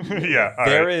fired. Yeah.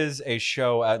 There is a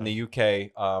show out in the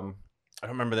UK. I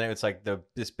don't remember the name. It's like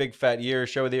this big fat year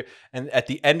show of the year. And at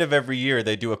the end of every year,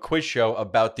 they do a quiz show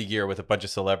about the year with a bunch of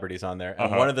celebrities on there.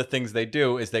 And one of the things they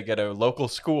do is they get a local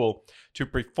school to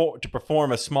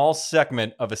perform a small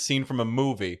segment of a scene from a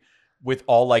movie with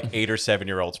all like 8 or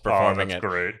 7-year-olds performing that's it.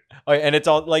 Great. And it's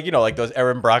all like, like those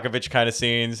Erin Brockovich kind of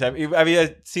scenes. Have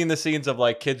you seen the scenes of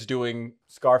like kids doing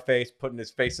Scarface, putting his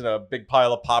face in a big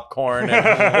pile of popcorn, and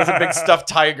there's a big stuffed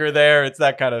tiger there? It's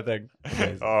that kind of thing.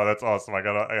 Amazing. Oh, that's awesome. I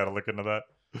gotta look into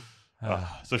that.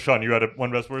 So Sean, you had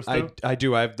one best worst too? I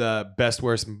do. I have the best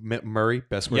worst Murray,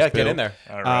 best worst Yeah, Bill. get in there.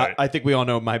 All right. I think we all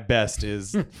know my best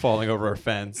is falling over a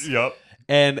fence. Yep.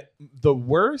 And the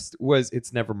worst was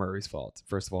it's never Murray's fault,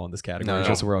 first of all, in this category. No,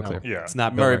 just so we're all no. clear. Yeah. It's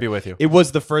not Bill Murray Murray. be with you. It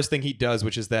was the first thing he does,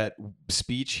 which is that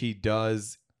speech he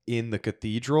does in the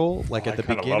cathedral, like at the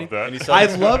beginning. Love that.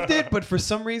 I loved it, but for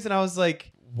some reason I was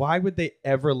like, why would they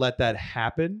ever let that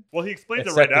happen? Well, he explained It it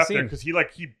set right the after scene. because he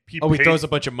He paid, throws a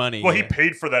bunch of money. Well, he yeah.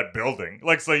 paid for that building.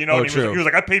 Like, so, and Oh, he was true.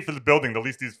 like, I paid for the building. The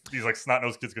least these like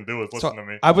snot-nosed kids can do is listen to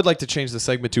me. I would like to change the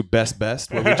segment to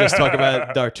best, where we just talk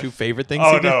about our 2 favorite things.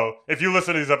 Oh he did. no! If you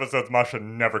listen to these episodes, Masha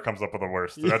never comes up with the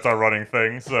worst. That's our running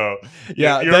thing. So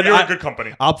Yeah, you're then in good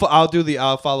company. I'll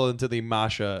follow into the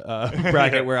Masha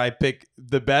bracket where I pick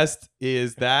the best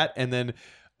is that, and then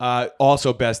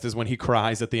also best is when he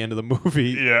cries at the end of the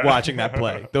movie watching that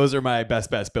play. Those are my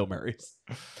best Bill Murrays.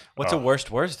 What's a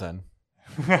worst then?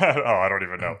 Oh, I don't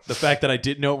even know. The fact that I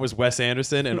didn't know it was Wes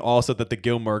Anderson, and also that the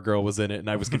Gilmore Girl was in it, and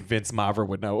I was convinced Mavra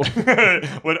would know.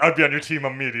 I'd be on your team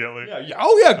immediately.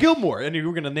 Oh yeah, Gilmore, and you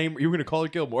were gonna call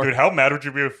it Gilmore. Dude, how mad would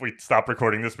you be if we stop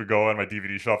recording this? We go on my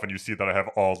DVD shelf and you see that I have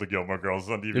all the Gilmore Girls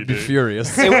on DVD. You'd be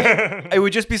furious. It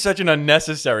would just be such an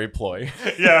unnecessary ploy.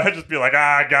 Yeah, I'd just be like,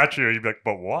 I got you. You'd be like,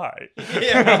 but why?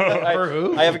 For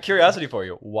who? I have a curiosity for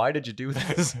you. Why did you do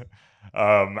this?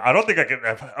 I don't think I can.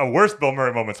 A worst Bill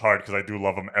Murray moment's hard because I do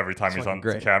love him every time he's on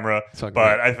great. camera. But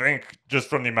great. I think just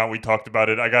from the amount we talked about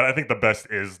it, I think the best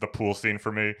is the pool scene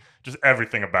for me. Just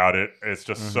everything about it. It's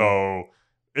just so.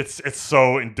 It's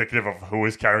so indicative of who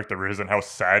his character is and how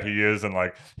sad he is, and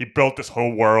like he built this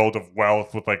whole world of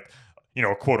wealth with like,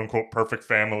 a quote unquote perfect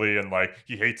family, and like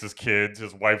he hates his kids,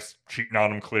 his wife's cheating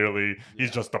on him clearly.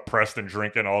 He's just depressed and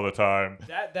drinking all the time.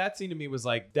 That scene to me was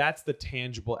like, that's the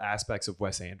tangible aspects of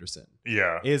Wes Anderson.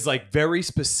 Yeah. Is like very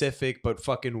specific but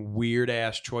fucking weird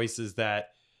ass choices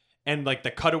and like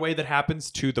the cutaway that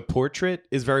happens to the portrait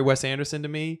is very Wes Anderson to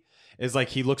me. Is like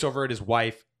he looks over at his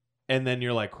wife and then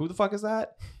you're like, who the fuck is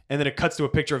that? And then it cuts to a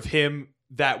picture of him,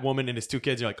 that woman, and his 2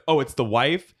 kids. You're like, oh, it's the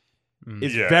wife.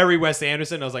 Is very Wes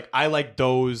Anderson. I was like, I like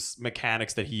those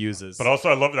mechanics that he uses. But also,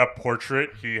 I love that portrait.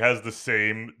 He has the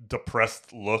same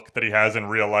depressed look that he has in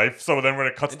real life. So then when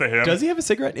it cuts to him... Does he have a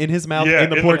cigarette in his mouth Yeah, in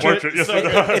the portrait? Yes, So he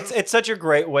does. it's such a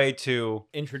great way to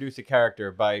introduce a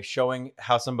character by showing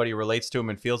how somebody relates to him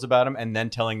and feels about him, and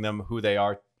then telling them who they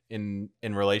are in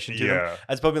relation to them.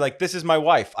 As opposed to be like, this is my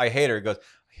wife. I hate her. He goes,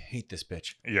 I hate this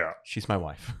bitch. Yeah. She's my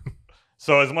wife.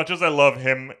 So as much as I love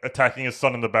him attacking his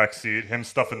son in the backseat, him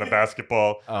stuffing the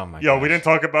basketball. Oh my we didn't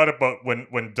talk about it, but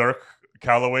when Dirk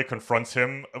Calloway confronts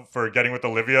him for getting with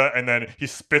Olivia, and then he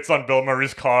spits on Bill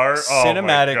Murray's car.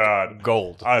 Cinematic oh my God.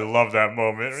 gold. I love that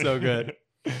moment. So good.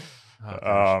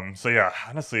 So yeah,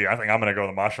 honestly, I think I'm gonna go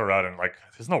the Masha route, and like,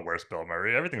 there's no worse Bill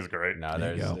Murray. Everything's great. No,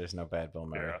 there's no bad Bill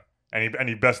Murray. Yeah.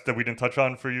 Any best that we didn't touch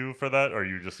on for you for that, or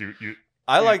you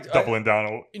I like doubling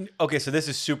down? Okay, so this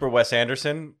is super Wes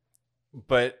Anderson,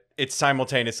 but it's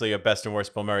simultaneously a best and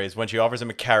worst Bill Murray. Is when she offers him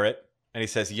a carrot and he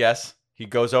says yes. He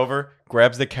goes over,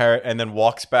 grabs the carrot, and then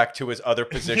walks back to his other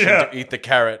position to eat the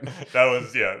carrot. That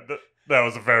was that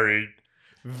was a very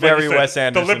very like Wes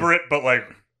Anderson, deliberate, but like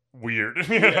weird.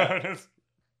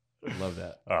 Love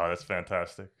that. Oh, that's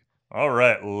fantastic. All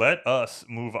right, let us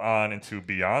move on into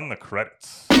Beyond the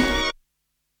Credits.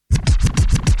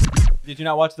 Did you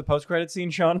not watch the post-credit scene,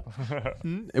 Sean?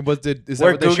 It was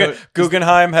where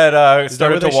Guggenheim had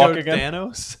started to walk again.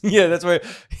 Thanos? Yeah, that's where.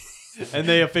 And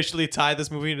they officially tie this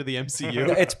movie into the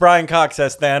MCU. It's Brian Cox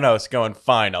as Thanos going,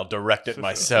 fine, I'll direct it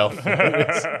myself.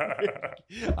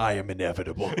 I am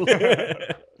inevitable.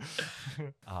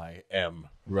 I am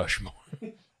Rushmore.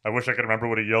 I wish I could remember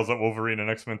what he yells at Wolverine in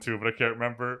X-Men 2, but I can't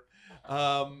remember.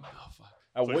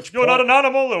 At Like, which you're not an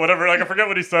animal or whatever. Like I forget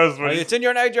what he says. When it's in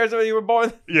your nature when you were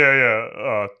born.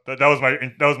 Yeah.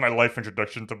 That was my life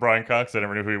introduction to Brian Cox. I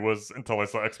never knew who he was until I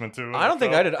saw X-Men 2. I don't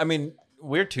think I did. I mean,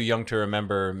 we're too young to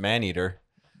remember Maneater.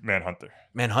 Manhunter.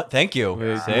 Thank you.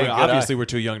 Obviously, we're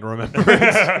too young to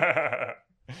remember.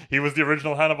 He was the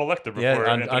original Hannibal Lecter before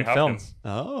on Anthony film. Hopkins.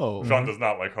 Oh. Sean does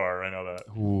not like horror. I know that.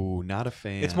 Ooh, not a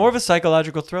fan. It's more of a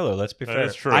psychological thriller. Let's be fair. That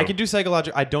is true. I can do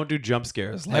psychological. I don't do jump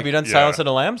scares. Like, Have you done Silence of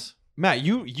the Lambs? Matt,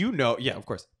 you know, yeah, of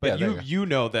course. But Yeah, there you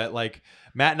know that like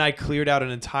Matt and I cleared out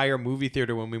an entire movie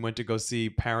theater when we went to go see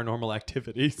Paranormal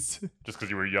Activities. Just because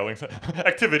you were yelling.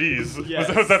 Activities.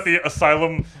 Yes. Was that the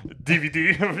Asylum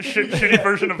DVD shitty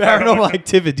version of Paranormal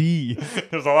Activity?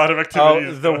 There's a lot of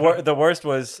activities. The worst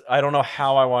was, I don't know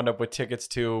how I wound up with tickets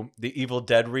to the Evil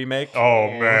Dead remake. Oh,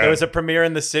 man. There was a premiere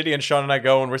in the city, and Sean and I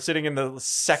go, and we're sitting in the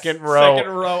second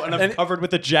row. And I'm covered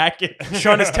with a jacket.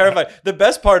 Sean is terrified. The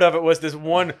best part of it was this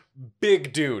one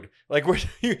big dude. Like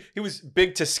he was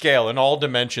big to scale in all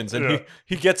dimensions, and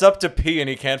he gets up to pee and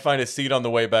he can't find his seat on the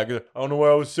way back. He's like, I don't know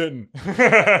where I was sitting.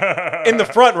 In the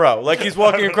front row, like he's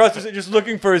walking across the seat, just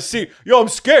looking for his seat. Yo, I'm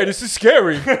scared. This is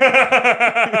scary.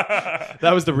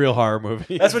 That was the real horror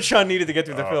movie. That's what Sean needed to get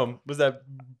through the film. Was that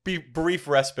brief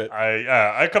respite?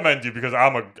 I commend you because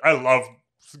I love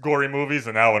gory movies,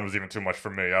 and that one was even too much for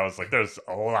me. I was like, there's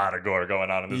a lot of gore going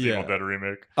on in this Evil Dead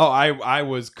remake. Oh, I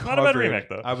was covered. Not a bad remake,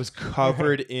 though. I was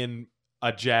covered in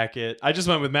a jacket. I just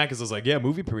went with Matt because I was like, yeah,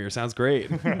 movie premiere sounds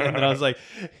great. And then I was like,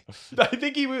 I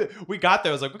think we got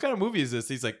there. I was like, what kind of movie is this?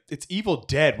 He's like, it's Evil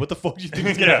Dead. What the fuck do you think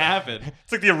is going to happen?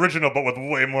 It's like the original, but with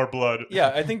way more blood. Yeah,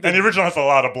 I think and the original has a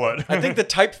lot of blood. I think the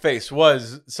typeface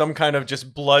was some kind of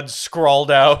just blood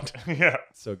scrawled out. Yeah.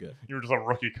 So good. You were just a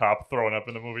rookie cop throwing up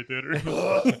in the movie theater.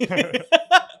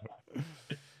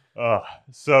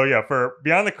 So yeah, for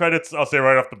Beyond the Credits, I'll say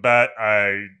right off the bat,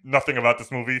 nothing about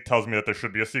this movie tells me that there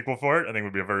should be a sequel for it. I think it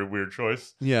would be a very weird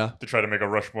choice. Yeah. To try to make a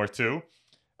Rushmore 2.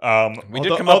 We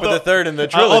did come up with a third in the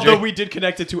trilogy. Although we did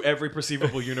connect it to every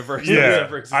perceivable universe. Yeah,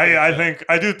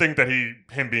 I do think that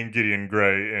him being Gideon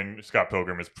Grey in Scott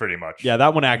Pilgrim is pretty much. Yeah,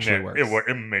 that one actually works.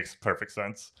 It makes perfect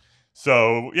sense.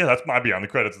 So yeah, that's my Beyond the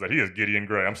Credits, that he is Gideon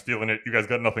Grey. I'm stealing it. You guys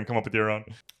got nothing. Come up with your own.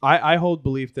 I hold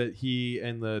belief that he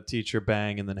and the teacher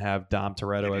bang and then have Dom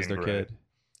Toretto as their kid.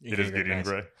 It is Gideon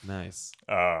Grey. Nice.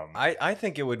 I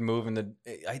think it would move in the.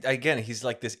 Again, he's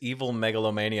like this evil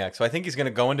megalomaniac. So I think he's going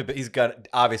to go into.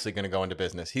 Obviously going to go into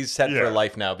business. He's set for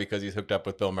life now because he's hooked up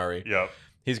with Bill Murray. Yeah.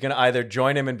 He's going to either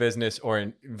join him in business or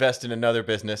invest in another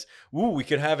business. Ooh, we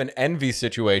could have an envy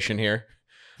situation here.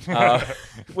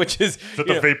 Which is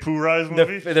the Vaporize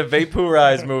movie? The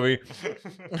Vaporize movie.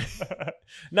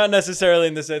 Not necessarily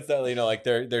in the sense that, you know, like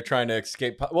they're trying to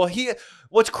escape. Well,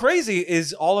 what's crazy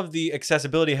is all of the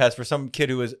accessibility he has for some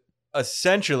kid who is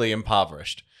essentially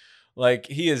impoverished. Like,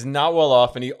 he is not well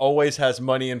off, and he always has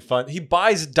money and fun. He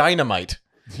buys dynamite.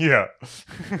 Yeah.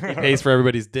 He pays for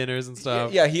everybody's dinners and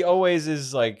stuff. Yeah, he always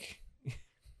is like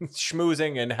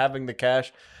schmoozing and having the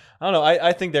cash. I don't know.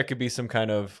 I think there could be some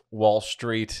kind of Wall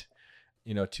Street,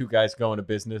 you know, two guys going to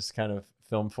business kind of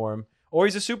film for him. Or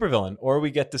he's a supervillain. Or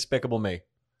we get Despicable Me.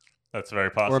 That's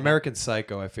very possible. Or American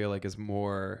Psycho, I feel like, is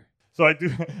more... So I do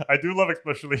love,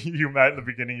 especially you, Matt, in the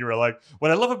beginning, you were like,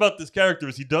 what I love about this character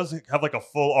is he does have like a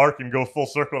full arc and go full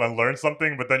circle and learn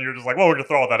something, but then you're just like, well, we're going to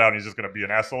throw all that out and he's just going to be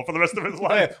an asshole for the rest of his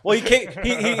life. Yeah. Well,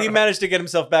 he managed to get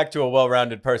himself back to a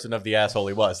well-rounded person of the asshole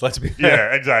he was. Let's be fair.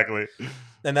 Yeah, exactly.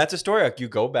 And that's a story arc. You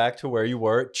go back to where you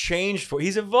were,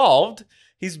 he's evolved,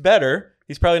 he's better.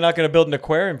 He's probably not going to build an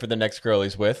aquarium for the next girl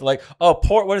he's with. Like,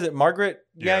 what is it, Margaret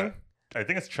Yang? I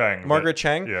think it's Chang. Margaret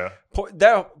Chang? Yeah.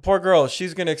 That poor girl,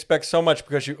 she's going to expect so much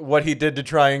because what he did to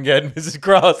try and get Mrs.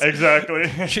 Cross. Exactly.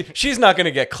 She's not going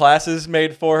to get classes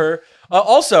made for her.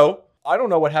 Also, I don't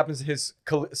know what happens to his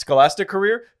scholastic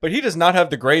career, but he does not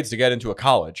have the grades to get into a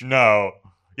college. No.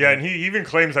 Yeah, and he even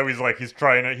claims that he's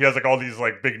trying to, he has like all these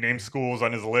like big name schools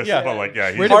on his list, but like,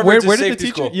 yeah. Where did the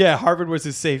teacher? School. Yeah, Harvard was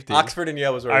his safety. Oxford and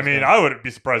Yale was where I wouldn't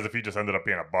be surprised if he just ended up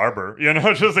being a barber, you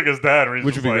know, just like his dad.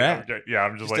 Which would be rad. Yeah,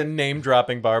 I'm just like. a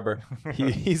name-dropping barber.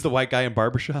 He's the white guy in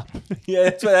Barbershop. Yeah,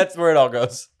 that's where it all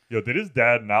goes. Yo, did his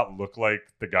dad not look like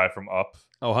the guy from Up?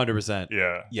 Oh, 100%.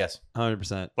 Yeah. Yes.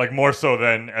 100%. Like more so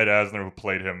than Ed Asner, who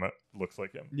played him, looks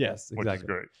like him. Yes, exactly. Which is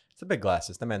great. It's the big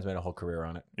glasses. The man's made a whole career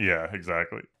on it. Yeah,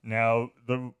 exactly. Now,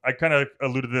 I kind of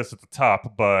alluded to this at the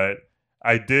top, but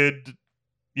I did,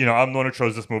 you know, I'm the one who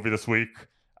chose this movie this week.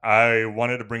 I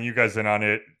wanted to bring you guys in on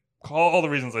it. All the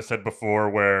reasons I said before,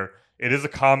 where it is a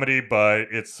comedy, but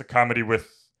it's a comedy with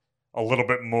a little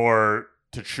bit more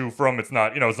to chew from. It's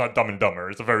not, it's not Dumb and Dumber.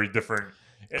 It's a very different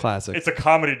classic. It's a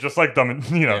comedy just like Dumb and,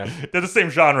 they're the same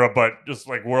genre, but just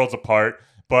like worlds apart.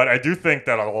 But I do think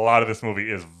that a lot of this movie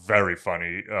is very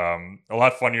funny. A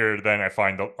lot funnier than I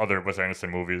find other Wes Anderson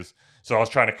movies. So I was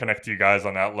trying to connect to you guys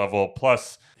on that level.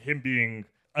 Plus, him being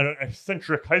an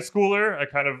eccentric high schooler, I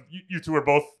kind of, you two were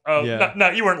both,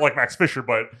 not you weren't like Max Fisher,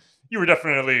 but you were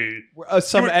definitely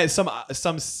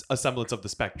some semblance of the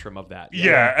spectrum of that.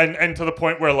 Yeah, and to the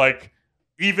point where like,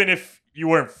 even if you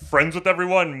weren't friends with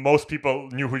everyone, most people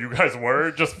knew who you guys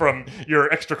were just from your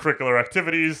extracurricular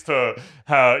activities to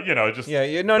how, just...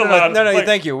 No,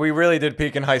 thank you. We really did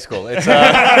peak in high school. It's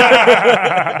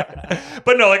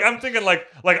But no, like, I'm thinking like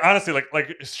honestly,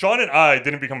 like Sean and I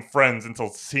didn't become friends until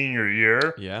senior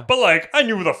year. Yeah. But like, I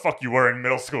knew who the fuck you were in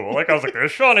middle school. Like, I was like,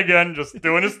 there's Sean again, just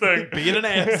doing his thing. Being an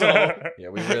asshole. Yeah,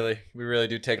 we really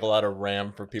do take a lot of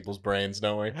RAM for people's brains,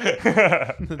 don't we?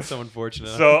 That's so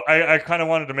unfortunate. So I kind of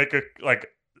wanted to make a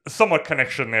somewhat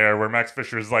connection there where Max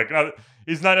Fisher is like,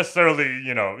 he's not necessarily,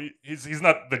 he's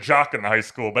not the jock in the high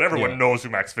school, but everyone knows who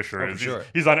Max Fisher is. Sure.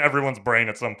 He's on everyone's brain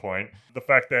at some point. The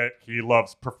fact that he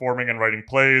loves performing and writing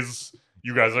plays.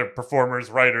 You guys are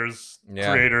performers, writers,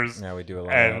 creators. Yeah, we do a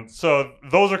lot and of that. So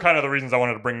those are kind of the reasons I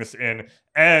wanted to bring this in.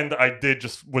 And I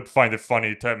would find it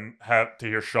funny to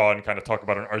hear Sean kind of talk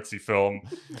about an artsy film.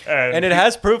 And it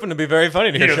has proven to be very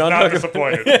funny to hear Sean talk about. He is not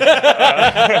disappointed.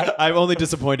 I've only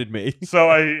disappointed me. So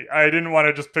I didn't want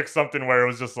to just pick something where it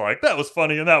was just like, that was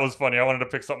funny and that was funny. I wanted to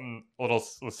pick something a little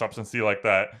substancy like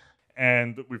that.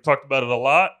 And we've talked about it a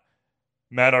lot.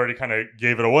 Matt already kind of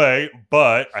gave it away,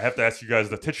 but I have to ask you guys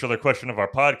the titular question of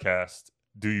our podcast.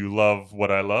 Do you love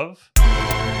what I love?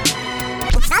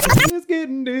 It's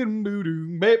getting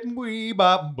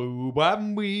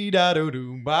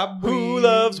Who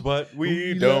loves what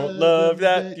we don't love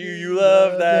that? Do you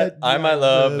love that? I might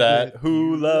love that.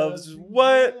 Who loves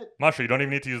what? Masha, you don't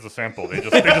even need to use the sample. They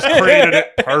just created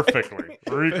it perfectly.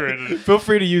 Recreated it. Feel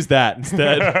free to use that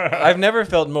instead. I've never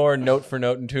felt more note for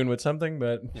note in tune with something,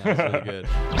 but that's really good.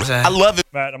 I love it.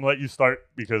 Matt, I'm going to let you start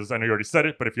because I know you already said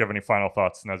it, but if you have any final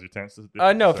thoughts, now's your chance.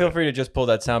 No, feel free to just pull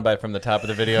that soundbite from the top of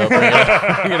the video.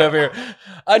 Bring it over here.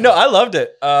 No, I loved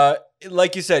it.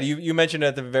 Like you said, you mentioned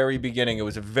at the very beginning, it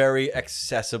was a very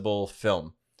accessible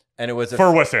film. And it was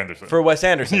for Wes Anderson. For Wes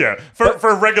Anderson. Yeah.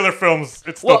 For regular films,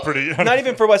 it's still pretty... Not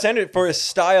even for Wes Anderson. For a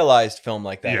stylized film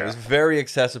like that. Yeah. It was very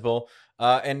accessible.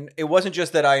 And it wasn't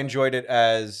just that I enjoyed it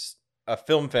as a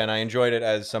film fan. I enjoyed it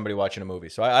as somebody watching a movie.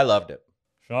 So I loved it.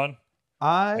 Sean?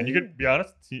 And you could be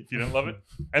honest if you didn't love it.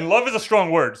 And love is a strong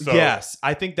word. So yes.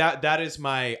 I think that is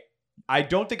my... I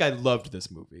don't think I loved this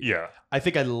movie. Yeah. I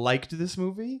think I liked this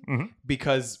movie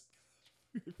because...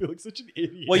 I feel like such an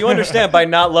idiot. Well, you understand by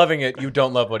not loving it, you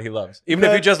don't love what he loves. Even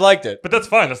if you just liked it. But that's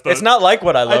fine. It's not like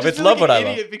what I love. It's love what I love. I'm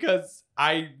an idiot because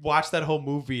I watched that whole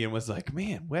movie and was like,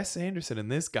 man, Wes Anderson and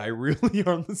this guy really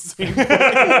are on the same page.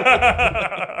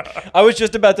 I was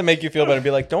just about to make you feel better and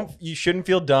be like, you shouldn't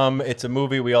feel dumb. It's a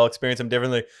movie. We all experience them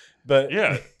differently. But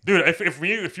yeah, dude,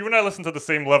 if you and I listen to the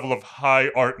same level of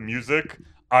high art music,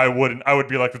 I would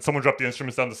be like, did someone drop the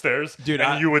instruments down the stairs? Dude,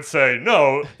 and you would say,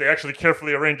 no, they actually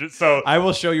carefully arranged it. So I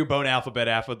will show you Bone Alphabet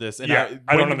after this. And I don't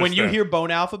understand. When you hear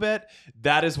Bone Alphabet,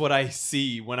 that is what I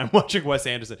see when I'm watching Wes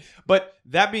Anderson. But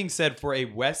that being said, for a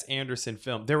Wes Anderson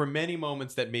film, there were many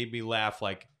moments that made me laugh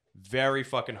like very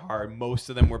fucking hard. Most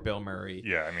of them were Bill Murray.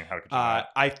 Yeah, I mean, how could you not?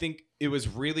 I think it was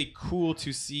really cool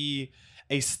to see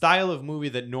a style of movie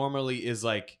that normally is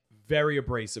like very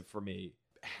abrasive for me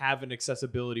have an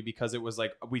accessibility, because it was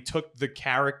like we took the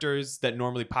characters that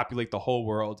normally populate the whole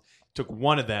world, took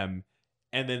one of them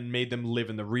and then made them live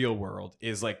in the real world.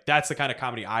 Is like, that's the kind of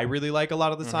comedy I really like a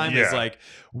lot of the time. Is like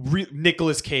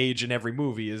Nicolas Cage in every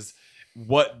movie is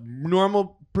what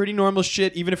pretty normal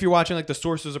shit, even if you're watching like The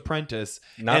Sorcerer's Apprentice.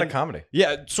 Not a comedy.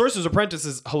 Yeah, Sorcerer's Apprentice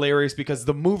is hilarious because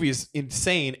the movie is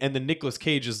insane and the Nicolas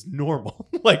Cage is normal.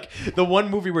 Like the one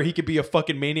movie where he could be a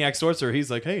fucking maniac sorcerer,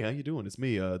 he's like, hey, how you doing? It's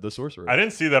me, the sorcerer. I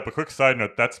didn't see that, but quick side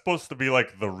note, that's supposed to be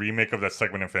like the remake of that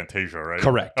segment in Fantasia, right?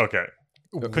 Correct. Okay.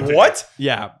 Continue. What?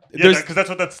 Yeah, because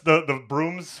that's the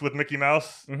brooms with Mickey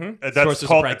Mouse. Mm-hmm. That's Sorcerer's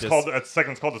called. Apprentice. It's called. That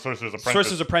segment's called the Sorcerer's Apprentice.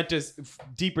 Sorcerer's Apprentice.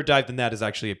 Deeper dive than that is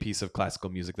actually a piece of classical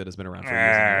music that has been around for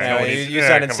years. You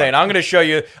sound insane. I'm going to show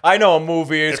you. I know a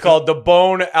movie. It's called The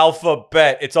Bone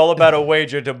Alphabet. It's all about a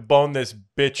wager to bone this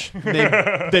bitch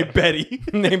named Betty.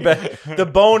 Named Betty. The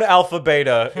Bone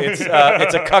Alphabeta.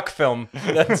 It's a cuck film.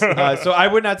 So I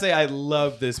would not say I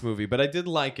love this movie, but I did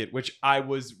like it, which I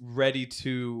was ready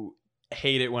to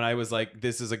hate it when I was like,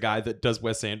 this is a guy that does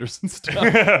Wes Anderson stuff.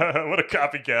 What a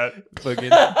copycat.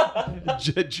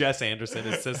 Fucking Jess Anderson,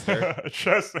 his sister.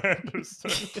 Jess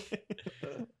Anderson.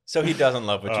 So he doesn't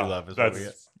love what you love. Is what we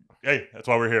get. Hey, that's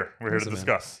why we're here. We're here to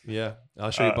discuss. Yeah, I'll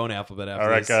show you Bone Alphabet after All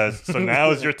right, this. guys. So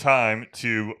now is your time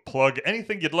to plug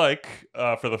anything you'd like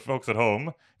for the folks at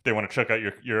home. If they want to check out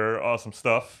your awesome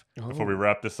stuff before we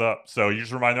wrap this up. So you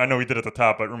just remind them, I know we did at the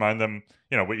top, but remind them,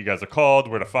 what you guys are called,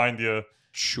 where to find you.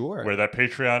 Sure. Where that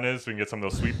Patreon is, so we can get some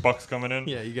of those sweet bucks coming in.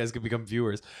 Yeah, you guys can become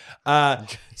viewers.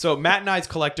 So Matt and I's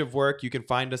collective work, you can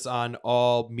find us on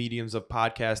all mediums of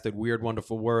podcast at Weird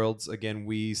Wonderful Worlds. Again,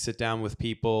 we sit down with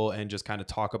people and just kind of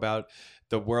talk about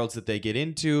the worlds that they get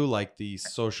into, like the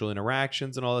social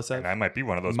interactions and all this stuff. And I might be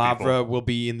one of those Mavra will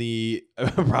be in the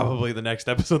probably the next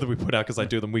episode that we put out because I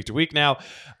do them week to week now,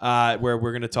 where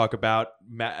we're going to talk about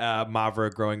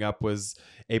Mavra growing up was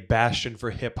a bastion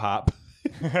for hip hop.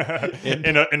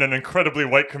 in an incredibly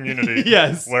white community,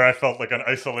 yes, where I felt like an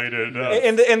isolated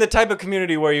in the type of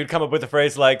community where you'd come up with a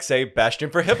phrase like, say, bastion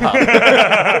for hip hop.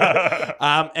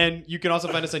 And you can also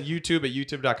find us on YouTube at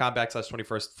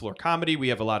youtube.com/21st Floor Comedy. We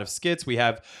have a lot of skits. We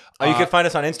have you can find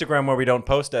us on Instagram where we don't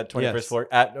post at 21st Floor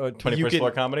at 21st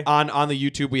Floor Comedy. On the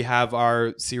YouTube, we have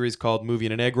our series called Movie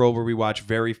and an Egg Roll, where we watch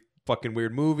very fucking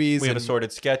weird movies. We have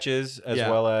assorted sketches as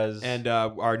well as... And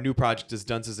our new project is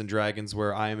Dunces and Dragons,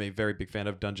 where I am a very big fan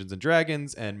of Dungeons and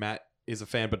Dragons, and Matt is a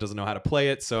fan but doesn't know how to play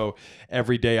it. So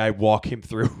every day I walk him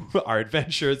through our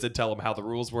adventures and tell him how the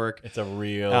rules work. It's a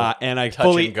real and I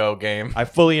touch-and-go game. I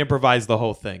fully improvise the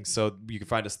whole thing. So you can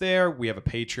find us there. We have a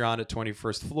Patreon at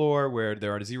 21st Floor where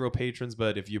there are 0 patrons,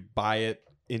 but if you buy it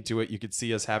into it, you could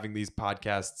see us having these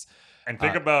podcasts. And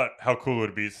think about how cool it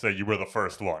would be to say you were the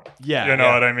first one. Yeah. You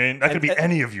know what I mean? That could be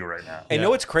any of you right now. I know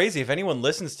what's crazy. If anyone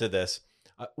listens to this,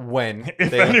 nobody. We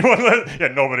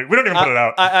don't even put it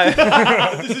out.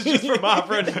 This is just for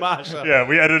Mavra and Masha. Yeah,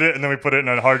 we edit it and then we put it in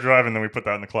a hard drive and then we put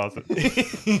that in the closet.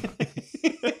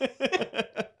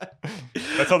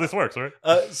 That's how this works, right?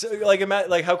 So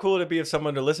how cool would it be if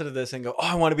someone to listen to this and go, "Oh,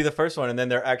 I want to be the first one," and then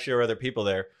there actually are other people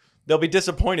there. They'll be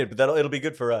disappointed, but it'll be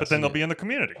good for us. But then they'll be in the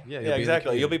community. Yeah,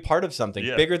 exactly. You'll be part of something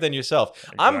bigger than yourself.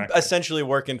 Exactly. I'm essentially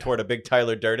working toward a big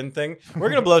Tyler Durden thing. We're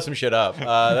gonna blow some shit up.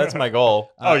 That's my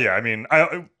goal. I mean,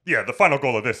 the final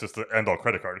goal of this is to end all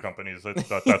credit card companies. That's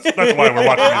why we're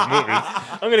watching these movies.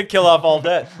 I'm gonna kill off all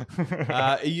debt.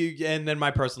 And then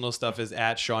my personal stuff is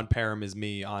at Sean Parham is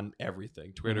me on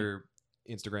everything: Twitter,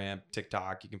 Instagram,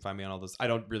 TikTok. You can find me on all those. I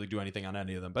don't really do anything on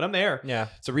any of them, but I'm there. Yeah.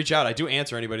 So reach out. I do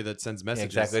answer anybody that sends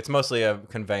messages. Yeah, exactly. It's mostly a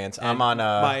conveyance. And I'm on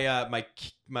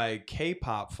my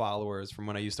K-pop followers from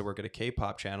when I used to work at a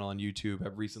K-pop channel on YouTube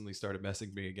have recently started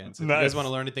messaging me again. So if you guys want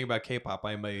to learn anything about K-pop,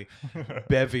 I am a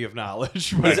bevy of knowledge.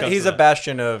 He's a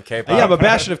bastion of K-pop. Yeah, I'm a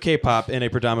bastion of K-pop in a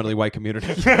predominantly white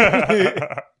community.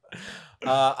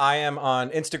 I am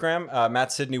on Instagram,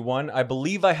 MattSydney1. I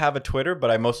believe I have a Twitter, but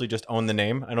I mostly just own the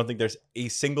name. I don't think there's a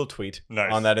single tweet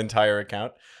on that entire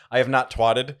account. I have not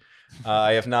twatted.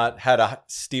 I have not had a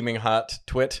steaming hot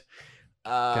twit.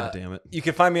 God damn it. You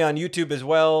can find me on YouTube as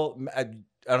well. I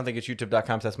don't think it's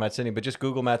youtube.com/MattSydney, but just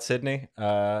Google Matt Sidney,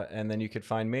 and then you could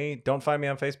find me. Don't find me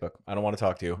on Facebook. I don't want to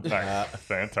talk to you. Nice.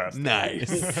 Fantastic.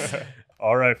 Nice.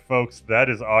 All right, folks, that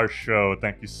is our show.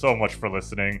 Thank you so much for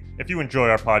listening. If you enjoy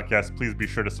our podcast, please be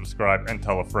sure to subscribe and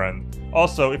tell a friend.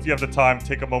 Also, if you have the time,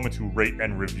 take a moment to rate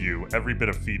and review. Every bit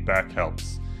of feedback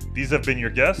helps. These have been your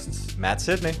guests, Matt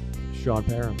Sidney, Sean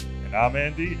Parham, and I'm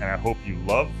Andy, and I hope you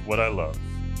love what I love.